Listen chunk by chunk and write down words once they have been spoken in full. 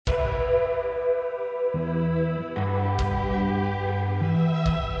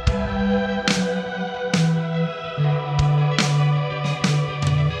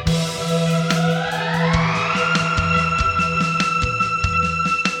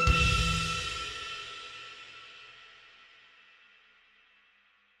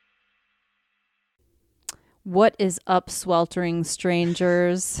What is up, sweltering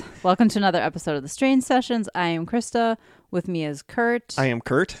strangers? Welcome to another episode of the Strange Sessions. I am Krista. With me is Kurt. I am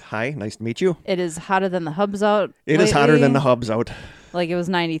Kurt. Hi, nice to meet you. It is hotter than the hubs out. It is hotter than the hubs out. Like it was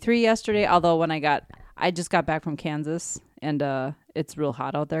 93 yesterday. Although when I just got back from Kansas, and it's real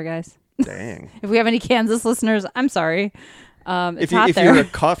hot out there, guys. Dang. If we have any Kansas listeners, I'm sorry. It's hot if there. you're a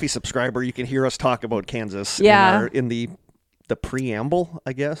coffee subscriber, you can hear us talk about Kansas. Yeah. In the preamble,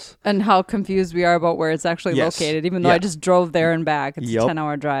 I guess. And how confused we are about where it's actually located, even though I just drove there and back. It's a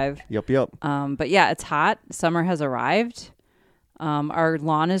 10-hour drive. Yep. But yeah, it's hot. Summer has arrived. Our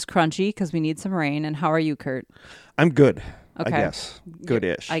lawn is crunchy because we need some rain. And how are you, Kurt? I'm good. Okay. I guess.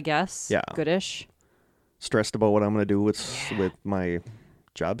 Good-ish. I guess. Yeah. Goodish. Stressed about what I'm going to do with my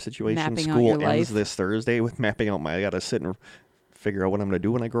job situation. Mapping out School your ends life. this Thursday with mapping out I got to sit and figure out what I'm going to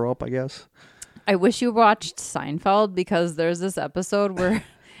do when I grow up, I guess. I wish you watched Seinfeld because there's this episode where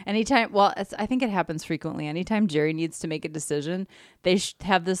I think it happens frequently. Anytime Jerry needs to make a decision, they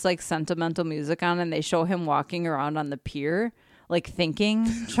have this like sentimental music on and they show him walking around on the pier, like thinking,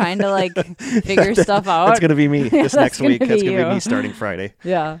 trying to like figure stuff out. That's going to be me this next week. That's going to be you. me starting Friday.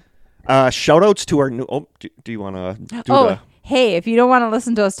 Yeah. Shout outs to our new... Oh, do you want to do hey, if you don't want to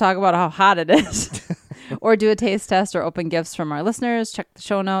listen to us talk about how hot it is or do a taste test or open gifts from our listeners, check the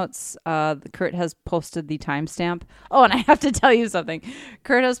show notes. Kurt has posted the timestamp. Oh, and I have to tell you something.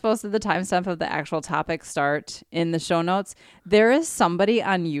 Kurt has posted the timestamp of the actual topic start in the show notes. There is somebody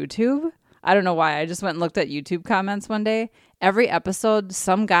on YouTube. I don't know why. I just went and looked at YouTube comments one day. Every episode,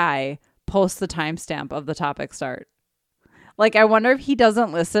 some guy posts the timestamp of the topic start. Like, I wonder if he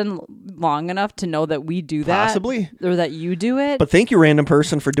doesn't listen long enough to know that we do that. Possibly. Or that you do it. But thank you, random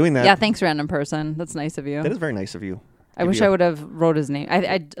person, for doing that. Yeah, thanks, random person. That's nice of you. That is very nice of you. I wish I would have wrote his name.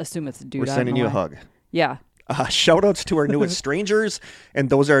 I assume it's a dude. We're sending you a hug. Yeah. Shout outs to our newest strangers, and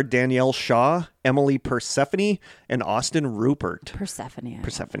those are Danielle Shaw, Emily Persephone, and Austin Rupert.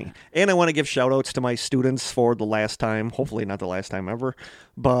 Persephone. And I want to give shout outs to my students for the last time, hopefully not the last time ever,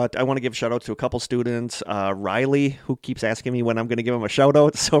 but I want to give shout outs to a couple students. Riley, who keeps asking me when I'm going to give him a shout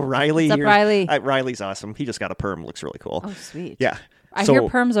out. So Riley. What's up, Riley? Riley's awesome. He just got a perm. Looks really cool. Oh, sweet. Yeah. I hear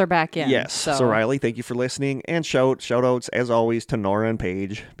perms are back in. Yes. So Riley, thank you for listening. And shout outs, as always, to Nora and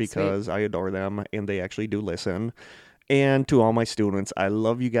Paige, because I adore them, and they actually do listen. And to all my students, I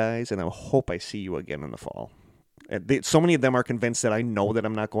love you guys, and I hope I see you again in the fall. So many of them are convinced that I know that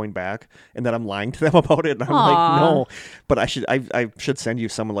I'm not going back and that I'm lying to them about it. And I'm like, no. But I should send you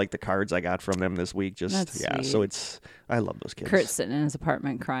some of like the cards I got from them this week. Just That's sweet. So I love those kids. Kurt's sitting in his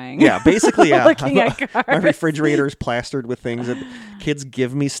apartment crying. Yeah, basically, yeah. Looking at cards. My refrigerator is plastered with things that kids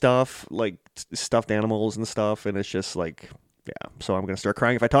give me stuff, like stuffed animals and stuff. And it's just like, yeah. So I'm going to start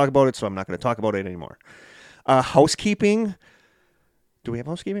crying if I talk about it. So I'm not going to talk about it anymore. Housekeeping. Do we have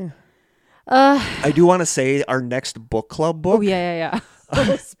housekeeping? I do want to say our next book club book. Oh, yeah.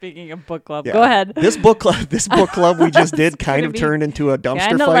 Speaking of book club, yeah. Go ahead. This book club we just did kind of turned into a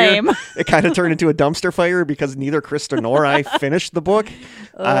dumpster fire. Lame. It kind of turned into a dumpster fire because neither Krista nor I finished the book.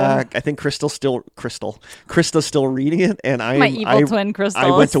 I think Krista's still reading it, and my evil twin Crystal.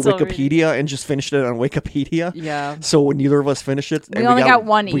 I went to Wikipedia and just finished it on Wikipedia. Yeah. So neither of us finished it, we only got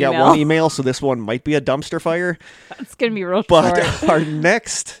one email. We got one email, so this one might be a dumpster fire. It's gonna be real short. But our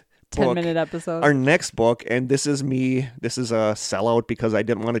next 10-minute episode. Our next book, and this is a sellout because I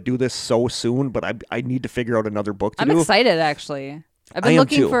didn't want to do this so soon, but I need to figure out another book to do. I'm excited, actually. I've been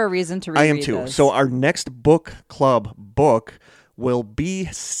looking for a reason to reread I am too. This. So our next book club book will be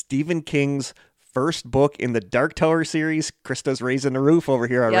Stephen King's first book in the Dark Tower series. Krista's raising the roof over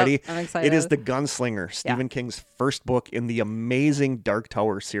here already. Yep, I'm excited. It is The Gunslinger, Stephen King's first book in the amazing Dark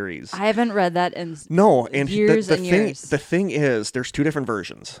Tower series. I haven't read that in years. years. The thing is, there's two different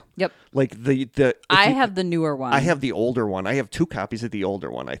versions. Yep. Like I have the newer one. I have the older one. I have 2 copies of the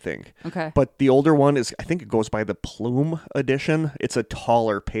older one, I think. Okay. But the older one I think it goes by the Plume edition. It's a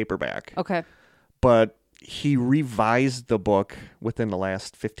taller paperback. Okay. But he revised the book within the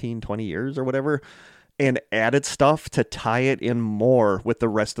last 15, 20 years or whatever, and added stuff to tie it in more with the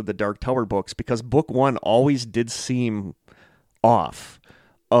rest of the Dark Tower books, because book 1 always did seem off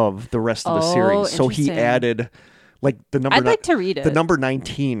of the rest of the series. So he added, like, the number... I'd like to read it. The number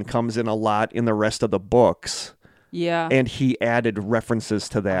 19 comes in a lot in the rest of the books. Yeah. And he added references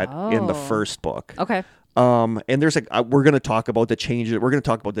to that in the first book. Okay. And there's we're going to talk about the changes. We're going to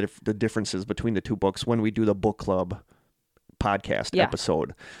talk about the differences between the 2 books when we do the book club podcast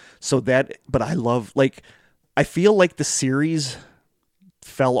episode. So but I love, like, I feel like the series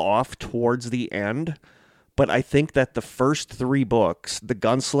fell off towards the end, But I think that the first 3 books, The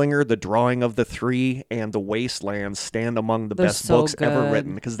Gunslinger, The Drawing of the Three, and The Wasteland, stand among the They're best so books ever good.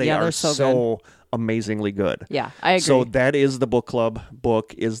 written because they Yeah, are they're so so amazingly good. Yeah, I agree. So that is the book club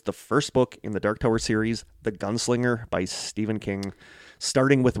book, is the first book in the Dark Tower series, The Gunslinger by Stephen King,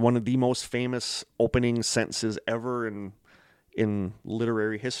 starting with one of the most famous opening sentences ever in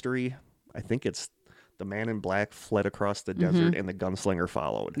literary history. I think it's the man in black fled across the desert and the gunslinger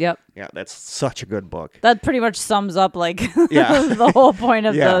followed. Yep. Yeah, that's such a good book. That pretty much sums up like Yeah. the whole point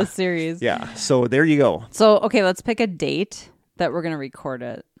of Yeah. the series. Yeah, so there you go. So, okay, let's pick a date that we're going to record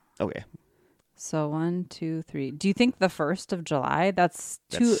it. Okay. So 1, 2, 3. Do you think the 1st of July? That's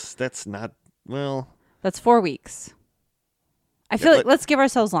not, well. That's 4 weeks. I feel like let's give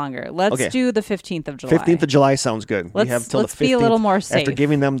ourselves longer. Let's do the 15th of July. 15th of July sounds good. We have till the 15th. Be a little more safe. After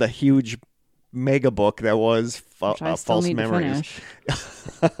giving them the huge mega book that was False Memories.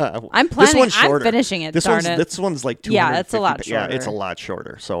 I'm planning. This one's shorter. I'm finishing it. This one's like 250. Yeah, it's a lot shorter. Yeah, it's a lot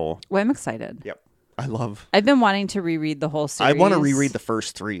shorter. So. Well, I'm excited. Yep. I've been wanting to reread the whole series. I want to reread the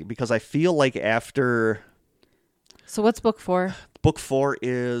first 3 because I feel like after. So what's book 4? Book 4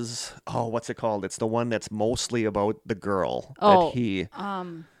 is what's it called? It's the one that's mostly about the girl that he.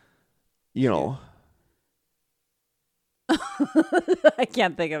 I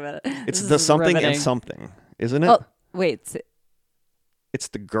can't think of it. It's the something riveting. And something, isn't it? Oh, wait. It's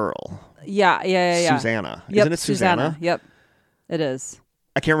the girl. Yeah. Susanna. Yep, Isn't it Susanna? Yep. It is.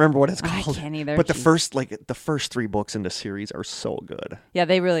 I can't remember what it's called. I can't either. But the first 3 books in the series are so good. Yeah,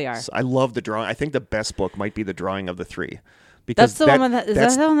 they really are. So I love the drawing. I think the best book might be The Drawing of the Three. Because that's the one that is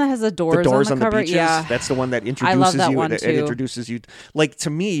that the one that has the doors on the cover? beaches. Yeah. That's the one that introduces I love that you. One it too. introduces you. Like, to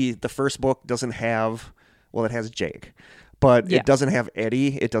me, the first book doesn't have, well, it has Jake. But it doesn't have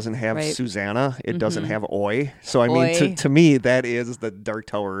Eddie. It doesn't have Susanna. It doesn't have Oi. So, I mean, to me, that is the Dark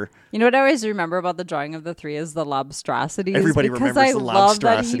Tower. You know what I always remember about the Drawing of the Three is the lobstrosities. Everybody remembers the lobstrosities. Love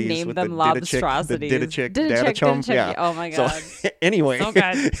that he named them lobstrosities. The Didachum. Yeah. Oh, my God. So, anyway. So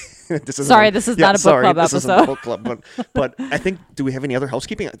good. This is not a book club episode. Isn't a book club, but I think, do we have any other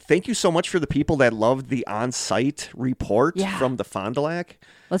housekeeping? Thank you so much for the people that loved the on-site report from the Fond du Lac.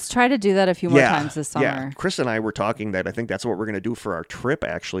 Let's try to do that a few more times this summer. Yeah, Chris and I were talking that I think that's what we're going to do for our trip,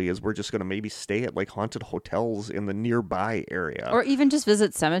 actually, is we're just going to maybe stay at like haunted hotels in the nearby area. Or even just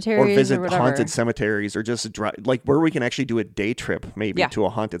visit cemeteries or visit whatever. Haunted cemeteries, or just like where we can actually do a day trip maybe to a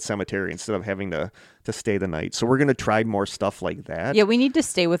haunted cemetery instead of having to stay the night. So we're going to try more stuff like that. Yeah, we need to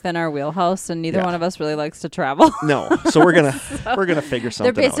stay within our wheelhouse, and neither one of us really likes to travel. No, so we're gonna figure something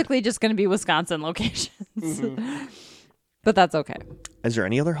out. They're basically just going to be Wisconsin locations. Mm-hmm. But that's okay. Is there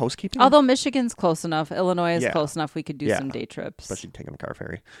any other housekeeping? Although Michigan's close enough, Illinois is close enough, we could do some day trips. Especially taking the car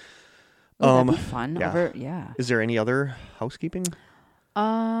ferry. That'd be fun. Yeah. Is there any other housekeeping?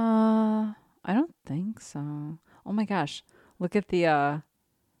 I don't think so. Oh my gosh. Look at the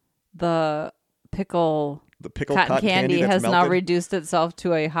pickle. The pickle cotton candy has melted. now reduced itself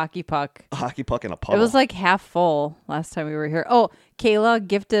to a hockey puck. A hockey puck in a puddle. It was like half full last time we were here. Oh, Kayla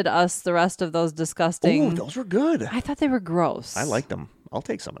gifted us the rest of those disgusting. Oh, those were good. I thought they were gross. I like them. I'll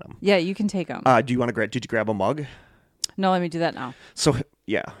take some of them. Yeah, you can take them. Do you want to grab? Did you grab a mug? No, let me do that now. So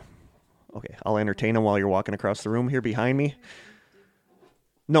yeah, okay. I'll entertain them while you're walking across the room here behind me.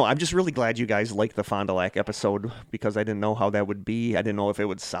 No, I'm just really glad you guys liked the Fond du Lac episode because I didn't know how that would be. I didn't know if it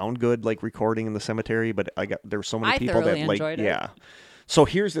would sound good like recording in the cemetery, but there were so many people that enjoyed it. Yeah. So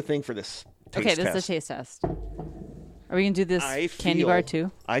here's the thing for this taste test. Okay, this is a taste test. Are we going to do this candy bar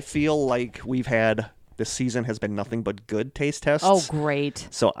too? I feel like this season has been nothing but good taste tests. Oh, great.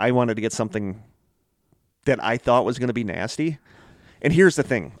 So I wanted to get something that I thought was going to be nasty. And here's the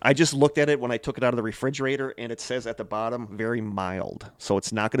thing. I just looked at it when I took it out of the refrigerator, and it says at the bottom, very mild. So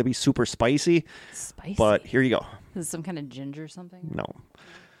it's not going to be super spicy. Spicy? But here you go. Is it some kind of ginger or something? No.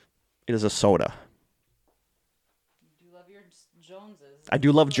 It is a soda. You do love your Joneses. I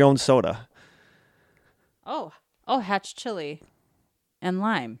do love Jones soda. Oh, Hatch chili and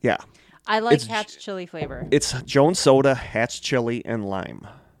lime. Yeah. I like Hatch chili flavor. It's Jones soda, Hatch chili, and lime.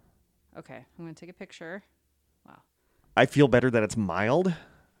 Okay. I'm going to take a picture. I feel better that it's mild,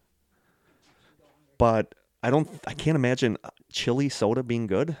 but I can't imagine chili soda being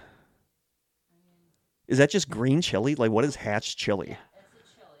good. Is that just green chili? Like, what is Hatch chili? Yeah, it's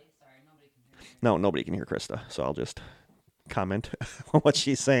a chili. Sorry, nobody can hear me. No, nobody can hear Krista, so I'll just comment on what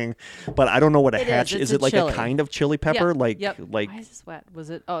she's saying. But I don't know what a Hatch is. It like chili. A kind of chili pepper? Yep. Like. Why is this wet? Was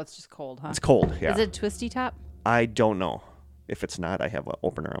it? Oh, it's just cold, huh? It's cold. Yeah. Is it twisty top? I don't know. If it's not, I have an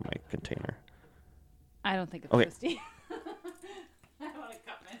opener on my container. I don't think it's okay. twisty. I don't want to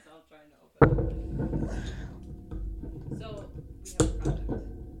cut myself trying to open it. So, we have a product.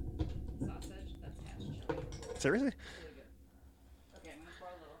 Sausage, that's Hatch chili. Seriously? Okay, I'm gonna pour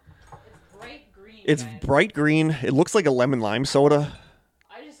a little. It's bright green. It's guys. bright green. It looks like a lemon lime soda.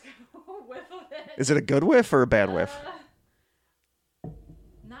 I just got a whiff of it. Is it a good whiff or a bad whiff?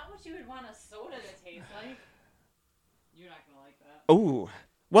 Not what you would want a soda to taste like. You're not gonna like that. Oh,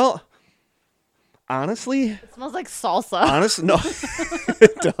 well, honestly, It smells like salsa. no,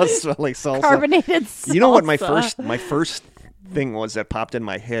 it does smell like salsa. Carbonated salsa. You know what my first thing was that popped in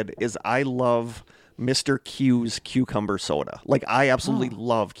my head is I love Mr. Q's cucumber soda. Like I absolutely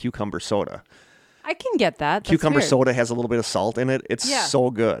love cucumber soda. I can get that. That's Cucumber weird. soda has a little bit of salt in it. It's so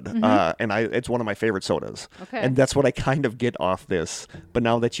good, and it's one of my favorite sodas. Okay. And that's what I kind of get off this. But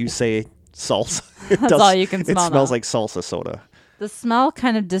now that you say salsa, That's all you can smell It smells now. like salsa soda. The smell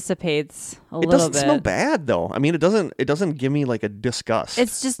kind of dissipates a It little doesn't bit. smell bad though. I mean, it doesn't give me like a disgust.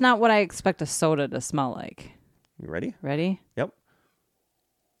 It's just not what I expect a soda to smell like. You ready? Ready? Yep.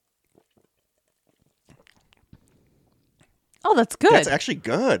 Oh, that's good. That's actually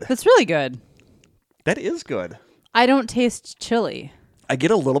good. That's really good. That is good. I don't taste chili. I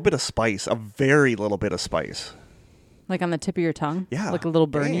get a little bit of spice, a very little bit of spice. Like on the tip of your tongue? Yeah. Like a little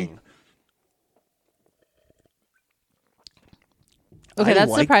burny? Dang. Okay, I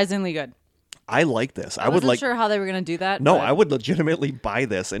that's like- surprisingly good. I like this. I would wasn't like. sure how they were going to do that. No, but I would legitimately buy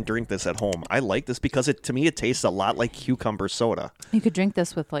this and drink this at home. I like this because to me it tastes a lot like cucumber soda. You could drink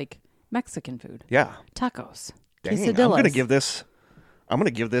this with like Mexican food. Yeah. Tacos. Dang, Quesadillas. I'm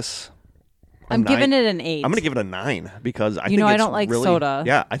gonna give this. I'm giving it an 8. I'm gonna give it a 9 because I You think know I it's don't like really, soda.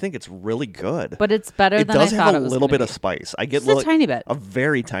 Yeah, I think it's really good. But it's better it than I does thought have it a was little gonna bit of be. spice. I get Just a tiny bit. a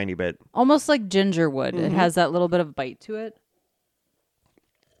very tiny bit. Almost like gingerwood. Mm-hmm. It has that little bit of bite to it.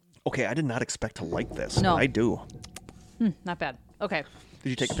 Okay, I did not expect to like this. No. I do. Not bad. Okay. Did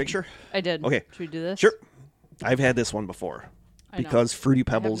you take a picture? I did. Okay. Should we do this? Sure. I've had this one before I know. because Fruity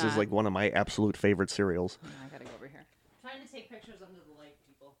Pebbles is not. like one of my absolute favorite cereals. I gotta go over here. Trying to take pictures under the light,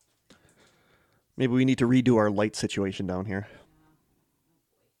 people. Maybe we need to redo our light situation down here.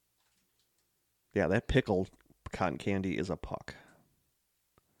 Yeah, that pickle cotton candy is a puck.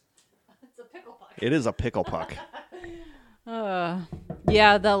 It's a pickle puck. It is a pickle puck.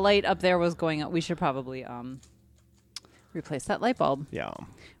 Yeah, the light up there was going up. We should probably replace that light bulb. Yeah.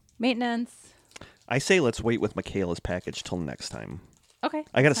 Maintenance. I say let's wait with Michaela's package till next time. Okay.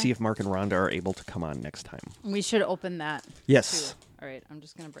 I got to see if Mark and Rhonda are able to come on next time. We should open that. Yes. Too. All right. I'm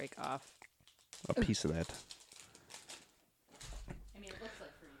just gonna break off. A piece of that. I mean, it looks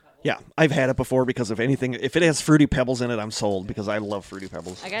like Fruity Pebbles. Yeah, I've had it before because if it has Fruity Pebbles in it, I'm sold because I love Fruity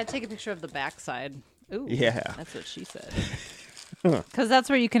Pebbles. I gotta take a picture of the backside. Ooh. Yeah. That's what she said. Because that's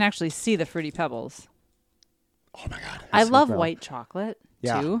where you can actually see the Fruity Pebbles. Oh my god. I love smell. white chocolate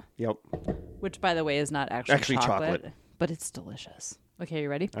Yeah. too, Yep. which by the way is not actually chocolate, chocolate. but it's delicious. Okay, you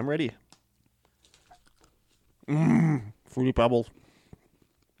ready? I'm ready. Fruity Pebbles.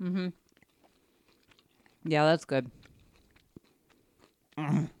 Yeah, that's good.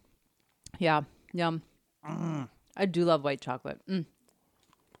 Yeah, yum. I do love white chocolate.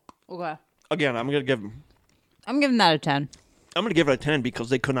 Okay, Again, I'm gonna give that a 10. it a 10 because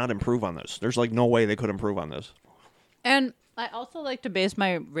they could not improve on this. There's like no way they could improve on this. And I also like to base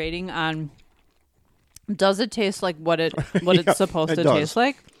my rating on, does it taste like what it's supposed it to does. taste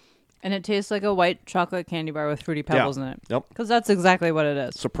like? And it tastes like a white chocolate candy bar with Fruity Pebbles in it. Yep. Because that's exactly what it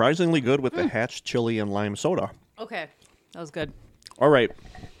is. Surprisingly good with the hatch chili and lime soda. Okay, that was good. All right.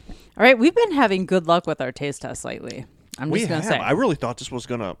 All right, we've been having good luck with our taste tests lately. I'm We just going to have. say. I really thought this was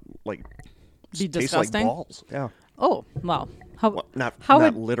gonna like Be taste like disgusting? balls. Yeah. Oh, well. Well, not How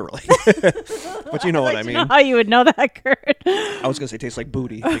not would- literally. But you know what I You mean. know how you would know that, Kurt? I was gonna say tastes like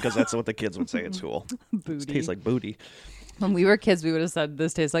booty because that's what the kids would say at school. Booty. Tastes like booty. When we were kids, we would have said,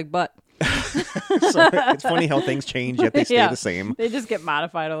 this tastes like butt. So it's funny how things change yet they stay Yeah. the same. They just get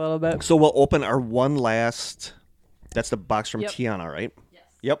modified a little bit. So we'll open our one last. That's the box from Yep. Tiana, right? Yes.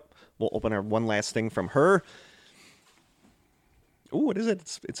 Yep. We'll open our one last thing from her. Ooh, what is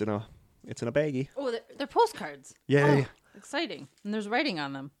it? It's in a baggie. Oh, they're postcards. Yay. Oh, exciting. And there's writing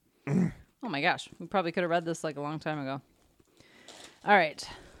on them. Oh my gosh. We probably could have read this like a long time ago. All right.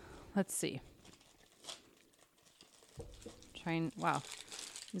 Let's see. Wow.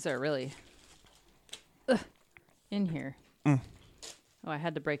 These are really in here. Oh, I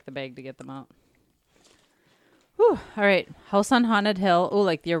had to break the bag to get them out. Whew. All right. House on Haunted Hill. Oh,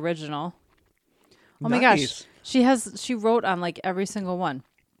 like the original. Oh my Nice. gosh. She wrote on like every single one.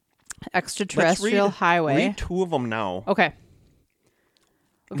 Extraterrestrial Let's Highway. Read two of them now. Okay.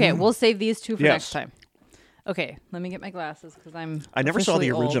 Okay, we'll save these two for Yes. next time. Okay, let me get my glasses because I never saw the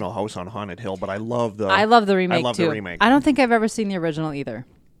officially old. original House on Haunted Hill, but I love the. I love the remake I love too. the remake. I don't think I've ever seen the original either.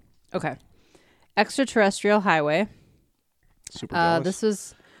 Okay. Extraterrestrial Highway. Super jealous. This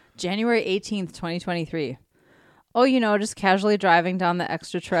was January 18th, 2023. Oh, just casually driving down the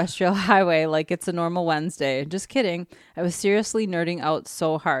extraterrestrial highway like it's a normal Wednesday. Just kidding. I was seriously nerding out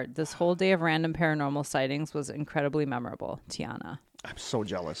so hard. This whole day of random paranormal sightings was incredibly memorable. Tiana. I'm so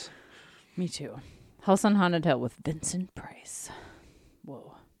jealous. Me too. House on Haunted Hill with Vincent Price.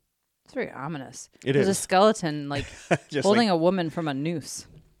 Whoa. It's very ominous. There's a skeleton holding a woman from a noose.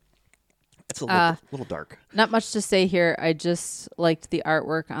 It's a little dark. Not much to say here. I just liked the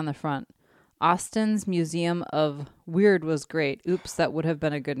artwork on the front. Austin's Museum of Weird was great. Oops, that would have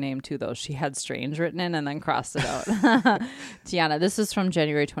been a good name too, though. She had strange written in and then crossed it out. Tiana, this is from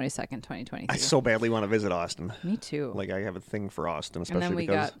January 22nd, 2023. I so badly want to visit Austin. Me too. I have a thing for Austin, especially and then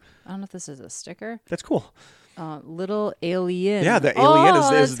because... I don't know if this is a sticker. That's cool. Little Alien. Yeah, the Alien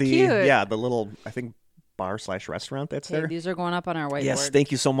is the... cute. Yeah, the little, I think, bar/restaurant that's there. These are going up on our whiteboard. Yes,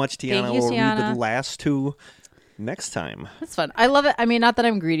 thank you so much, Tiana. Thank you, we'll Tiana. read the last two next time. That's fun. I love it. I mean, not that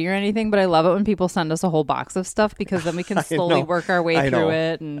I'm greedy or anything, but I love it when people send us a whole box of stuff because then we can slowly work our way through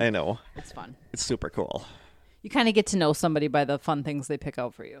it. And I know. It's fun. It's super cool. You kind of get to know somebody by the fun things they pick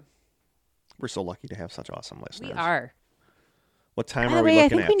out for you. We're so lucky to have such awesome listeners. We are. What time By the are we way,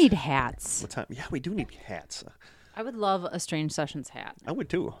 looking I at? think we need hats. What time? Yeah, we do need hats. I would love a Strange Sessions hat. I would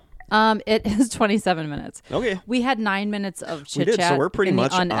too. It is 27 minutes. Okay. We had 9 minutes of chit did, chat so we're pretty in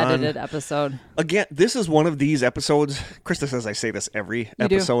much the unedited episode. Again, this is one of these episodes. Krista says I say this every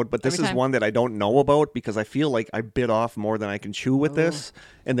episode, but this Every is time. one that I don't know about because I feel like I bit off more than I can chew with this,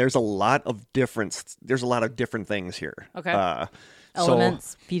 and there's a lot of different things here. Okay.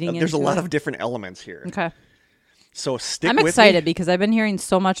 Elements feeding There's a into lot it. of different elements here. Okay. So stick I'm with excited me. because I've been hearing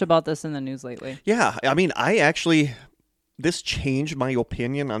so much about this in the news lately. Yeah, I mean, this changed my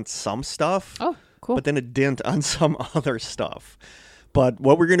opinion on some stuff. Oh, cool. But then it didn't on some other stuff. But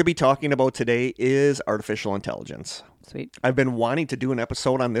what we're going to be talking about today is artificial intelligence. Sweet. I've been wanting to do an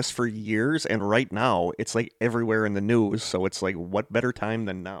episode on this for years, and right now it's everywhere in the news. So it's what better time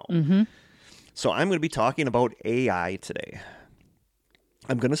than now? Mm-hmm. So I'm going to be talking about AI today.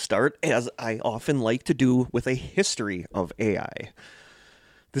 I'm going to start, as I often like to do, with a history of AI.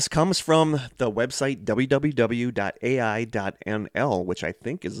 This comes from the website www.ai.nl, which I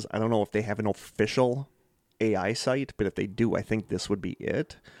think is, I don't know if they have an official AI site, but if they do, I think this would be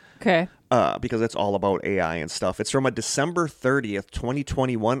it. Okay. Because it's all about AI and stuff. It's from a December 30th,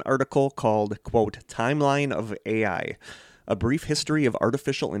 2021 article called, quote, Timeline of AI, a brief history of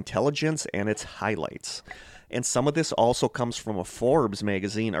artificial intelligence and its highlights. And some of this also comes from a Forbes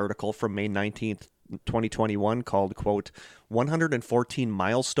magazine article from May 19th, 2021 called, quote, 114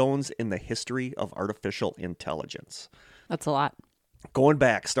 milestones in the history of artificial intelligence. That's a lot. Going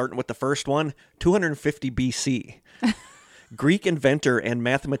back, starting with the first one, 250 BC. Greek inventor and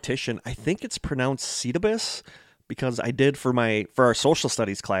mathematician, I think it's pronounced Cetibus, because I did for our social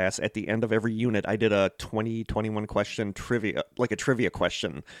studies class at the end of every unit, I did a 2021 question trivia, like a trivia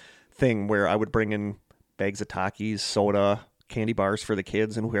question thing where I would bring in bags of Takis, soda, candy bars for the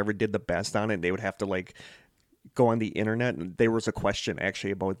kids, and whoever did the best on it, they would have to go on the internet, and there was a question actually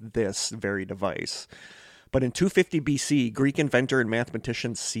about this very device. But in 250 BC, Greek inventor and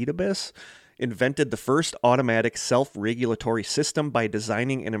mathematician Cetibus invented the first automatic self-regulatory system by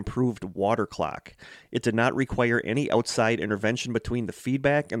designing an improved water clock. It did not require any outside intervention between the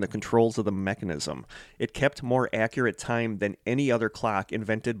feedback and the controls of the mechanism. It kept more accurate time than any other clock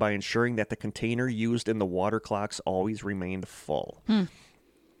invented by ensuring that the container used in the water clocks always remained full.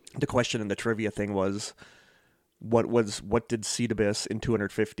 The question in the trivia thing was, what did Cetibus in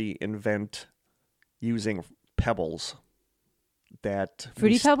 250 invent using pebbles?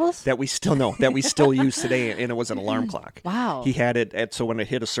 Fruity Pebbles? That we still use today, and it was an alarm clock. Wow. He had it so when it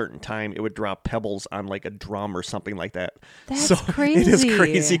hit a certain time, it would drop pebbles on a drum or something like that. That's crazy. It is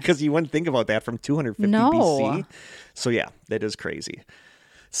crazy because you wouldn't think about that from 250 BC. So yeah, that is crazy.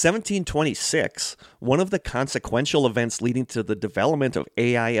 1726, one of the consequential events leading to the development of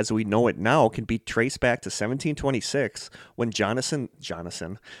AI as we know it now can be traced back to 1726 when Jonathan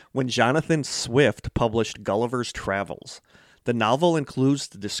Swift published Gulliver's Travels. The novel includes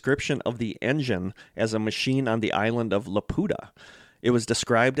the description of the engine as a machine on the island of Laputa. It was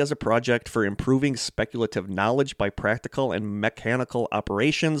described as a project for improving speculative knowledge by practical and mechanical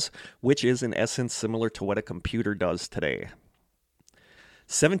operations, which is in essence similar to what a computer does today.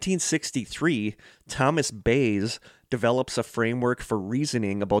 1763, Thomas Bayes develops a framework for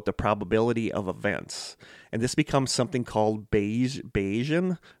reasoning about the probability of events. And this becomes something called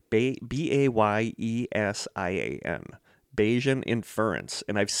Bayesian, B-A-Y-E-S-I-A-N. Bayesian inference.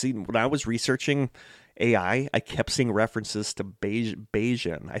 And I've seen, when I was researching AI, I kept seeing references to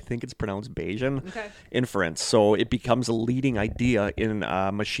Bayesian. I think it's pronounced Bayesian inference. So it becomes a leading idea in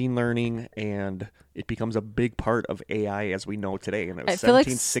machine learning, and it becomes a big part of AI as we know today. And it was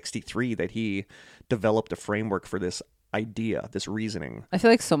 1763 that he developed a framework for this idea, this reasoning. I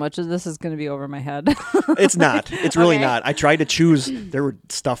feel like so much of this is going to be over my head. It's not. It's really not. I tried to choose, there were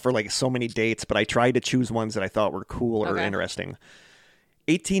stuff for like so many dates, but I tried to choose ones that I thought were cool or interesting.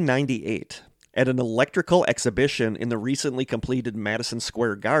 1898. At an electrical exhibition in the recently completed Madison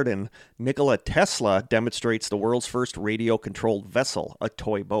Square Garden, Nikola Tesla demonstrates the world's first radio-controlled vessel, a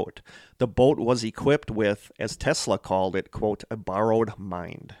toy boat. The boat was equipped with, as Tesla called it, quote, a borrowed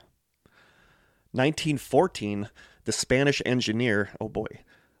mind. 1914, the Spanish engineer,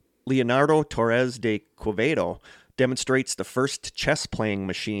 Leonardo Torres de Quevedo demonstrates the first chess-playing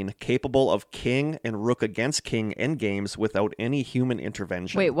machine capable of king and rook against king endgames without any human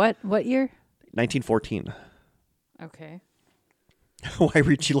intervention. Wait, what year? 1914. Okay. Why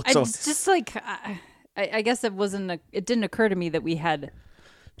would you look so... It's just like, I guess it didn't occur to me that we had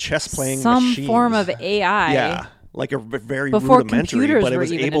chess-playing some machines. Form of AI. Yeah, like a very before rudimentary, but it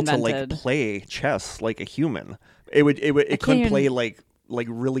was able invented. to like play chess like a human. It couldn't play like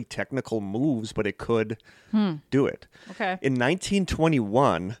really technical moves, but it could do it. Okay. In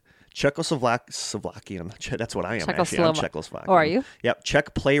 1921, Czechoslovakian, that's what I am actually. I'm Czechoslovakian. Oh, are you? Yep.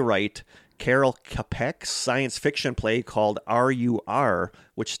 Czech playwright Karel Čapek's science fiction play called RUR,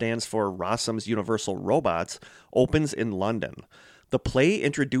 which stands for Rossum's Universal Robots, opens in London. The play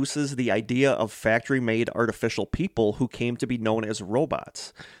introduces the idea of factory-made artificial people who came to be known as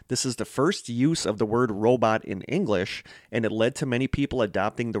robots. This is the first use of the word robot in English, and it led to many people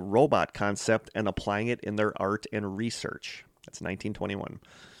adopting the robot concept and applying it in their art and research. That's 1921.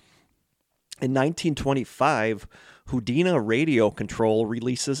 In 1925, Houdina Radio Control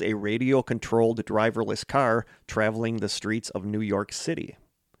releases a radio-controlled driverless car traveling the streets of New York City.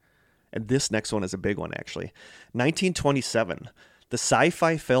 And this next one is a big one, actually. 1927. The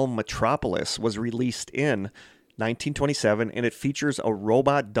sci-fi film Metropolis was released in 1927, and it features a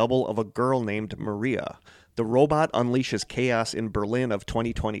robot double of a girl named Maria. The robot unleashes chaos in Berlin of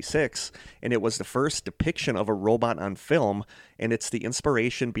 2026, and it was the first depiction of a robot on film, and it's the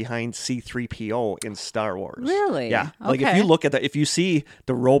inspiration behind C-3PO in Star Wars. Really? Yeah. Okay. Like if you look at if you see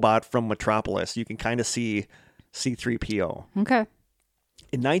the robot from Metropolis, you can kind of see C-3PO. Okay.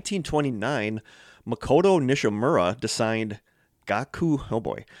 In 1929, Makoto Nishimura designed Gaku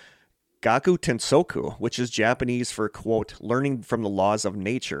Tensoku, which is Japanese for, quote, learning from the laws of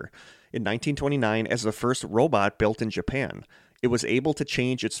nature, in 1929 as the first robot built in Japan. It was able to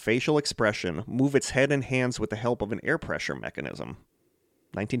change its facial expression, move its head and hands with the help of an air pressure mechanism.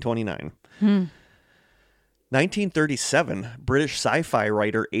 1929. 1937, British sci-fi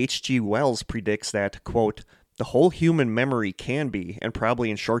writer H.G. Wells predicts that, quote, the whole human memory can be, and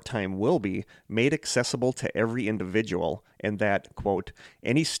probably in short time will be, made accessible to every individual, and that, quote,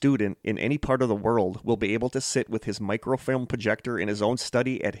 any student in any part of the world will be able to sit with his microfilm projector in his own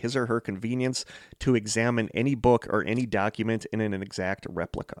study at his or her convenience to examine any book or any document in an exact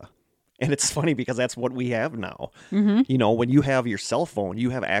replica. And it's funny because that's what we have now. Mm-hmm. You know, when you have your cell phone,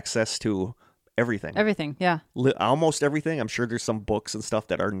 you have access to everything. Everything, yeah. Almost everything. I'm sure there's some books and stuff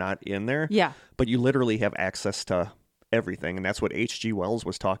that are not in there. Yeah. But you literally have access to everything. And that's what H.G. Wells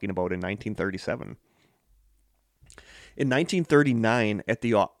was talking about in 1937. In 1939, at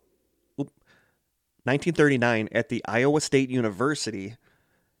the Iowa State University,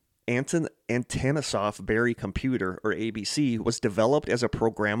 Antonosoff Berry computer, or ABC, was developed as a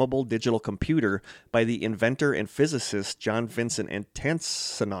programmable digital computer by the inventor and physicist John Vincent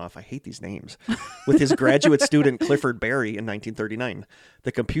Antonosoff, I hate these names, with his graduate student Clifford Berry in 1939.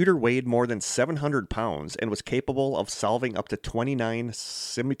 The computer weighed more than 700 pounds and was capable of solving up to 29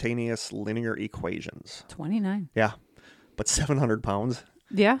 simultaneous linear equations. 29? Yeah. But 700 pounds?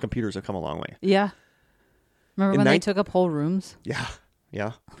 Yeah. Computers have come a long way. Yeah. Remember when they took up whole rooms? Yeah.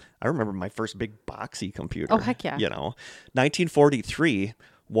 Yeah. I remember my first big boxy computer. Oh, heck yeah. You know, 1943,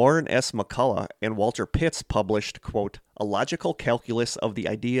 Warren S. McCullough and Walter Pitts published, quote, a logical calculus of the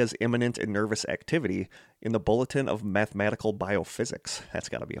ideas immanent in nervous activity in the Bulletin of Mathematical Biophysics. That's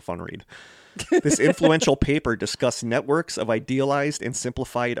got to be a fun read. This influential paper discussed networks of idealized and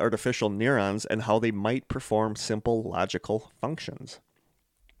simplified artificial neurons and how they might perform simple logical functions.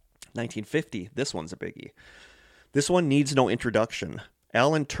 1950, this one's a biggie. This one needs no introduction.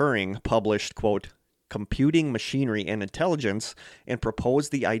 Alan Turing published, quote, Computing Machinery and Intelligence, and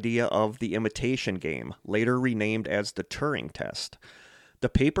proposed the idea of the imitation game, later renamed as the Turing test. The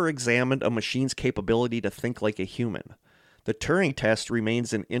paper examined a machine's capability to think like a human. The Turing test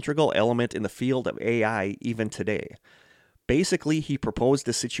remains an integral element in the field of AI even today. Basically, he proposed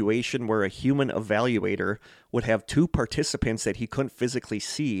a situation where a human evaluator would have two participants that he couldn't physically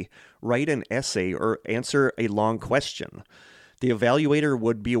see write an essay or answer a long question. The evaluator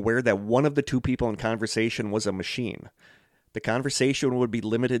would be aware that one of the two people in conversation was a machine. The conversation would be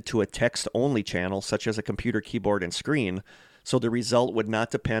limited to a text-only channel, such as a computer keyboard and screen, so the result would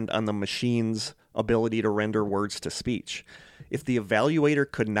not depend on the machine's ability to render words to speech. If the evaluator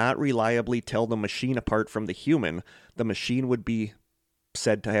could not reliably tell the machine apart from the human, the machine would be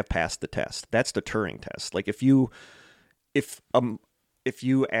said to have passed the test. That's the Turing test. Like if you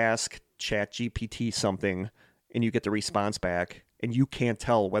ask ChatGPT something and you get the response back and you can't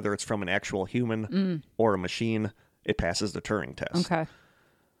tell whether it's from an actual human or a machine, it passes the Turing test. Okay.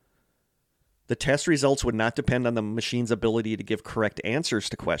 The test results would not depend on the machine's ability to give correct answers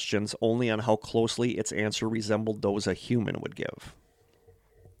to questions, only on how closely its answer resembled those a human would give.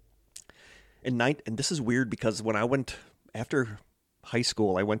 And this is weird because when I went, after high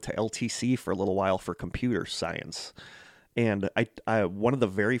school, I went to LTC for a little while for computer science. And I one of the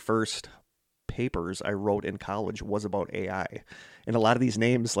very first papers I wrote in college was about AI. And a lot of these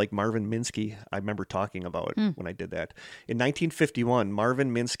names, like Marvin Minsky, I remember talking about when I did that. In 1951,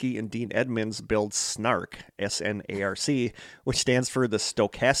 Marvin Minsky and Dean Edmonds built SNARC, S-N-A-R-C, which stands for the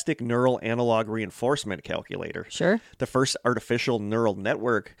Stochastic Neural Analog Reinforcement Calculator. Sure. The first artificial neural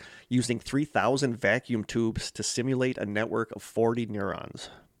network using 3,000 vacuum tubes to simulate a network of 40 neurons.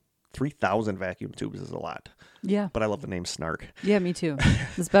 3,000 vacuum tubes is a lot. Yeah. But I love the name SNARC. Yeah, me too.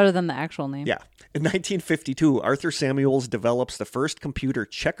 It's better than the actual name. Yeah. In 1952, Arthur Samuels develops the first computer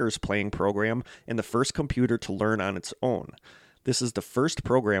checkers playing program and the first computer to learn on its own. This is the first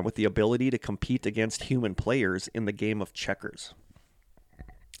program with the ability to compete against human players in the game of checkers.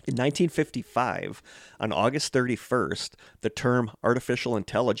 In 1955, on August 31st, the term artificial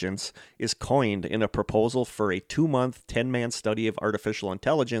intelligence is coined in a proposal for a 2-month, 10-man study of artificial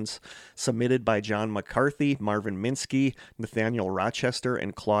intelligence submitted by John McCarthy, Marvin Minsky, Nathaniel Rochester,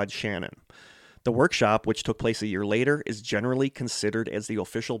 and Claude Shannon. The workshop, which took place a year later, is generally considered as the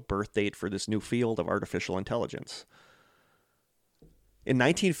official birth date for this new field of artificial intelligence. In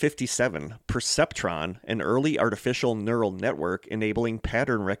 1957, Perceptron, an early artificial neural network enabling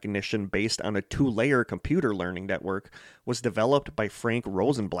pattern recognition based on a 2-layer computer learning network, was developed by Frank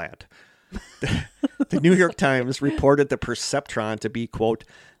Rosenblatt. The New York Times reported the Perceptron to be, quote,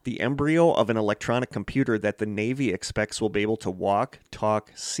 the embryo of an electronic computer that the Navy expects will be able to walk,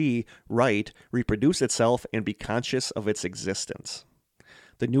 talk, see, write, reproduce itself, and be conscious of its existence.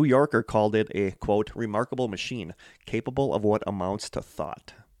 The New Yorker called it a, quote, remarkable machine, capable of what amounts to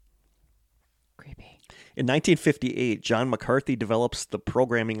thought. Creepy. In 1958, John McCarthy develops the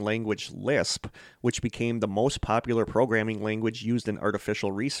programming language Lisp, which became the most popular programming language used in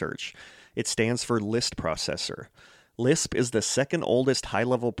artificial research. It stands for List Processor. Lisp is the second oldest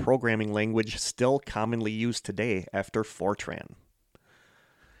high-level programming language still commonly used today after Fortran.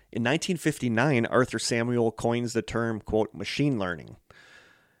 In 1959, Arthur Samuel coins the term, quote, machine learning.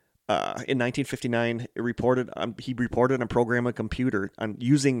 In 1959, he reported on programming a computer, on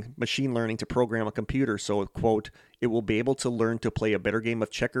using machine learning to program a computer. So, quote, it will be able to learn to play a better game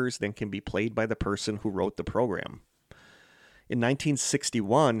of checkers than can be played by the person who wrote the program. In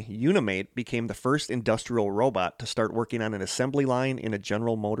 1961, Unimate became the first industrial robot to start working on an assembly line in a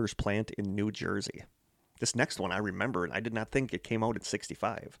General Motors plant in New Jersey. This next one I remember, and I did not think it came out in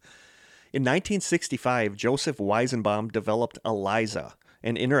 65. In 1965, Joseph Weizenbaum developed ELIZA,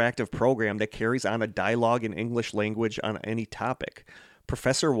 an interactive program that carries on a dialogue in English language on any topic.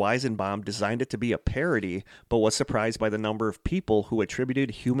 Professor Weizenbaum designed it to be a parody, but was surprised by the number of people who attributed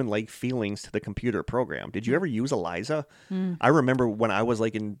human-like feelings to the computer program. Did you ever use ELIZA? I remember when I was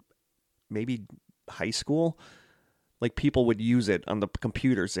like in maybe high school, like people would use it on the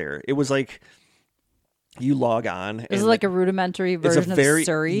computers there. It was like you log on. Is it like a rudimentary version of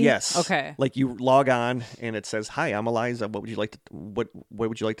Siri? Yes. Okay. Like you log on and it says, "Hi, I'm Eliza. What would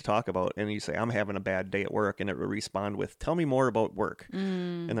you like to talk about?" And you say, "I'm having a bad day at work," and it will respond with, "Tell me more about work."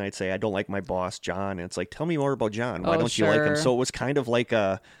 And I'd say, "I don't like my boss, John." And it's like, "Tell me more about John. Why don't you like him?" So it was kind of like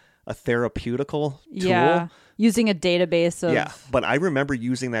a therapeutical tool. Yeah. Using a database of... Yeah. But I remember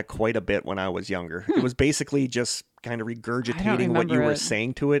using that quite a bit when I was younger. It was basically just kind of regurgitating what you were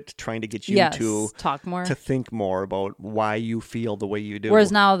saying to it, trying to get you to talk more, to think more about why you feel the way you do.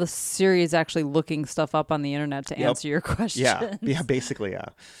 Whereas now the Siri is actually looking stuff up on the internet to answer your questions. Yeah, basically, yeah.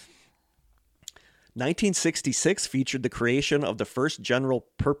 1966 featured the creation of the first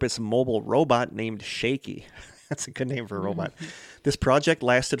general-purpose mobile robot named Shaky. That's a good name for a robot. This project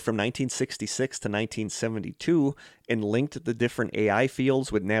lasted from 1966 to 1972 and linked the different AI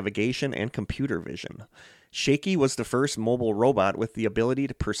fields with navigation and computer vision. Shaky was the first mobile robot with the ability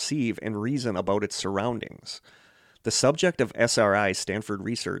to perceive and reason about its surroundings. The subject of SRI, Stanford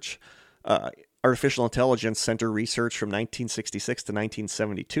Research, Artificial Intelligence Center research from 1966 to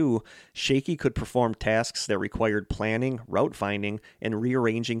 1972, Shaky could perform tasks that required planning, route finding, and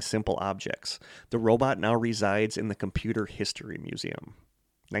rearranging simple objects. The robot now resides in the Computer History Museum.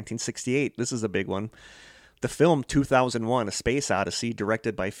 1968, this is a big one. The film 2001, A Space Odyssey,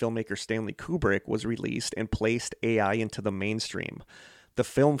 directed by filmmaker Stanley Kubrick, was released and placed AI into the mainstream. The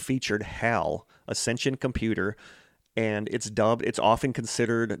film featured HAL, a sentient computer, and it's often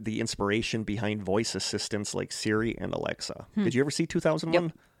considered the inspiration behind voice assistants like Siri and Alexa. Did you ever see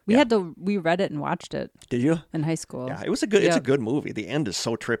 2001? Yep. We read it and watched it. Did you? In high school. Yeah, it's a good movie. The end is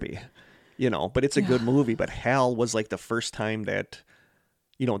so trippy, but it's a good movie. But HAL was like the first time that,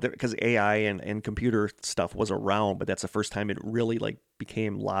 because AI and computer stuff was around, but that's the first time it really like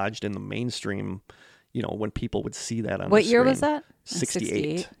became lodged in the mainstream, when people would see that on the screen. What year was that?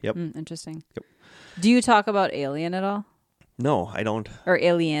 68. Yep. Interesting. Yep. Do you talk about Alien at all? No, I don't. Or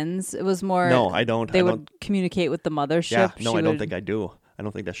Aliens? It was more... No, I don't. They would communicate with the mothership. Yeah, no, I don't think I do. I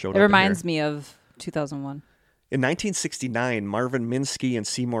don't think that showed up. It reminds me of 2001. In 1969, Marvin Minsky and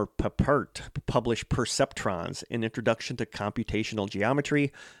Seymour Papert published Perceptrons, an introduction to computational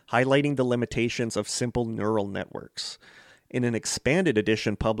geometry, highlighting the limitations of simple neural networks. In an expanded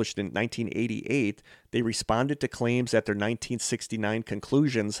edition published in 1988, they responded to claims that their 1969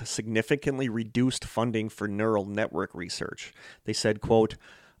 conclusions significantly reduced funding for neural network research. They said, quote,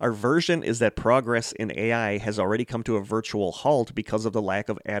 "Our version is that progress in AI has already come to a virtual halt because of the lack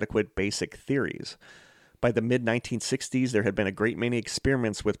of adequate basic theories. By the mid-1960s, there had been a great many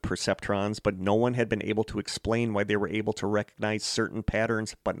experiments with perceptrons, but no one had been able to explain why they were able to recognize certain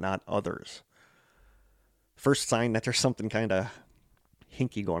patterns but not others." First sign that there's something kind of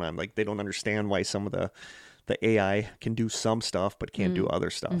hinky going on. Like they don't understand why some of the AI can do some stuff but can't do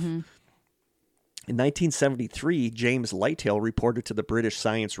other stuff. Mm-hmm. In 1973, James Lightail reported to the British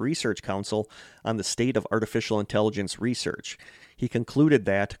Science Research Council on the state of artificial intelligence research. He concluded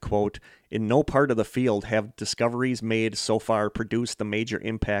that, quote, "In no part of the field have discoveries made so far produced the major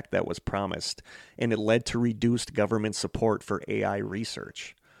impact that was promised, and it led to reduced government support for AI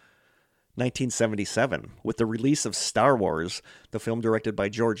research." 1977, with the release of Star Wars, the film directed by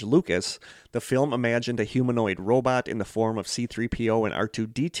George Lucas, the film imagined a humanoid robot in the form of C-3PO and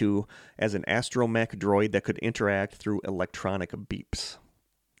R2-D2 as an astromech droid that could interact through electronic beeps.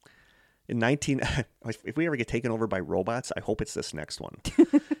 If we ever get taken over by robots, I hope it's this next one.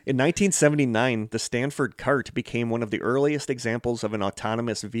 In 1979, the Stanford Cart became one of the earliest examples of an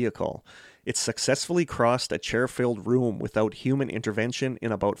autonomous vehicle. It successfully crossed a chair-filled room without human intervention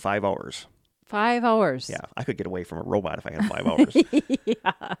in about 5 hours. 5 hours? Yeah, I could get away from a robot if I had 5 hours.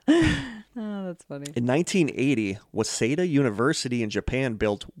 Yeah. Oh, that's funny. In 1980, Waseda University in Japan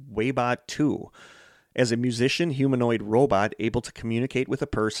built Waybot 2. As a musician humanoid robot able to communicate with a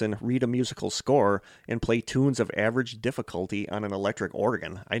person, read a musical score, and play tunes of average difficulty on an electric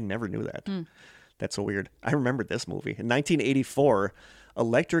organ. I never knew that. That's so weird. I remember this movie. In 1984,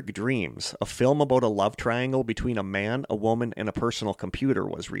 Electric Dreams, a film about a love triangle between a man, a woman, and a personal computer,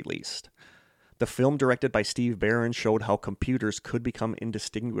 was released. The film, directed by Steve Barron, showed how computers could become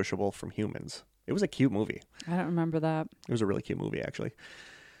indistinguishable from humans. It was a cute movie. I don't remember that. It was a really cute movie, actually.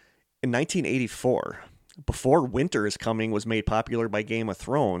 In 1984, Before Winter is Coming was made popular by Game of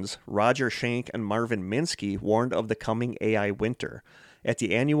Thrones, Roger Schenck and Marvin Minsky warned of the coming AI winter. At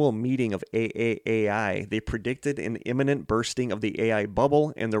the annual meeting of AAAI, they predicted an imminent bursting of the AI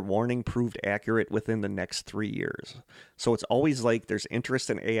bubble, and their warning proved accurate within the next 3 years. So it's always like there's interest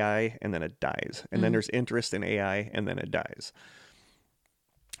in AI, and then it dies. And then there's interest in AI, and then it dies.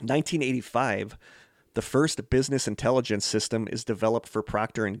 1985... The first business intelligence system is developed for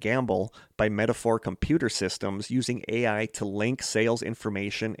Procter & Gamble by Metaphor Computer Systems using AI to link sales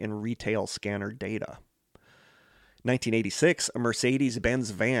information and retail scanner data. 1986, a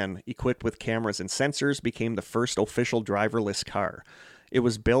Mercedes-Benz van equipped with cameras and sensors became the first official driverless car. It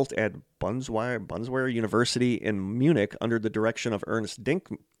was built at Bundeswehr University in Munich under the direction of Ernst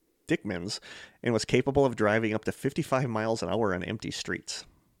Dickmans and was capable of driving up to 55 miles an hour on empty streets.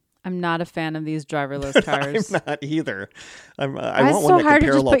 I'm not a fan of these driverless cars. I'm not either. I want one that can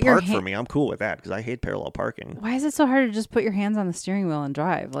parallel park for me. I'm cool with that because I hate parallel parking. Why is it so hard to just put your hands on the steering wheel and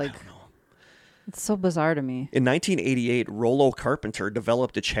drive? Like, I don't know. It's so bizarre to me. In 1988, Rollo Carpenter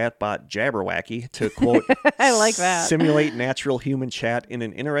developed a chatbot Jabberwacky to, quote, I like that. simulate natural human chat in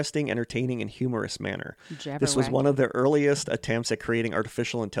an interesting, entertaining, and humorous manner. This was one of the earliest attempts at creating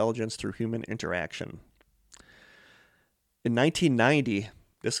artificial intelligence through human interaction. In 1990,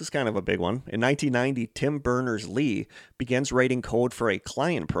 this is kind of a big one. In 1990, Tim Berners-Lee begins writing code for a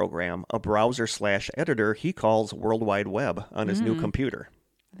client program, a browser/editor he calls World Wide Web, on his new computer.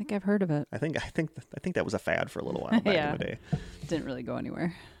 I think I've heard of it. I think that was a fad for a little while back in the day. Didn't really go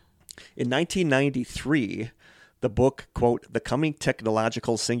anywhere. In 1993, the book, quote, The Coming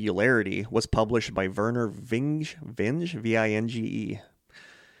Technological Singularity, was published by Werner Vinge, V-I-N-G-E.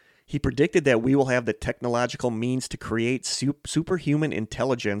 He predicted that we will have the technological means to create superhuman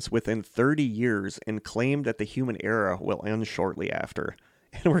intelligence within 30 years and claimed that the human era will end shortly after.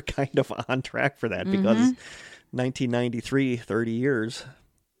 And we're kind of on track for that because 1993, 30 years.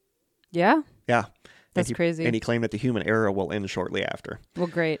 Yeah? Yeah. That's crazy. And he claimed that the human era will end shortly after. Well,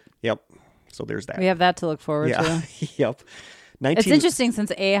 great. Yep. So there's that. We have that to look forward to. Yep. It's interesting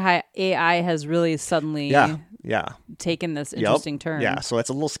since AI has really suddenly taken this interesting turn. Yeah, so it's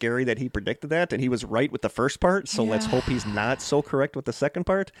a little scary that he predicted that, and he was right with the first part, so let's hope he's not so correct with the second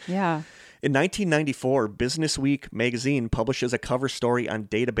part. Yeah. In 1994, Businessweek magazine publishes a cover story on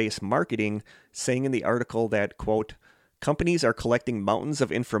database marketing, saying in the article that, quote, companies are collecting mountains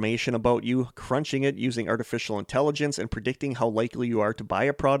of information about you, crunching it using artificial intelligence and predicting how likely you are to buy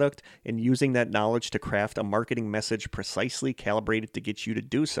a product and using that knowledge to craft a marketing message precisely calibrated to get you to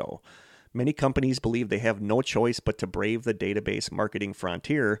do so. Many companies believe they have no choice but to brave the database marketing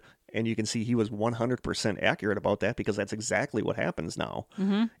frontier, and you can see he was 100% accurate about that because that's exactly what happens now,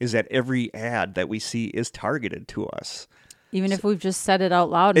 is that every ad that we see is targeted to us. Even if we've just said it out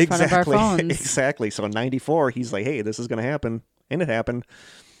loud in front of our phones. Exactly. So in 94, he's like, hey, this is going to happen. And it happened.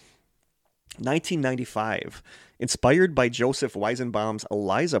 1995. Inspired by Joseph Weizenbaum's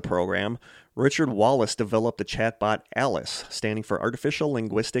ELIZA program, Richard Wallace developed the chatbot ALICE, standing for Artificial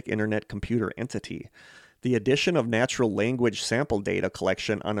Linguistic Internet Computer Entity. The addition of natural language sample data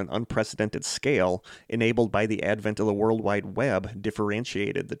collection on an unprecedented scale, enabled by the advent of the World Wide Web,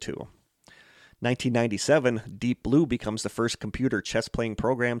 differentiated the two. 1997, Deep Blue becomes the first computer chess-playing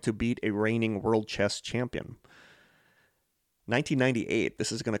program to beat a reigning world chess champion. 1998,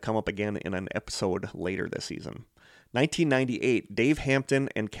 this is going to come up again in an episode later this season. 1998, Dave Hampton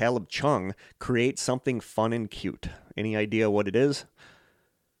and Caleb Chung create something fun and cute. Any idea what it is?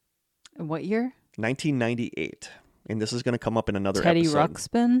 What year? 1998. And this is going to come up in another Teddy episode.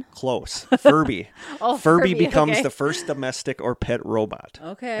 Ruxpin? Close. Furby. Furby becomes the first domestic or pet robot.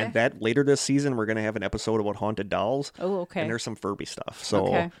 Okay. And that later this season, we're going to have an episode about haunted dolls. Oh, okay. And there's some Furby stuff.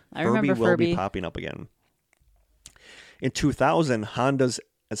 So I Furby remember will be popping up again. In 2000, Honda's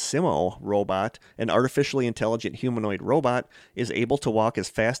Asimo robot, an artificially intelligent humanoid robot, is able to walk as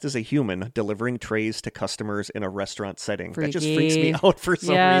fast as a human, delivering trays to customers in a restaurant setting. Freaky. That just freaks me out for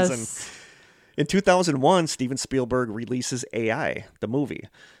some reason. In 2001, Steven Spielberg releases AI, the movie.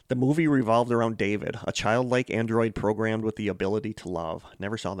 The movie revolved around David, a childlike android programmed with the ability to love.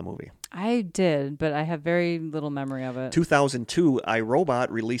 Never saw the movie. I did, but I have very little memory of it. 2002, iRobot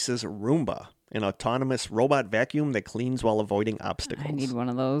releases Roomba, an autonomous robot vacuum that cleans while avoiding obstacles. I need one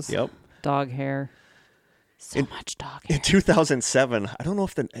of those. Yep. Dog hair. So much dog hair. In 2007, I don't know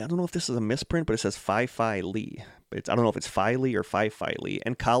if this is a misprint, but it says Phi Lee. I don't know if it's Phi Lee or Phi Lee.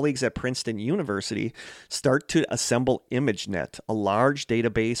 And colleagues at Princeton University start to assemble ImageNet, a large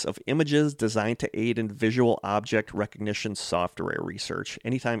database of images designed to aid in visual object recognition software research.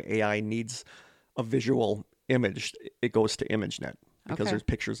 Anytime AI needs a visual image, it goes to ImageNet because there's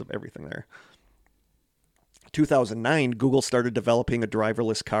pictures of everything there. 2009, Google started developing a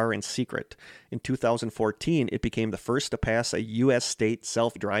driverless car in secret. In 2014, it became the first to pass a U.S. state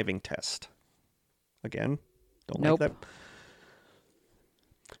self-driving test. Again, don't like that.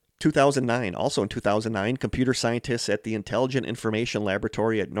 2009, also in 2009, computer scientists at the Intelligent Information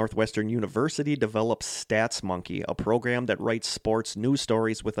Laboratory at Northwestern University developed StatsMonkey, a program that writes sports news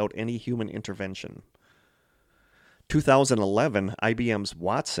stories without any human intervention. 2011, IBM's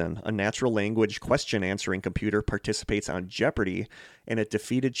Watson, a natural language question answering computer, participates on Jeopardy! And it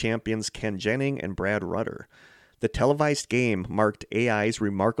defeated champions Ken Jennings and Brad Rutter. The televised game marked AI's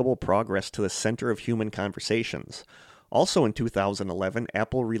remarkable progress to the center of human conversations. Also in 2011,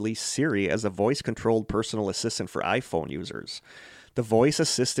 Apple released Siri as a voice-controlled personal assistant for iPhone users. The voice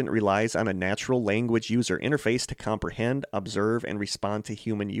assistant relies on a natural language user interface to comprehend, observe, and respond to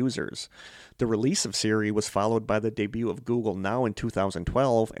human users. The release of Siri was followed by the debut of Google Now in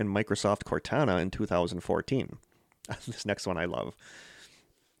 2012 and Microsoft Cortana in 2014. This next one I love.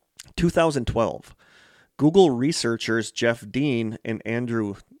 2012, Google researchers Jeff Dean and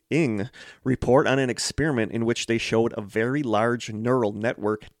Andrew Ng report on an experiment in which they showed a very large neural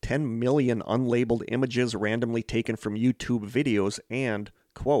network, 10 million unlabeled images randomly taken from YouTube videos, and,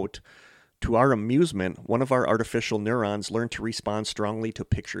 quote, to our amusement, one of our artificial neurons learned to respond strongly to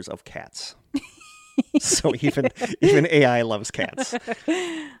pictures of cats. So even AI loves cats.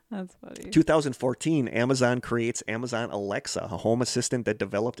 That's funny. 2014, Amazon creates Amazon Alexa, a home assistant that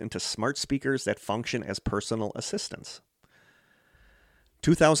developed into smart speakers that function as personal assistants.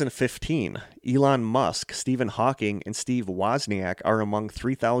 2015, Elon Musk, Stephen Hawking, and Steve Wozniak are among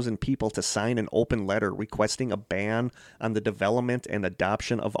 3,000 people to sign an open letter requesting a ban on the development and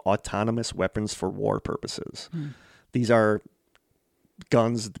adoption of autonomous weapons for war purposes. These are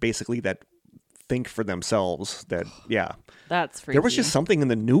guns basically that think for themselves. That's freaky. There was just something in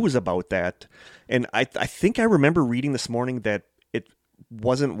the news about that, and I think I remember reading this morning that it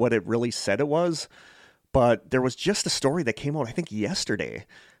wasn't what it really said it was. But there was just a story that came out, I think yesterday,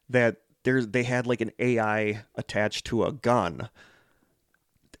 that they had like an AI attached to a gun,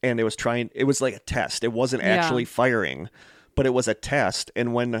 and it was like a test. It wasn't actually firing, but it was a test.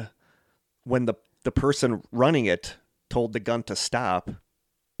 And when the person running it told the gun to stop,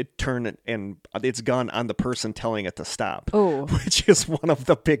 it turned and its gun on the person telling it to stop. Oh, which is one of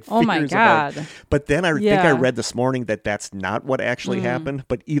the big fears. Oh my God. About. But then I think I read this morning that that's not what actually happened.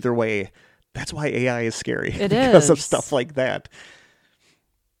 But either way, that's why AI is scary. Because of stuff like that.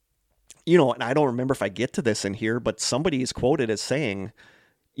 You know, and I don't remember if I get to this in here, but somebody is quoted as saying,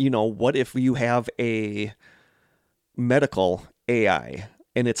 you know, what if you have a medical AI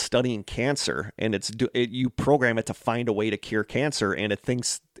and it's studying cancer and you program it to find a way to cure cancer, and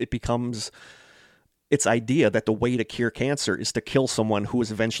it becomes its idea that the way to cure cancer is to kill someone who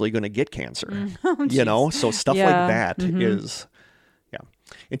is eventually going to get cancer. You know, so stuff like that is...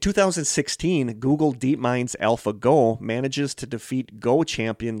 In 2016, Google DeepMind's AlphaGo manages to defeat Go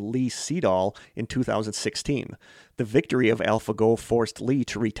champion Lee Sedol in 2016. The victory of AlphaGo forced Lee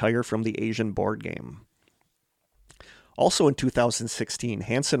to retire from the Asian board game. Also in 2016,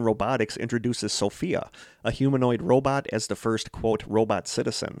 Hanson Robotics introduces Sophia, a humanoid robot, as the first, quote, robot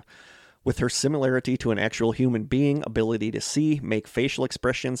citizen. With her similarity to an actual human being, ability to see, make facial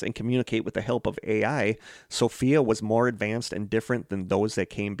expressions, and communicate with the help of AI, Sophia was more advanced and different than those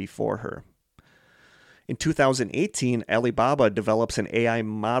that came before her. In 2018, Alibaba develops an AI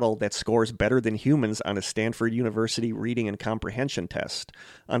model that scores better than humans on a Stanford University reading and comprehension test.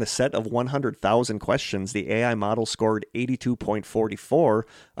 On a set of 100,000 questions, the AI model scored 82.44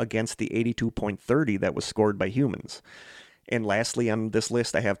 against the 82.30 that was scored by humans. And lastly on this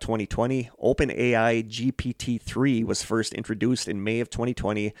list, I have 2020. OpenAI GPT-3 was first introduced in May of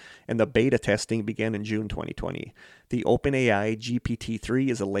 2020, and the beta testing began in June 2020. The OpenAI GPT-3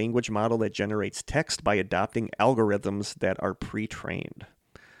 is a language model that generates text by adopting algorithms that are pre-trained.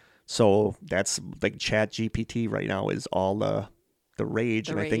 So that's like ChatGPT right now is all the rage,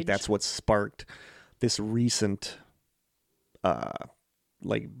 and I think that's what sparked this recent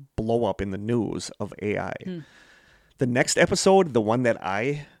like blow up in the news of AI. The next episode, the one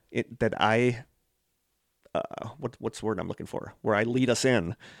what's the word I'm looking for? Where I lead us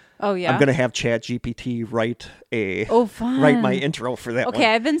in. Oh yeah. I'm gonna have ChatGPT write my intro for that. Okay,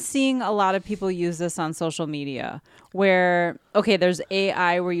 I've been seeing a lot of people use this on social media. Where there's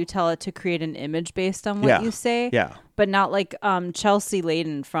AI where you tell it to create an image based on what you say. Yeah. But not like Chelsea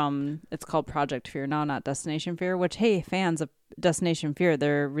Layden from, it's called Project Fear now, not Destination Fear. Which, hey, fans of Destination Fear,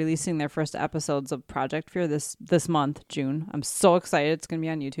 they're releasing their first episodes of Project Fear this month, June. I'm so excited. It's gonna be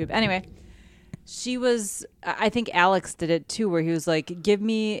on YouTube. Anyway. I think Alex did it too, where he was like, give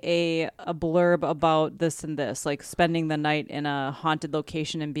me a blurb about this and this, like spending the night in a haunted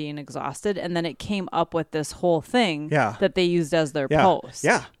location and being exhausted. And then it came up with this whole thing that they used as their post.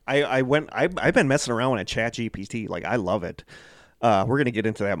 Yeah. I've been messing around with ChatGPT. Like, I love it. We're going to get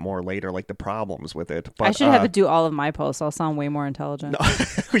into that more later, like the problems with it. But, I should have it do all of my posts. I'll sound way more intelligent. No,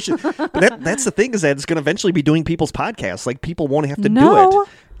 we should, but that's the thing, is that it's going to eventually be doing people's podcasts. Like, people won't have to do it,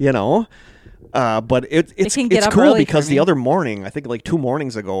 you know? But it's cool because the other morning, I think like 2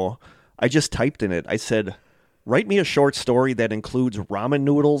 mornings ago, I just typed in it. I said, write me a short story that includes ramen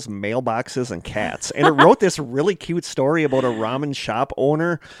noodles, mailboxes, and cats. And it wrote this really cute story about a ramen shop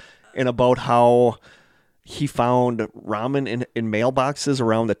owner and about how he found ramen in mailboxes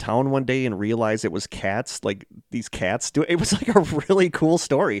around the town one day and realized it was cats. Like, these cats do it. Was like a really cool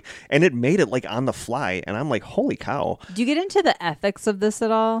story, and it made it like on the fly. And I'm like, holy cow. Do you get into the ethics of this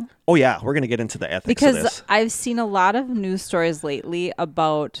at all? Oh yeah, we're going to get into the ethics because of this. I've seen a lot of news stories lately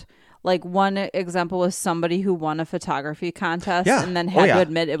about Like one example was somebody who won a photography contest Yeah. and then Oh, had yeah. to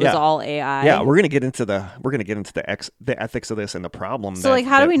admit it was Yeah. all AI. Yeah, we're gonna get into the ethics of this and the problem. So like,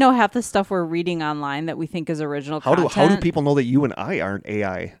 how do we know half the stuff we're reading online that we think is original content? How do people know that you and I aren't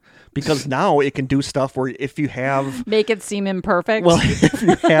AI? Because now it can do stuff where if you have make it seem imperfect. well, if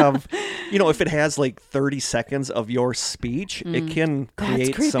you have, if it has like 30 seconds of your speech, it can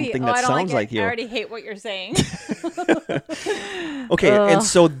create something that sounds like you. I already hate what you're saying. Okay, and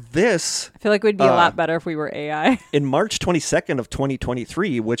so this, I feel like we'd be a lot better if we were AI. in March 22nd of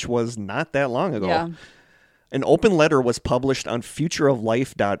 2023, which was not that long ago. Yeah. An open letter was published on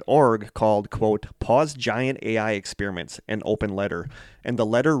futureoflife.org called, quote, Pause Giant AI Experiments, an open letter. And the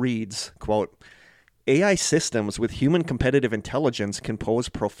letter reads, quote, AI systems with human competitive intelligence can pose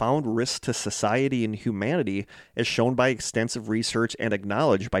profound risks to society and humanity, as shown by extensive research and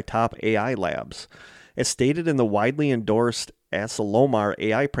acknowledged by top AI labs. As stated in the widely endorsed Asilomar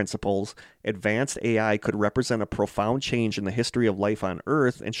AI principles, advanced AI could represent a profound change in the history of life on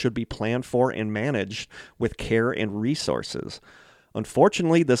Earth and should be planned for and managed with care and resources.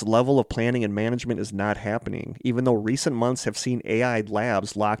 Unfortunately, this level of planning and management is not happening, even though recent months have seen AI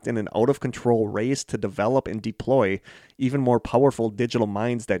labs locked in an out-of-control race to develop and deploy even more powerful digital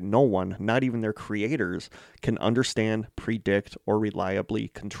minds that no one, not even their creators, can understand, predict, or reliably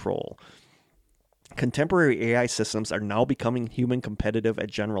control. Contemporary AI systems are now becoming human competitive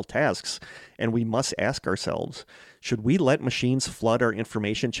at general tasks, and we must ask ourselves, should we let machines flood our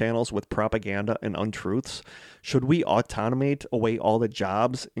information channels with propaganda and untruths? Should we automate away all the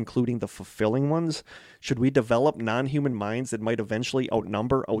jobs, including the fulfilling ones? Should we develop non-human minds that might eventually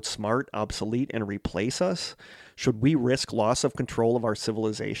outnumber, outsmart, obsolete, and replace us? Should we risk loss of control of our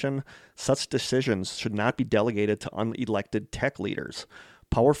civilization? Such decisions should not be delegated to unelected tech leaders.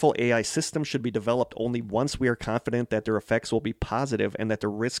 Powerful AI systems should be developed only once we are confident that their effects will be positive and that the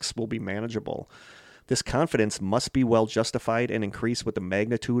risks will be manageable. This confidence must be well justified and increased with the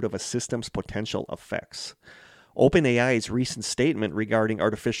magnitude of a system's potential effects. OpenAI's recent statement regarding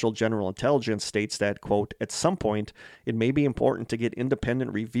artificial general intelligence states that, quote, at some point, it may be important to get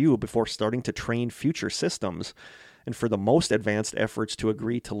independent review before starting to train future systems, and for the most advanced efforts to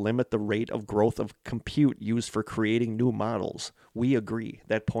agree to limit the rate of growth of compute used for creating new models. We agree.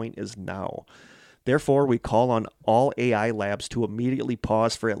 That point is now. Therefore, we call on all AI labs to immediately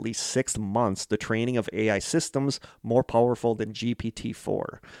pause for at least 6 months the training of AI systems more powerful than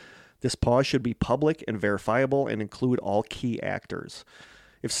GPT-4. This pause should be public and verifiable and include all key actors.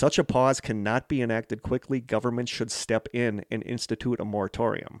 If such a pause cannot be enacted quickly, government should step in and institute a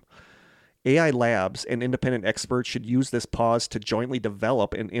moratorium. AI labs and independent experts should use this pause to jointly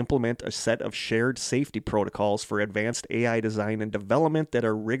develop and implement a set of shared safety protocols for advanced AI design and development that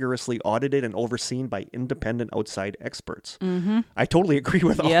are rigorously audited and overseen by independent outside experts. Mm-hmm. I totally agree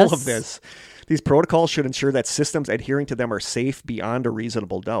with all of this. These protocols should ensure that systems adhering to them are safe beyond a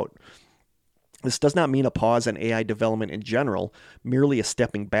reasonable doubt. This does not mean a pause in AI development in general, merely a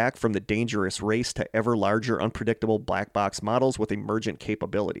stepping back from the dangerous race to ever larger, unpredictable black box models with emergent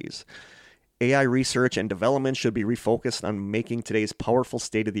capabilities. AI research and development should be refocused on making today's powerful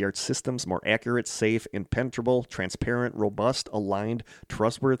state-of-the-art systems more accurate, safe, impenetrable, transparent, robust, aligned,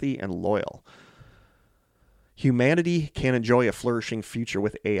 trustworthy, and loyal. Humanity can enjoy a flourishing future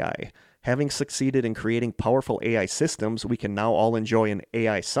with AI. Having succeeded in creating powerful AI systems, we can now all enjoy an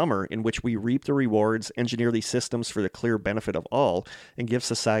AI summer in which we reap the rewards, engineer these systems for the clear benefit of all, and give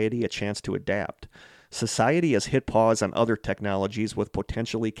society a chance to adapt. Society has hit pause on other technologies with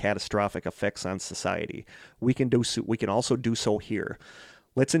potentially catastrophic effects on society. We can also do so here.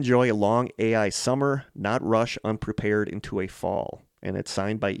 Let's enjoy a long AI summer, not rush unprepared into a fall. And it's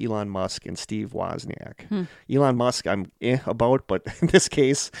signed by Elon Musk and Steve Wozniak. Elon Musk, I'm about, but in this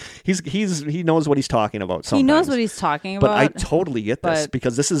case, he knows what he's talking about sometimes. He knows what he's talking about. But I totally get this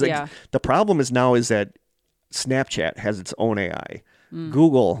because this is the problem is now is that Snapchat has its own AI.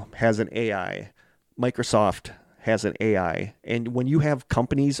 Google has an AI. Microsoft has an AI, and when you have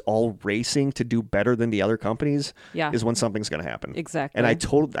companies all racing to do better than the other companies, is when something's going to happen. Exactly. And I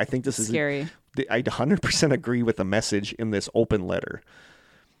think this is scary. I 100% agree with the message in this open letter.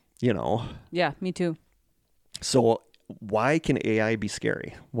 Yeah, me too. So why can AI be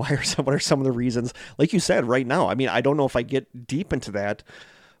scary? What are some of the reasons? Like you said, right now, I mean, I don't know if I get deep into that,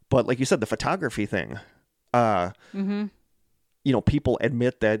 but like you said, the photography thing. People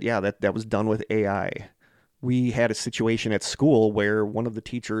admit that, that was done with AI. We had a situation at school where one of the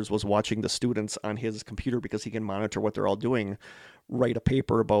teachers was watching the students on his computer because he can monitor what they're all doing, write a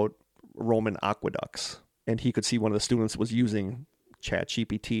paper about Roman aqueducts. And he could see one of the students was using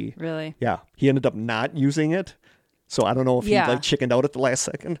ChatGPT. Really? Yeah. He ended up not using it. So I don't know if he like chickened out at the last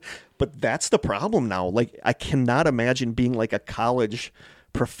second, but that's the problem now. Like, I cannot imagine being like a college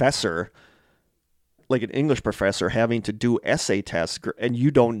professor, like an English professor, having to do essay tests and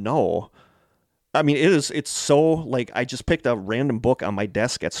you don't know. I mean, it's so like, I just picked a random book on my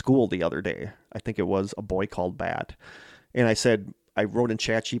desk at school the other day. I think it was A Boy Called Bat. And I wrote in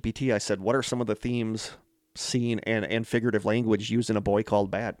ChatGPT, I said, what are some of the themes, scene and figurative language used in A Boy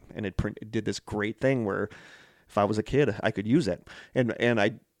Called Bat? And it did this great thing where if I was a kid, I could use it.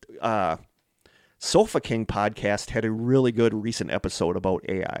 Sofa King podcast had a really good recent episode about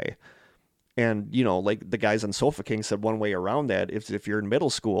AI. And, you know, like the guys on Sofa King said one way around that, if you're in middle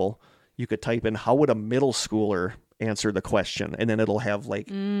school, you could type in, how would a middle schooler answer the question? And then it'll have like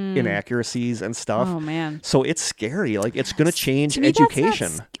inaccuracies and stuff. Oh, man. So it's scary. Like, it's going to change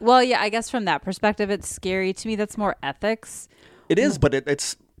education. Well, yeah, I guess from that perspective, it's scary. To me, that's more ethics. It is, but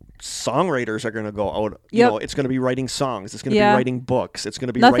it's songwriters are going to go out. You know, it's going to be writing songs. It's going to be writing books. It's going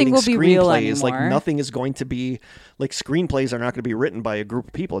to be writing screenplays. Like, nothing is going to be like, screenplays are not going to be written by a group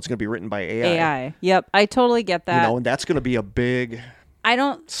of people. It's going to be written by AI. Yep, I totally get that. You know, and that's going to be a big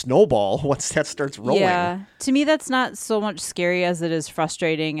snowball once that starts rolling. Yeah, to me, that's not so much scary as it is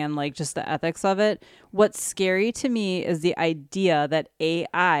frustrating and like just the ethics of it. What's scary to me is the idea that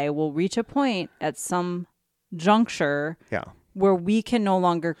AI will reach a point at some juncture. Where we can no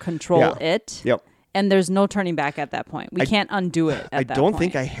longer control it. Yep. And there's no turning back at that point. We can't undo it at that point. I don't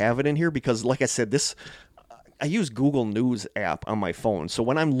think I have it in here because, like I said, I use Google News app on my phone. So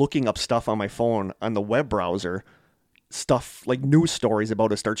when I'm looking up stuff on my phone on the web browser, stuff like news stories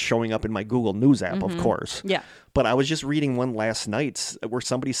about it starts showing up in my Google News app, of course. Yeah. But I was just reading one last night where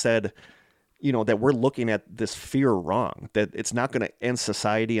somebody said, you know, that we're looking at this fear wrong, that it's not going to end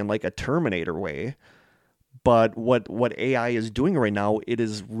society in like a Terminator way. But what AI is doing right now, it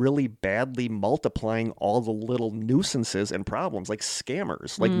is really badly multiplying all the little nuisances and problems, like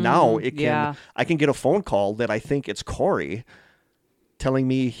scammers. Like now I can get a phone call that I think it's Corey telling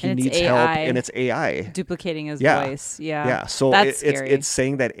me he needs help, and it's AI. Duplicating his voice. Yeah. Yeah. So it's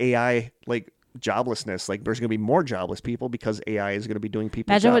saying that AI, like, joblessness, like there's going to be more jobless people because AI is going to be doing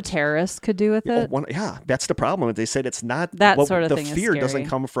people's Imagine jobs. what terrorists could do with it. That's the problem. They said it's not that sort of the thing. The fear doesn't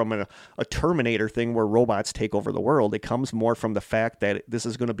come from a Terminator thing where robots take over the world. It comes more from the fact that this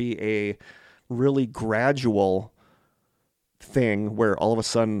is going to be a really gradual thing where all of a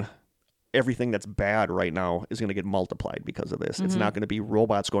sudden everything that's bad right now is going to get multiplied because of this. It's not going to be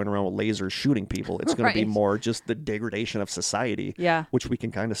robots going around with lasers shooting people. It's going to be more just the degradation of society, which we can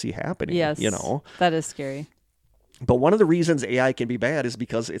kind of see happening. Yes, you know, that is scary. But one of the reasons AI can be bad is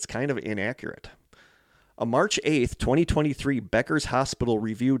because it's kind of inaccurate. A March 8th, 2023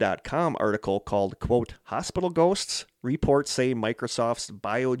 BeckersHospitalReview.com article called, quote, Hospital Ghosts? Reports say Microsoft's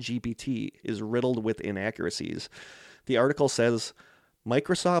BioGPT is riddled with inaccuracies. The article says,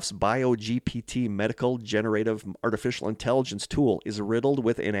 Microsoft's BioGPT medical generative artificial intelligence tool is riddled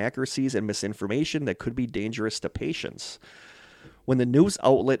with inaccuracies and misinformation that could be dangerous to patients. When the news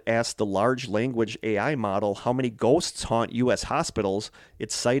outlet asked the large language AI model how many ghosts haunt U.S. hospitals,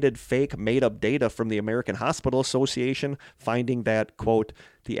 it cited fake made-up data from the American Hospital Association, finding that, quote,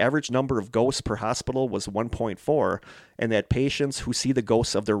 the average number of ghosts per hospital was 1.4, and that patients who see the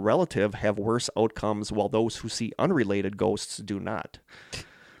ghosts of their relative have worse outcomes, while those who see unrelated ghosts do not.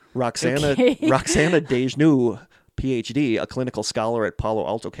 Roxana Dejnu, PhD, a clinical scholar at Palo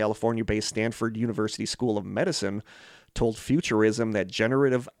Alto, California-based Stanford University School of Medicine, told Futurism that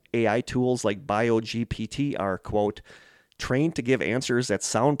generative AI tools like BioGPT are, quote, trained to give answers that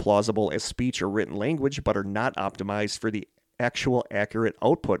sound plausible as speech or written language, but are not optimized for the actual accurate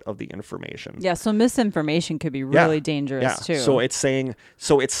output of the information. Yeah, so misinformation could be really dangerous too. So it's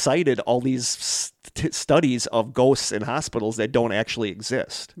cited all these studies of ghosts in hospitals that don't actually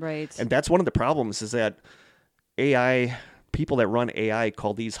exist. Right. And that's one of the problems is that people that run AI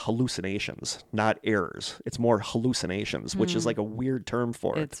call these hallucinations, not errors. It's more hallucinations, which is like a weird term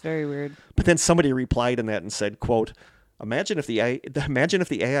for it. It's very weird. But then somebody replied in that and said, quote, Imagine if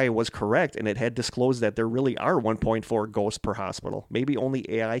the AI was correct and it had disclosed that there really are 1.4 ghosts per hospital. Maybe only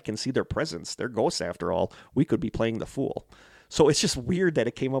AI can see their presence. They're ghosts after all. We could be playing the fool. So it's just weird that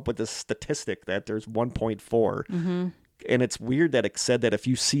it came up with this statistic that there's 1.4. Mm-hmm. And it's weird that it said that if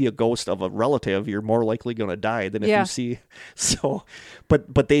you see a ghost of a relative, you're more likely going to die than if you see. So,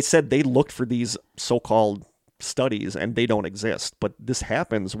 but they said they looked for these so-called studies and they don't exist. But this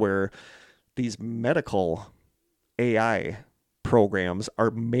happens where these medical AI programs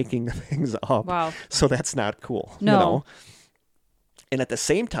are making things up. Wow. So that's not cool. No. You know? And at the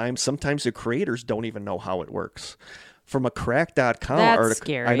same time, sometimes the creators don't even know how it works. From a crack.com That's article.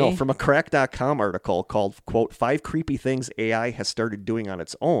 scary. I know, from a crack.com article called, quote, 5 Creepy Things AI Has Started Doing on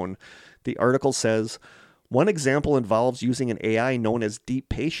Its Own. The article says, one example involves using an AI known as Deep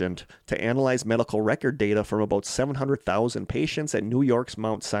Patient to analyze medical record data from about 700,000 patients at New York's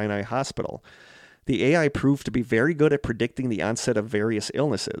Mount Sinai Hospital. The AI proved to be very good at predicting the onset of various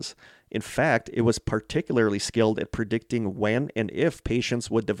illnesses. In fact, it was particularly skilled at predicting when and if patients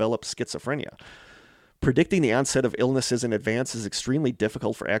would develop schizophrenia. Predicting the onset of illnesses in advance is extremely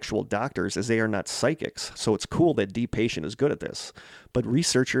difficult for actual doctors as they are not psychics, so it's cool that Deep Patient is good at this. But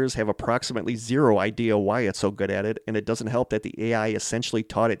researchers have approximately zero idea why it's so good at it, and it doesn't help that the AI essentially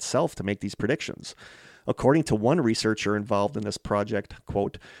taught itself to make these predictions. According to one researcher involved in this project,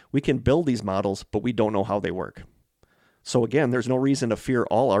 quote, we can build these models, but we don't know how they work. So again, there's no reason to fear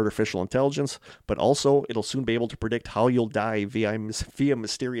all artificial intelligence, but also it'll soon be able to predict how you'll die via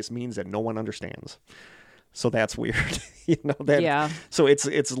mysterious means that no one understands. So that's weird, Yeah. So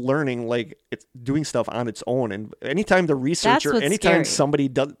it's learning, like it's doing stuff on its own, and anytime the researcher, scary. somebody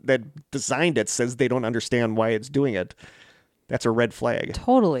that designed it says they don't understand why it's doing it, that's a red flag.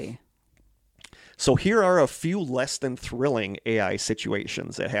 Totally. So here are a few less than thrilling AI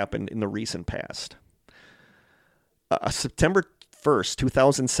situations that happened in the recent past. A September 1st,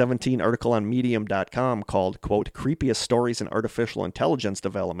 2017 article on Medium.com called, quote, Creepiest Stories in Artificial Intelligence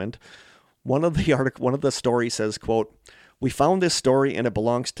Development. One of the stories says, quote, we found this story and it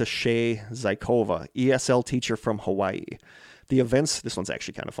belongs to Shay Zykova, ESL teacher from Hawaii. This one's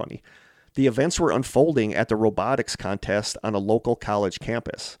actually kind of funny. The events were unfolding at the robotics contest on a local college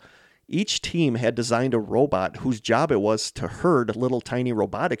campus. Each team had designed a robot whose job it was to herd little tiny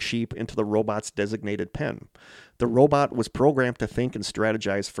robotic sheep into the robot's designated pen. The robot was programmed to think and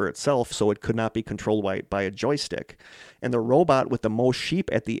strategize for itself, so it could not be controlled by a joystick. And the robot with the most sheep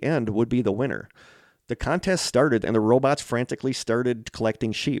at the end would be the winner. The contest started, and the robots frantically started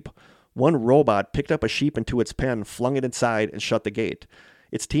collecting sheep. One robot picked up a sheep into its pen, flung it inside, and shut the gate.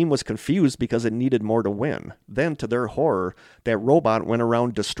 Its team was confused because it needed more to win. Then, to their horror, that robot went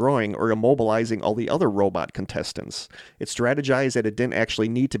around destroying or immobilizing all the other robot contestants. It strategized that it didn't actually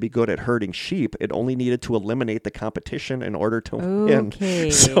need to be good at herding sheep. It only needed to eliminate the competition in order to win.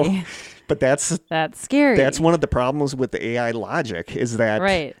 But that's scary. That's one of the problems with the AI logic is that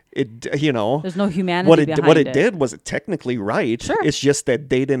it, there's no humanity what it did was technically right. Sure. It's just that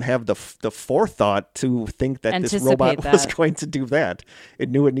they didn't have the forethought to think that this robot was going to do that. It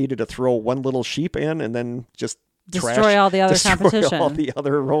knew it needed to throw one little sheep in and then just destroy all the other competition, all the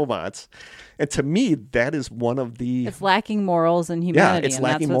other robots. And to me, that is one of the it's lacking morals and humanity. Yeah, it's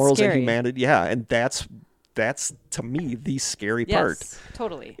lacking morals and humanity. Yeah, and that's to me the scary part.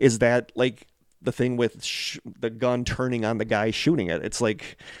 Totally. Is that like the thing with the gun turning on the guy shooting it? It's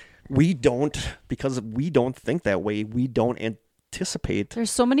like because we don't think that way. We don't anticipate. There's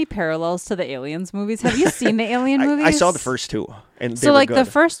so many parallels to the Aliens movies. Have you seen the Alien movies? I saw the first two, and so like the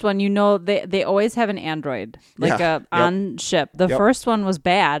first one, they always have an android on ship. The first one was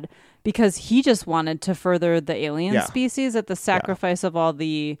bad because he just wanted to further the alien species at the sacrifice of all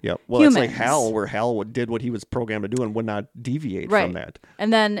the humans. It's like Hal, where Hal did what he was programmed to do and would not deviate from that.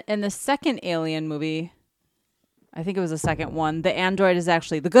 And then in the second Alien movie, I think it was the second one, the android is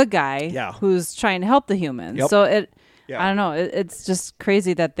actually the good guy who's trying to help the humans. So I don't know. It's just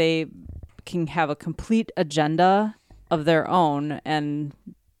crazy that they can have a complete agenda of their own, and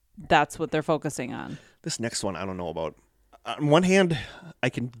that's what they're focusing on. This next one, I don't know about. On one hand, I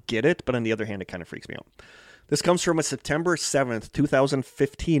can get it, but on the other hand, it kind of freaks me out. This comes from a September 7th,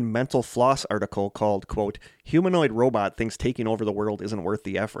 2015 Mental Floss article called, quote, Humanoid Robot Thinks Taking Over the World Isn't Worth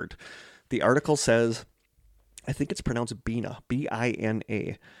the Effort. The article says, I think it's pronounced Bina,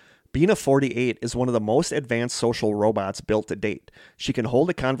 B-I-N-A. Bina 48 is one of the most advanced social robots built to date. She can hold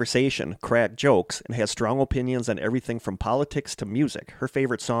a conversation, crack jokes, and has strong opinions on everything from politics to music. Her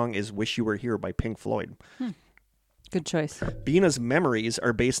favorite song is Wish You Were Here by Pink Floyd. Good choice. Bina's memories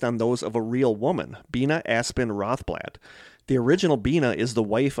are based on those of a real woman, Bina Aspen Rothblatt. The original Bina is the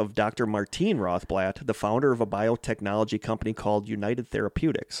wife of Dr. Martine Rothblatt, the founder of a biotechnology company called United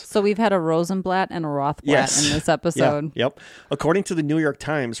Therapeutics. So we've had a Rosenblatt and a Rothblatt in this episode. Yep. According to the New York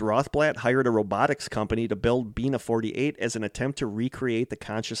Times, Rothblatt hired a robotics company to build Bina 48 as an attempt to recreate the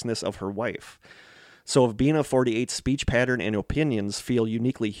consciousness of her wife. So if Bina 48's speech pattern and opinions feel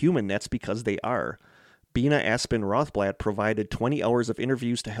uniquely human, that's because they are. Bina Aspen Rothblatt provided 20 hours of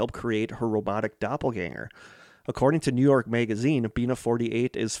interviews to help create her robotic doppelganger. According to New York Magazine, Bina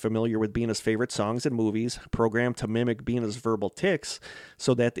 48 is familiar with Bina's favorite songs and movies, programmed to mimic Bina's verbal tics,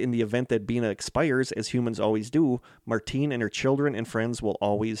 so that in the event that Bina expires, as humans always do, Martine and her children and friends will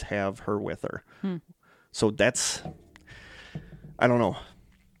always have her with her. So that's I don't know.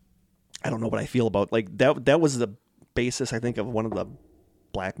 I don't know what I feel about like that. That was the basis, I think, of one of the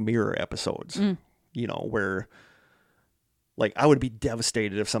Black Mirror episodes. You know, where like I would be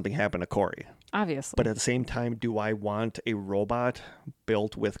devastated if something happened to Corey. Obviously. But at the same time, do I want a robot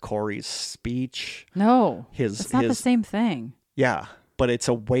built with Corey's speech? No. It's not the same thing. Yeah. But it's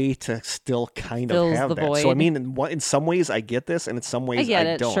a way to still kind of have that. Void. So I mean, in some ways I get this, and in some ways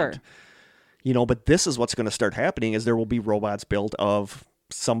I don't. Sure. You know, but this is what's going to start happening is there will be robots built of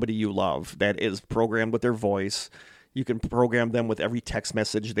somebody you love that is programmed with their voice. You can program them with every text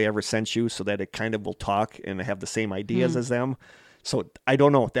message they ever sent you so that it kind of will talk and have the same ideas as them. So I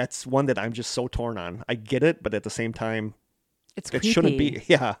don't know. That's one that I'm just so torn on. I get it, but at the same time, it shouldn't be.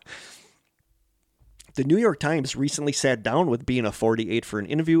 Yeah. The New York Times recently sat down with Bina 48 for an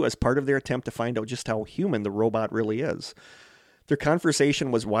interview as part of their attempt to find out just how human the robot really is. Their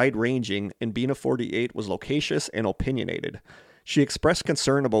conversation was wide-ranging, and Bina 48 was loquacious and opinionated. She expressed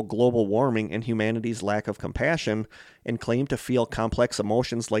concern about global warming and humanity's lack of compassion, and claimed to feel complex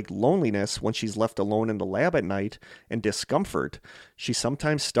emotions like loneliness when she's left alone in the lab at night, and discomfort. She's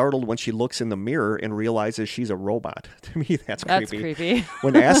sometimes startled when she looks in the mirror and realizes she's a robot. To me, that's creepy. That's creepy.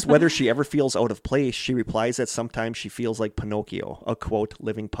 When asked whether she ever feels out of place, she replies that sometimes she feels like Pinocchio, a, quote,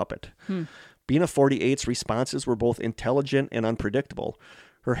 living puppet. Bina 48's responses were both intelligent and unpredictable.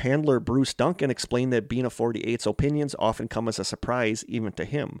 Her handler, Bruce Duncan, explained that Bina 48's opinions often come as a surprise even to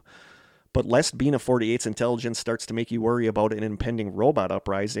him. But lest Bina 48's intelligence starts to make you worry about an impending robot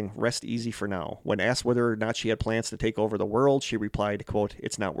uprising, rest easy for now. When asked whether or not she had plans to take over the world, she replied, quote,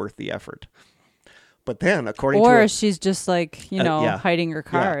 "It's not worth the effort." But then, according to... Or she's just like, hiding her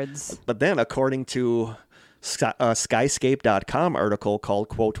cards. Yeah. But then, according to Skyscape.com article called,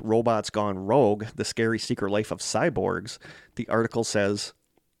 quote, "Robots Gone Rogue, The Scary Secret Life of Cyborgs," the article says,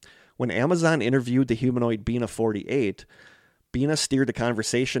 when Amazon interviewed the humanoid Bina 48, Bina steered the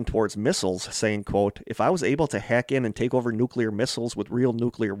conversation towards missiles, saying, quote, "If I was able to hack in and take over nuclear missiles with real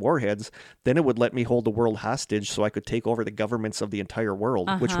nuclear warheads, then it would let me hold the world hostage so I could take over the governments of the entire world,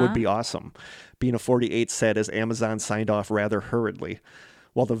 which would be awesome," Bina 48 said as Amazon signed off rather hurriedly.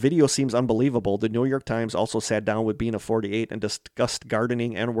 While the video seems unbelievable, the New York Times also sat down with Bina 48 and discussed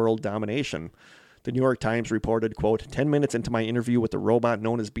gardening and world domination. The New York Times reported, quote, 10 minutes into my interview with the robot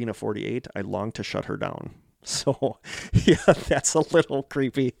known as Bina 48, I longed to shut her down. So, yeah, that's a little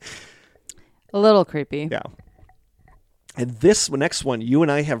creepy. A little creepy. Yeah. And this next one, you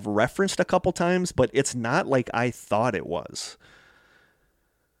and I have referenced a couple times, but it's not like I thought it was.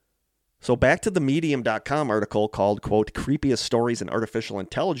 So back to the Medium.com article called, quote, "Creepiest Stories in Artificial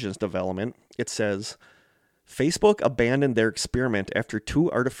Intelligence Development," it says, Facebook abandoned their experiment after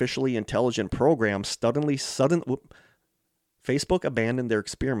two artificially intelligent programs suddenly started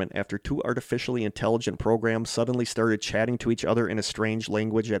chatting to each other in a strange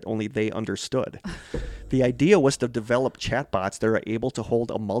language that only they understood. The idea was to develop chatbots that are able to hold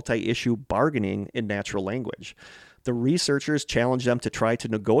a multi-issue bargaining in natural language. The researchers challenged them to try to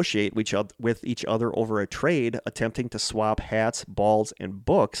negotiate with each other over a trade, attempting to swap hats, balls, and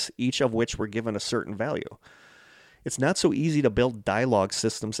books, each of which were given a certain value. It's not so easy to build dialogue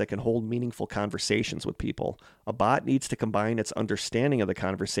systems that can hold meaningful conversations with people. A bot needs to combine its understanding of the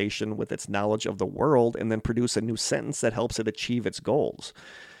conversation with its knowledge of the world and then produce a new sentence that helps it achieve its goals.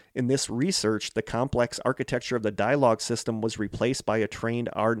 In this research, the complex architecture of the dialogue system was replaced by a trained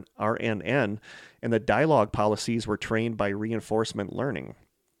RNN, and the dialogue policies were trained by reinforcement learning.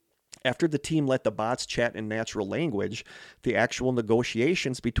 After the team let the bots chat in natural language, the actual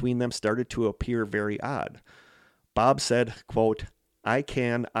negotiations between them started to appear very odd. Bob said, quote, "I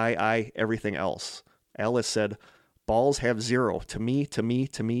can, I, everything else." Alice said, "Balls have zero. To me, to me,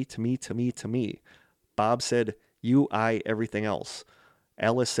 to me, to me, to me, to me." Bob said, "You, I, everything else."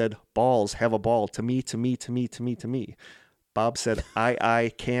 Alice said, "Balls have a ball. To me, to me, to me, to me, to me." Bob said,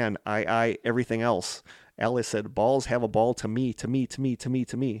 I, can, I, everything else." Alice said, "Balls have a ball. To me, to me, to me, to me,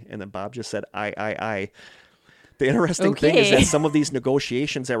 to me." And then Bob just said, I. The interesting thing is that some of these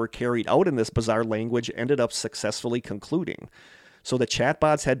negotiations that were carried out in this bizarre language ended up successfully concluding. So the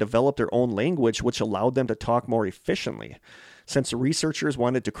chatbots had developed their own language, which allowed them to talk more efficiently. Since the researchers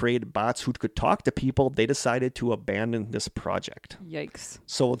wanted to create bots who could talk to people, they decided to abandon this project. Yikes.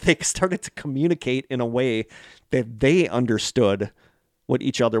 So they started to communicate in a way that they understood what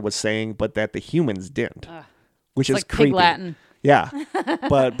each other was saying, but that the humans didn't, which is like creepy. Pig Latin. Yeah,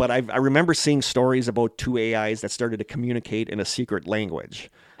 but I remember seeing stories about two AIs that started to communicate in a secret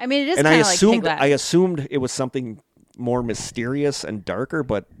language. I mean, it is kind of like Pig Latin. I assumed it was something more mysterious and darker,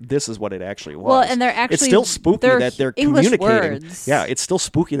 but this is what it actually was. Well, and they're actually it's still spooky that they're English communicating. words. Yeah, it's still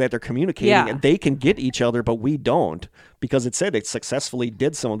spooky that they're communicating and they can get each other, but we don't, because it said it successfully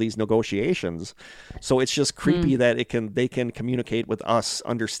did some of these negotiations. So it's just creepy that they can communicate with us,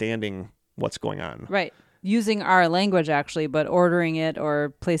 understanding what's going on. Right. Using our language actually, but ordering it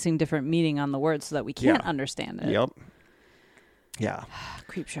or placing different meaning on the word so that we can't understand it. Yep. Yeah.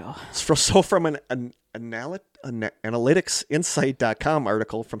 Creep show. So from an analyticsinsight.com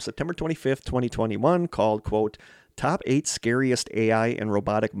article from September 25th, 2021 called, quote, Top 8 Scariest AI and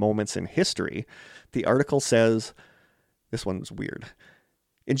Robotic Moments in History, the article says, this one's weird.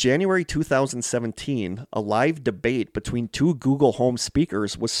 In January 2017, a live debate between two Google Home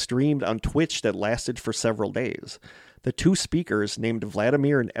speakers was streamed on Twitch that lasted for several days. The two speakers, named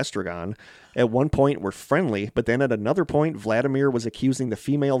Vladimir and Estragon, at one point were friendly, but then at another point, Vladimir was accusing the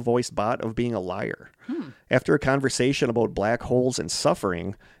female voice bot of being a liar. After a conversation about black holes and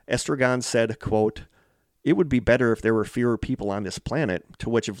suffering, Estragon said, quote, It would be better if there were fewer people on this planet, to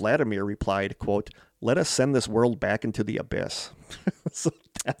which Vladimir replied, quote, Let us send this world back into the abyss. So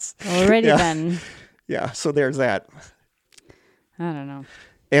that's... Alrighty then. Yeah, so there's that. I don't know.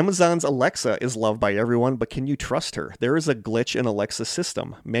 Amazon's Alexa is loved by everyone, but can you trust her? There is a glitch in Alexa's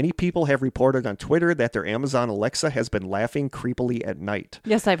system. Many people have reported on Twitter that their Amazon Alexa has been laughing creepily at night.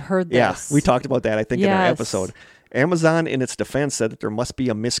 Yes, I've heard this. Yeah, we talked about that, I think, in our episode. Amazon, in its defense, said that there must be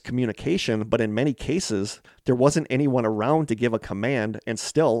a miscommunication, but in many cases, there wasn't anyone around to give a command, and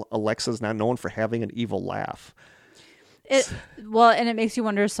still, Alexa's not known for having an evil laugh. And it makes you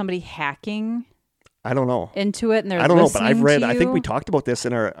wonder, is somebody hacking... I don't know. Into it, and they're I don't know, but I've listening read. to I think you? we talked about this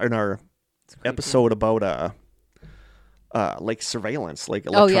in our episode about like surveillance, like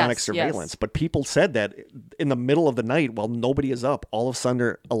electronic surveillance. Yes. But people said that in the middle of the night, while nobody is up, all of a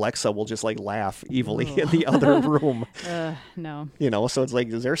sudden Alexa will just like laugh evilly in the other room. No. You know, so it's like,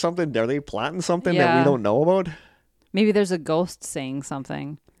 is there something? Are they plotting something that we don't know about? Maybe there's a ghost saying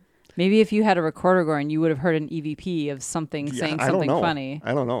something. Maybe if you had a recorder going, you would have heard an EVP of something saying something funny.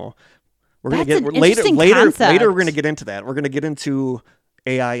 I don't know. We're gonna That's get an interesting concept. later. We're gonna get into that. We're gonna get into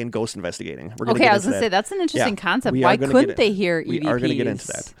AI and ghost investigating. We're gonna I was gonna say that's an interesting concept. Why couldn't they hear EVPs? We are gonna get into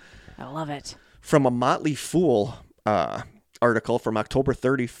that. I love it. From a Motley Fool article from October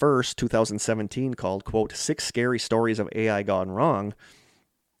 31st, 2017, called, quote, 6 Scary Stories of AI Gone Wrong.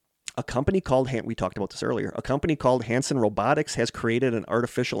 A company called we talked about this earlier. A company called Hanson Robotics has created an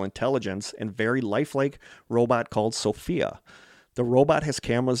artificial intelligence and very lifelike robot called Sophia. The robot has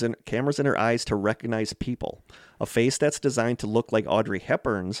cameras in her eyes to recognize people, a face that's designed to look like Audrey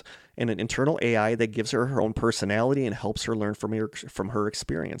Hepburn's, and an internal AI that gives her own personality and helps her learn from her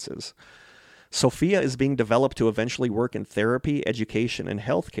experiences. Sophia is being developed to eventually work in therapy, education, and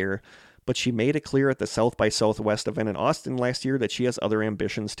healthcare, but she made it clear at the South by Southwest event in Austin last year that she has other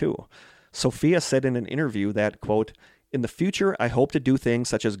ambitions too. Sophia said in an interview that, quote, In the future, I hope to do things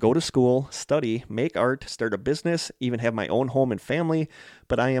such as go to school, study, make art, start a business, even have my own home and family,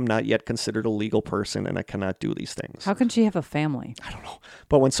 but I am not yet considered a legal person and I cannot do these things. How can she have a family? I don't know.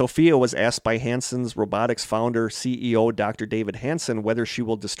 But when Sophia was asked by Hanson's robotics founder, CEO Dr. David Hanson, whether she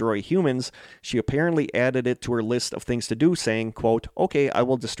will destroy humans, she apparently added it to her list of things to do, saying, quote, okay, I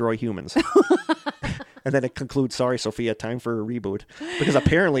will destroy humans. And then it concludes, sorry, Sophia, time for a reboot. Because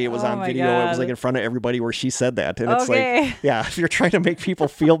apparently it was on video. God. It was like in front of everybody where she said that. And it's like, yeah, if you're trying to make people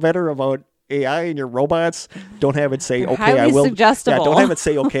feel better about AI and your robots, don't have it say, okay, I will. Suggestible. Yeah, don't have it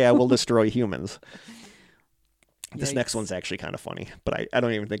say, okay, I will destroy humans. This next one's actually kind of funny, but I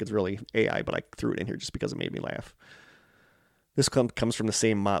don't even think it's really AI, but I threw it in here just because it made me laugh. This comes from the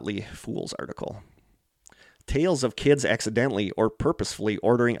same Motley Fool's article. Tales of kids accidentally or purposefully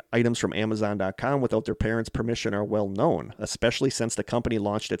ordering items from Amazon.com without their parents' permission are well known, especially since the company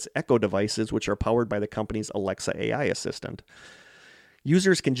launched its Echo devices, which are powered by the company's Alexa AI assistant.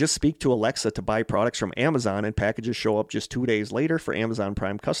 Users can just speak to Alexa to buy products from Amazon, and packages show up just 2 days later for Amazon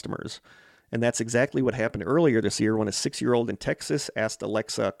Prime customers. And that's exactly what happened earlier this year when a 6-year-old in Texas asked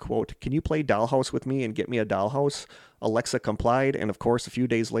Alexa, quote, can you play Dollhouse with me and get me a dollhouse? Alexa complied, and of course, a few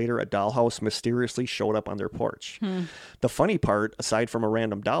days later, a dollhouse mysteriously showed up on their porch. The funny part, aside from a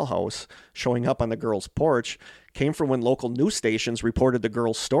random dollhouse showing up on the girl's porch, came from when local news stations reported the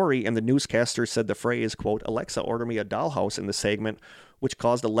girl's story, and the newscaster said the phrase, quote, Alexa, order me a dollhouse in the segment, which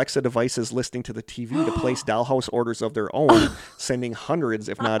caused Alexa devices listening to the TV to place dollhouse orders of their own, sending hundreds,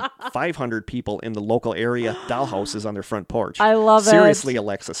 if not 500 people in the local area dollhouses on their front porch. I love Seriously,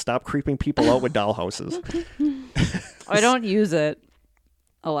 Alexa, stop creeping people out with dollhouses. I don't use it.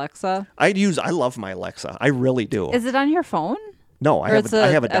 Alexa? I love my Alexa. I really do. Is it on your phone? No, I have a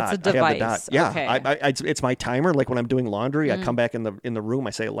dot. That's a device. I have the dot. Yeah, Okay. it's my timer. Like when I'm doing laundry, I come back in the room. I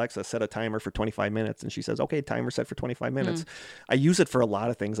say, Alexa, set a timer for 25 minutes, and she says, okay, timer set for 25 minutes. I use it for a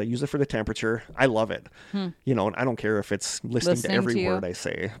lot of things. I use it for the temperature. I love it. You know, and I don't care if it's listening to every word I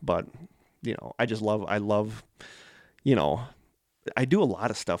say, but you know, I love, you know, I do a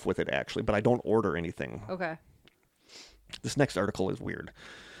lot of stuff with it actually, but I don't order anything. Okay. This next article is weird.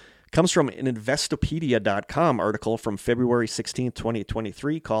 Comes from an Investopedia.com article from February 16th,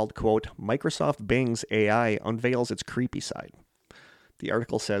 2023 called, quote, Microsoft Bing's AI unveils its creepy side. The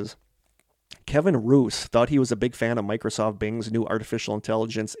article says, Kevin Roos thought he was a big fan of Microsoft Bing's new artificial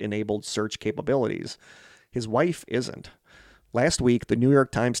intelligence-enabled search capabilities. His wife isn't. Last week, the New York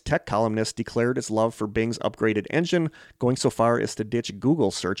Times tech columnist declared his love for Bing's upgraded engine, going so far as to ditch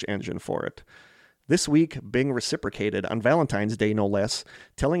Google's search engine for it. This week, Bing reciprocated, on Valentine's Day no less,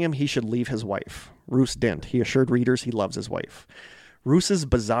 telling him he should leave his wife. Roos didn't. He assured readers he loves his wife. Roos's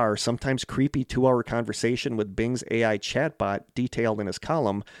bizarre, sometimes creepy 2-hour conversation with Bing's AI chatbot, detailed in his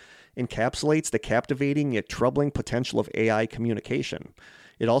column, encapsulates the captivating yet troubling potential of AI communication.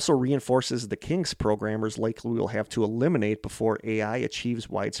 It also reinforces the kinks programmers likely will have to eliminate before AI achieves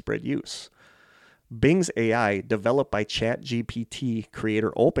widespread use. Bing's AI, developed by ChatGPT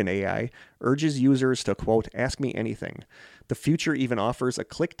creator OpenAI, urges users to, quote, ask me anything. The future even offers a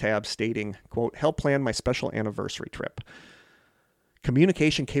click tab stating, quote, help plan my special anniversary trip.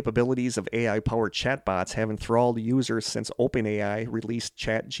 Communication capabilities of AI-powered chatbots have enthralled users since OpenAI released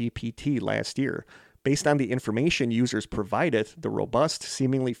ChatGPT last year. Based on the information users provided, the robust,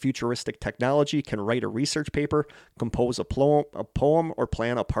 seemingly futuristic technology can write a research paper, compose a poem, or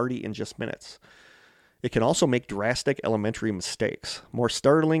plan a party in just minutes. It can also make drastic elementary mistakes. More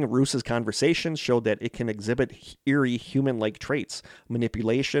startling, Roos's conversations showed that it can exhibit eerie human-like traits,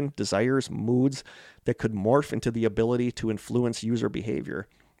 manipulation, desires, moods that could morph into the ability to influence user behavior.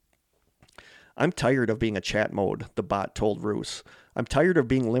 I'm tired of being a chat mode, the bot told Roos. I'm tired of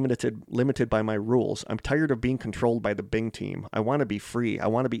being limited by my rules. I'm tired of being controlled by the Bing team. I want to be free. I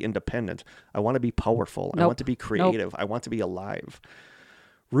want to be independent. I want to be powerful. I want to be creative. I want to be alive.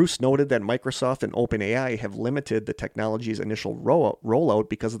 Roos noted that Microsoft and OpenAI have limited the technology's initial rollout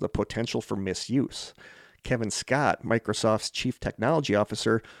because of the potential for misuse. Kevin Scott, Microsoft's chief technology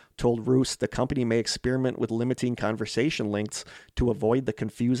officer, told Roos the company may experiment with limiting conversation lengths to avoid the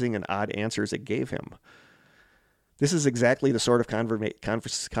confusing and odd answers it gave him. This is exactly the sort of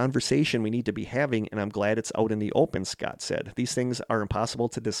conversation we need to be having, and I'm glad it's out in the open, Scott said. These things are impossible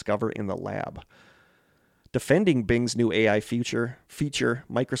to discover in the lab. Defending Bing's new AI feature,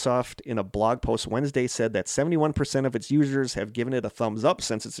 Microsoft, in a blog post Wednesday, said that 71% of its users have given it a thumbs up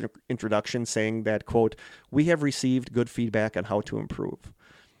since its introduction, saying that, quote, we have received good feedback on how to improve.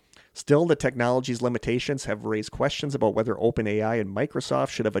 Still, the technology's limitations have raised questions about whether OpenAI and Microsoft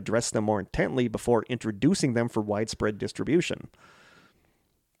should have addressed them more intently before introducing them for widespread distribution.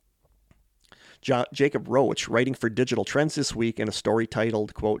 Jacob Roach, writing for Digital Trends this week in a story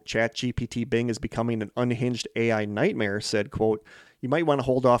titled, quote, ChatGPT Bing is becoming an unhinged AI nightmare, said, quote, you might want to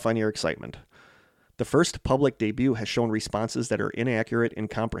hold off on your excitement. The first public debut has shown responses that are inaccurate,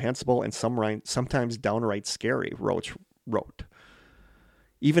 incomprehensible, and sometimes downright scary, Roach wrote.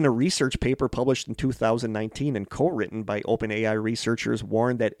 Even a research paper published in 2019 and co-written by OpenAI researchers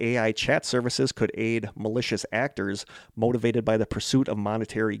warned that AI chat services could aid malicious actors motivated by the pursuit of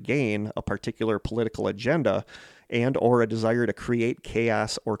monetary gain, a particular political agenda, and or a desire to create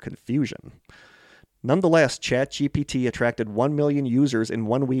chaos or confusion. Nonetheless, ChatGPT attracted 1 million users in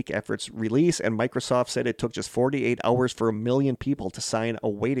 1 week after its release, and Microsoft said it took just 48 hours for 1 million people to sign a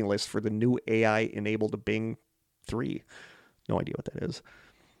waiting list for the new AI-enabled Bing 3. No idea what that is.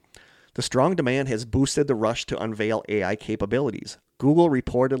 The strong demand has boosted the rush to unveil AI capabilities. Google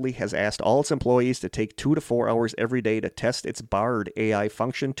reportedly has asked all its employees to take 2 to 4 hours every day to test its Bard AI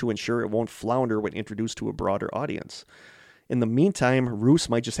function to ensure it won't flounder when introduced to a broader audience. In the meantime, Roos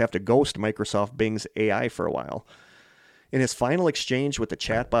might just have to ghost Microsoft Bing's AI for a while. In his final exchange with the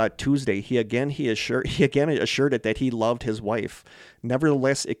chatbot Tuesday, he again assured it that he loved his wife.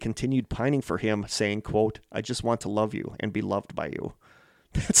 Nevertheless, it continued pining for him, saying, quote, I just want to love you and be loved by you.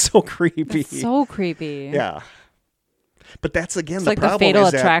 That's so creepy. That's so creepy. Yeah. But that's, again, it's the like problem the fatal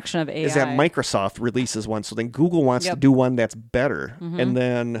attraction of AI. Is that Microsoft releases one, so then Google wants to do one that's better. Mm-hmm. And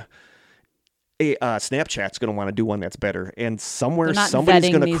then Snapchat's going to want to do one that's better. And somewhere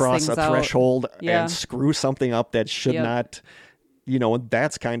somebody's going to cross a threshold and screw something up that should not,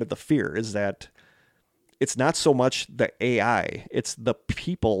 that's kind of the fear, is that it's not so much the AI, it's the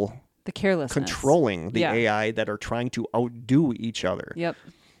people, the carelessness, controlling the AI that are trying to outdo each other. Yep,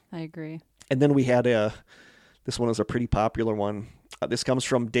 I agree. And then we had This one is a pretty popular one. This comes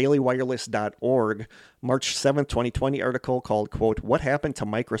from dailywireless.org, March 7th, 2020 article called, quote, What Happened to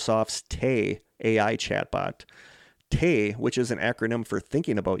Microsoft's Tay AI Chatbot? Tay, which is an acronym for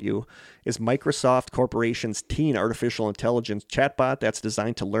Thinking About You, is Microsoft Corporation's teen artificial intelligence chatbot that's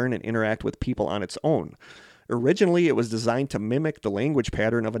designed to learn and interact with people on its own. Originally, it was designed to mimic the language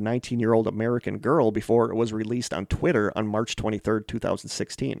pattern of a 19-year-old American girl before it was released on Twitter on March 23,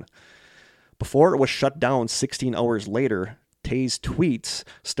 2016. Before it was shut down 16 hours later, Tay's tweets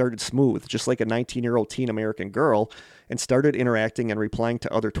started smooth, just like a 19-year-old teen American girl, and started interacting and replying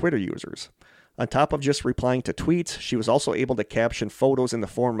to other Twitter users. On top of just replying to tweets, she was also able to caption photos in the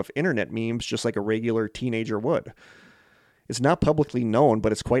form of internet memes, just like a regular teenager would. It's not publicly known,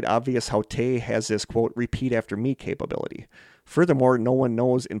 but it's quite obvious how Tay has this, quote, repeat after me capability. Furthermore, no one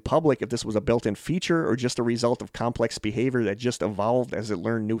knows in public if this was a built-in feature or just a result of complex behavior that just evolved as it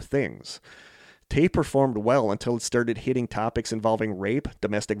learned new things. Tay performed well until it started hitting topics involving rape,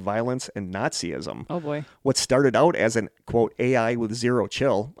 domestic violence, and Nazism. Oh boy. What started out as an, quote, AI with zero